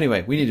 God.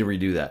 Anyway, we need to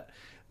redo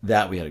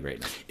that. We had a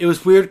great night. It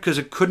was weird because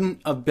it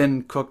couldn't have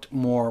been cooked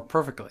more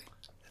perfectly.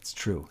 That's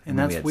true. And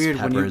that's weird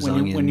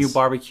when you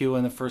barbecue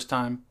in the first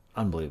time.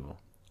 Unbelievable.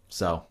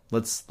 So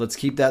let's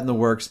keep that in the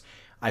works.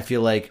 I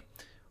feel like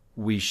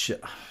we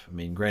should. I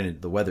mean,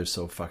 granted, the weather's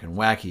so fucking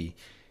wacky.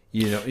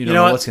 You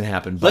know what's going to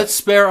happen. But let's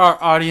spare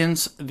our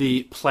audience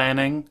the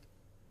planning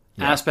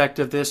aspect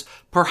of this.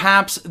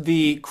 Perhaps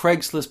the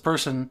Craigslist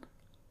person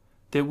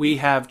that we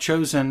have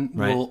chosen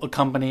will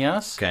accompany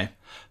us. Okay.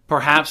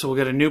 Perhaps we'll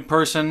get a new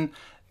person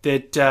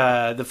that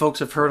the folks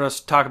have heard us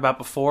talk about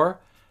before,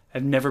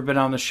 have never been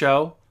on the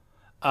show,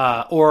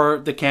 or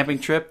the camping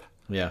trip.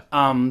 Yeah.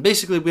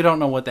 Basically, we don't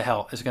know what the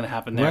hell is going to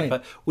happen there,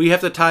 but we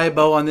have to tie a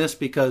bow on this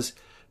because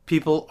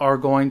people are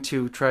going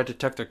to try to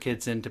tuck their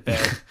kids into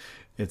bed.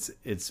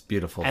 It's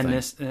beautiful. And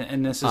this is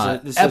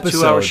a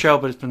 2-hour show,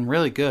 but it's been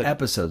really good.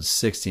 Episode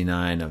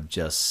 69 of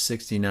just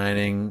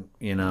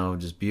 69ing,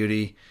 just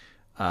beauty.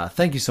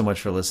 Thank you so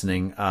much for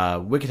listening.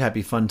 Wicked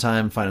Happy Fun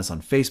Time. Find us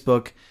on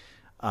Facebook.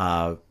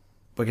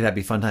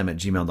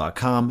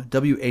 wickedhappyfuntime@gmail.com.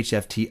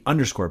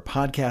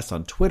 WHFT_podcast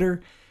on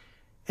Twitter.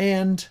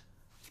 And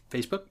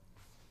Facebook?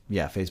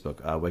 Yeah,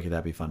 Facebook. Wicked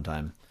Happy Fun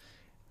Time.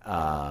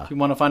 If you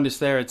want to find us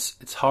there,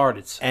 it's hard.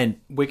 It's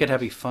Wicked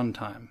Happy Fun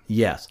Time.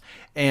 Yes.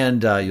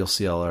 And you'll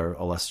see all our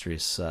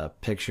illustrious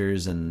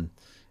pictures and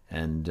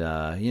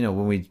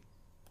when we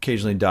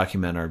occasionally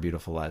document our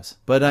beautiful lives.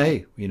 But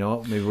hey, you know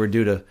what? Maybe we're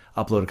due to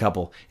upload a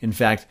couple. In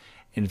fact,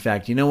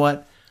 you know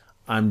what?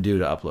 I'm due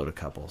to upload a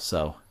couple.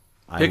 So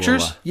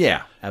pictures? I will,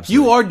 yeah,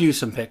 absolutely. You are due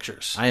some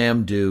pictures. I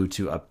am due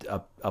to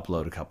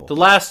upload a couple. The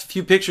last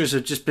few pictures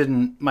have just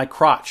been my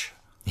crotch.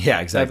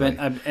 Yeah, exactly.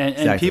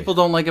 And people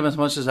don't like them as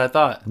much as I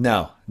thought.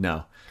 No.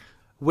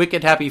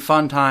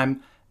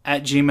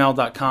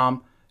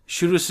 wickedhappyfuntime@gmail.com.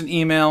 Shoot us an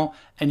email,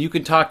 and you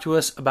can talk to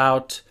us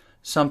about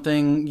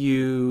something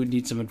you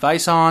need some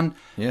advice on.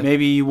 Yeah.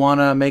 Maybe you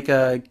want to make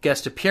a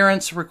guest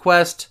appearance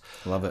request.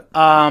 Love it.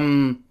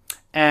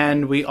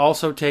 And we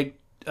also take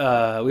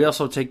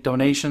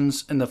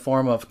donations in the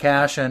form of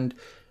cash and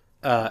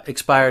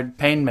expired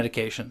pain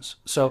medications.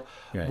 So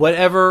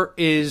whatever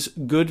is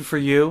good for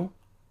you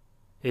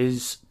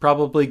is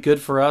probably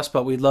good for us,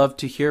 but we'd love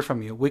to hear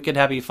from you.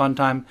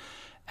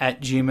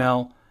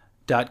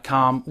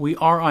 wickedhappyfuntime@gmail.com. We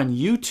are on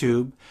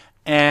YouTube,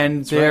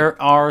 and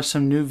there are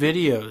some new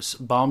videos.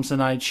 Bombs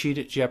and I Cheat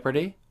at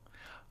Jeopardy.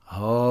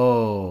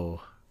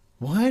 Oh.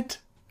 What?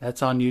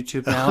 That's on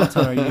YouTube now. It's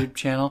on our YouTube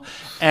channel.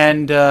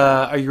 And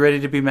are you ready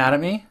to be mad at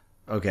me?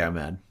 Okay, I'm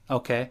mad.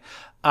 Okay.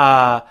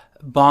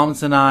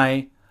 Bombs and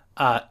I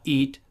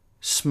eat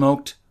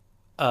smoked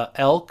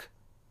elk.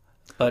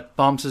 But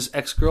Bombs'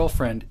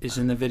 ex-girlfriend is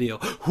in the video.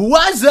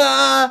 What's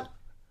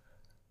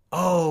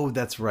Oh,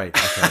 that's right.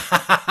 Okay.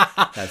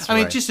 That's I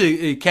mean, just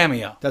a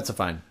cameo. That's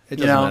fine. It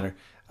doesn't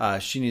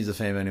matter. She needs the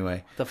fame anyway.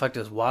 What the fuck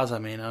does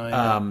Waza mean?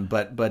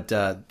 But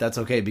that's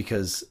okay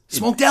because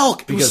smoked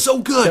elk. It was so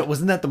good.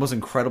 Wasn't that the most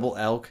incredible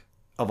elk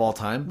of all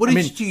time? What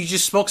did you do? You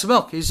just smoked some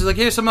elk. He's just like,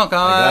 here's some milk.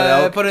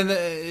 I put it in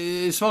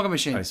the smoking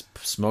machine. I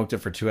smoked it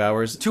for 2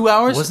 hours. 2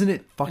 hours? Wasn't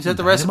it fucking Is that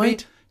the dynamite?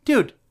 recipe?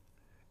 Dude.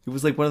 It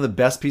was like one of the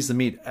best pieces of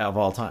meat of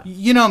all time.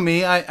 You know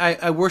me,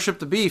 I worship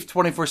the beef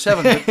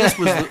 24/7, but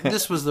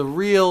this was the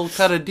real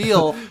kind of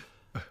deal.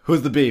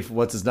 Who's the beef?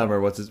 What's his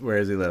number? Where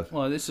does he live?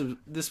 Well, this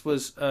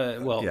was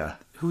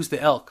who's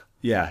the elk?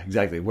 Yeah,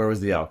 exactly. Where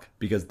was the elk?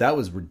 Because that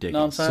was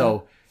ridiculous.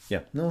 So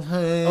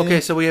okay,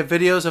 so we have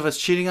videos of us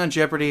cheating on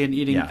Jeopardy and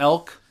eating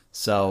elk.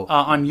 So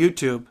on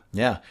YouTube.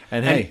 Yeah,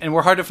 and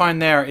we're hard to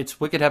find there. It's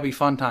Wicked Happy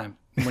Fun Time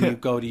when you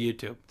go to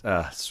YouTube.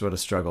 It's what a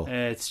struggle.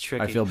 It's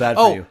tricky. I feel bad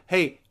for you.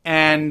 Hey,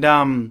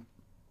 and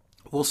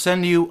we'll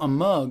send you a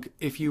mug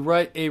if you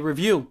write a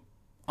review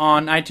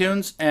on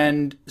iTunes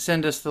and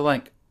send us the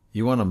link.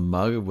 You want a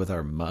mug with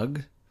our mug?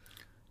 It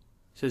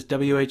says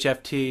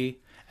WHFT,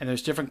 and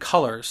there's different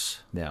colors.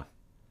 Yeah.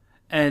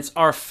 And it's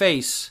our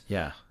face.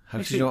 Yeah.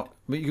 You can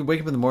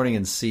wake up in the morning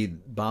and see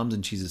Bombs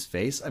and Cheese's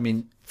face. I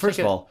mean, first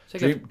of all,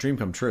 dream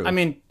come true. I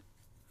mean,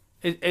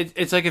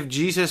 it's like if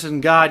Jesus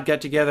and God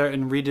got together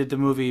and redid the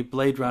movie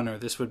Blade Runner.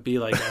 This would be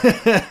like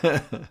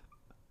kind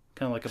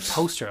of like a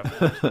poster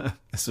of it.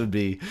 This would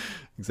be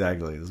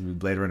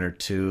Blade Runner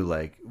 2.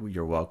 Like,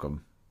 you're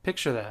welcome.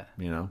 Picture that.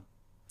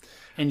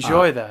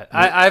 Enjoy that.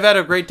 I've had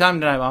a great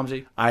time tonight,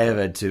 Momsy. I have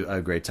had a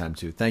great time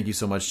too. Thank you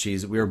so much,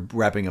 Cheese. We are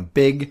wrapping a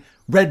big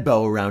red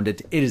bow around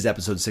it. It is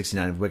episode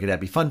 69 of Wicked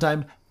Happy Fun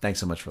Time. Thanks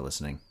so much for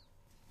listening.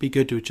 Be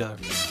good to each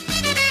other.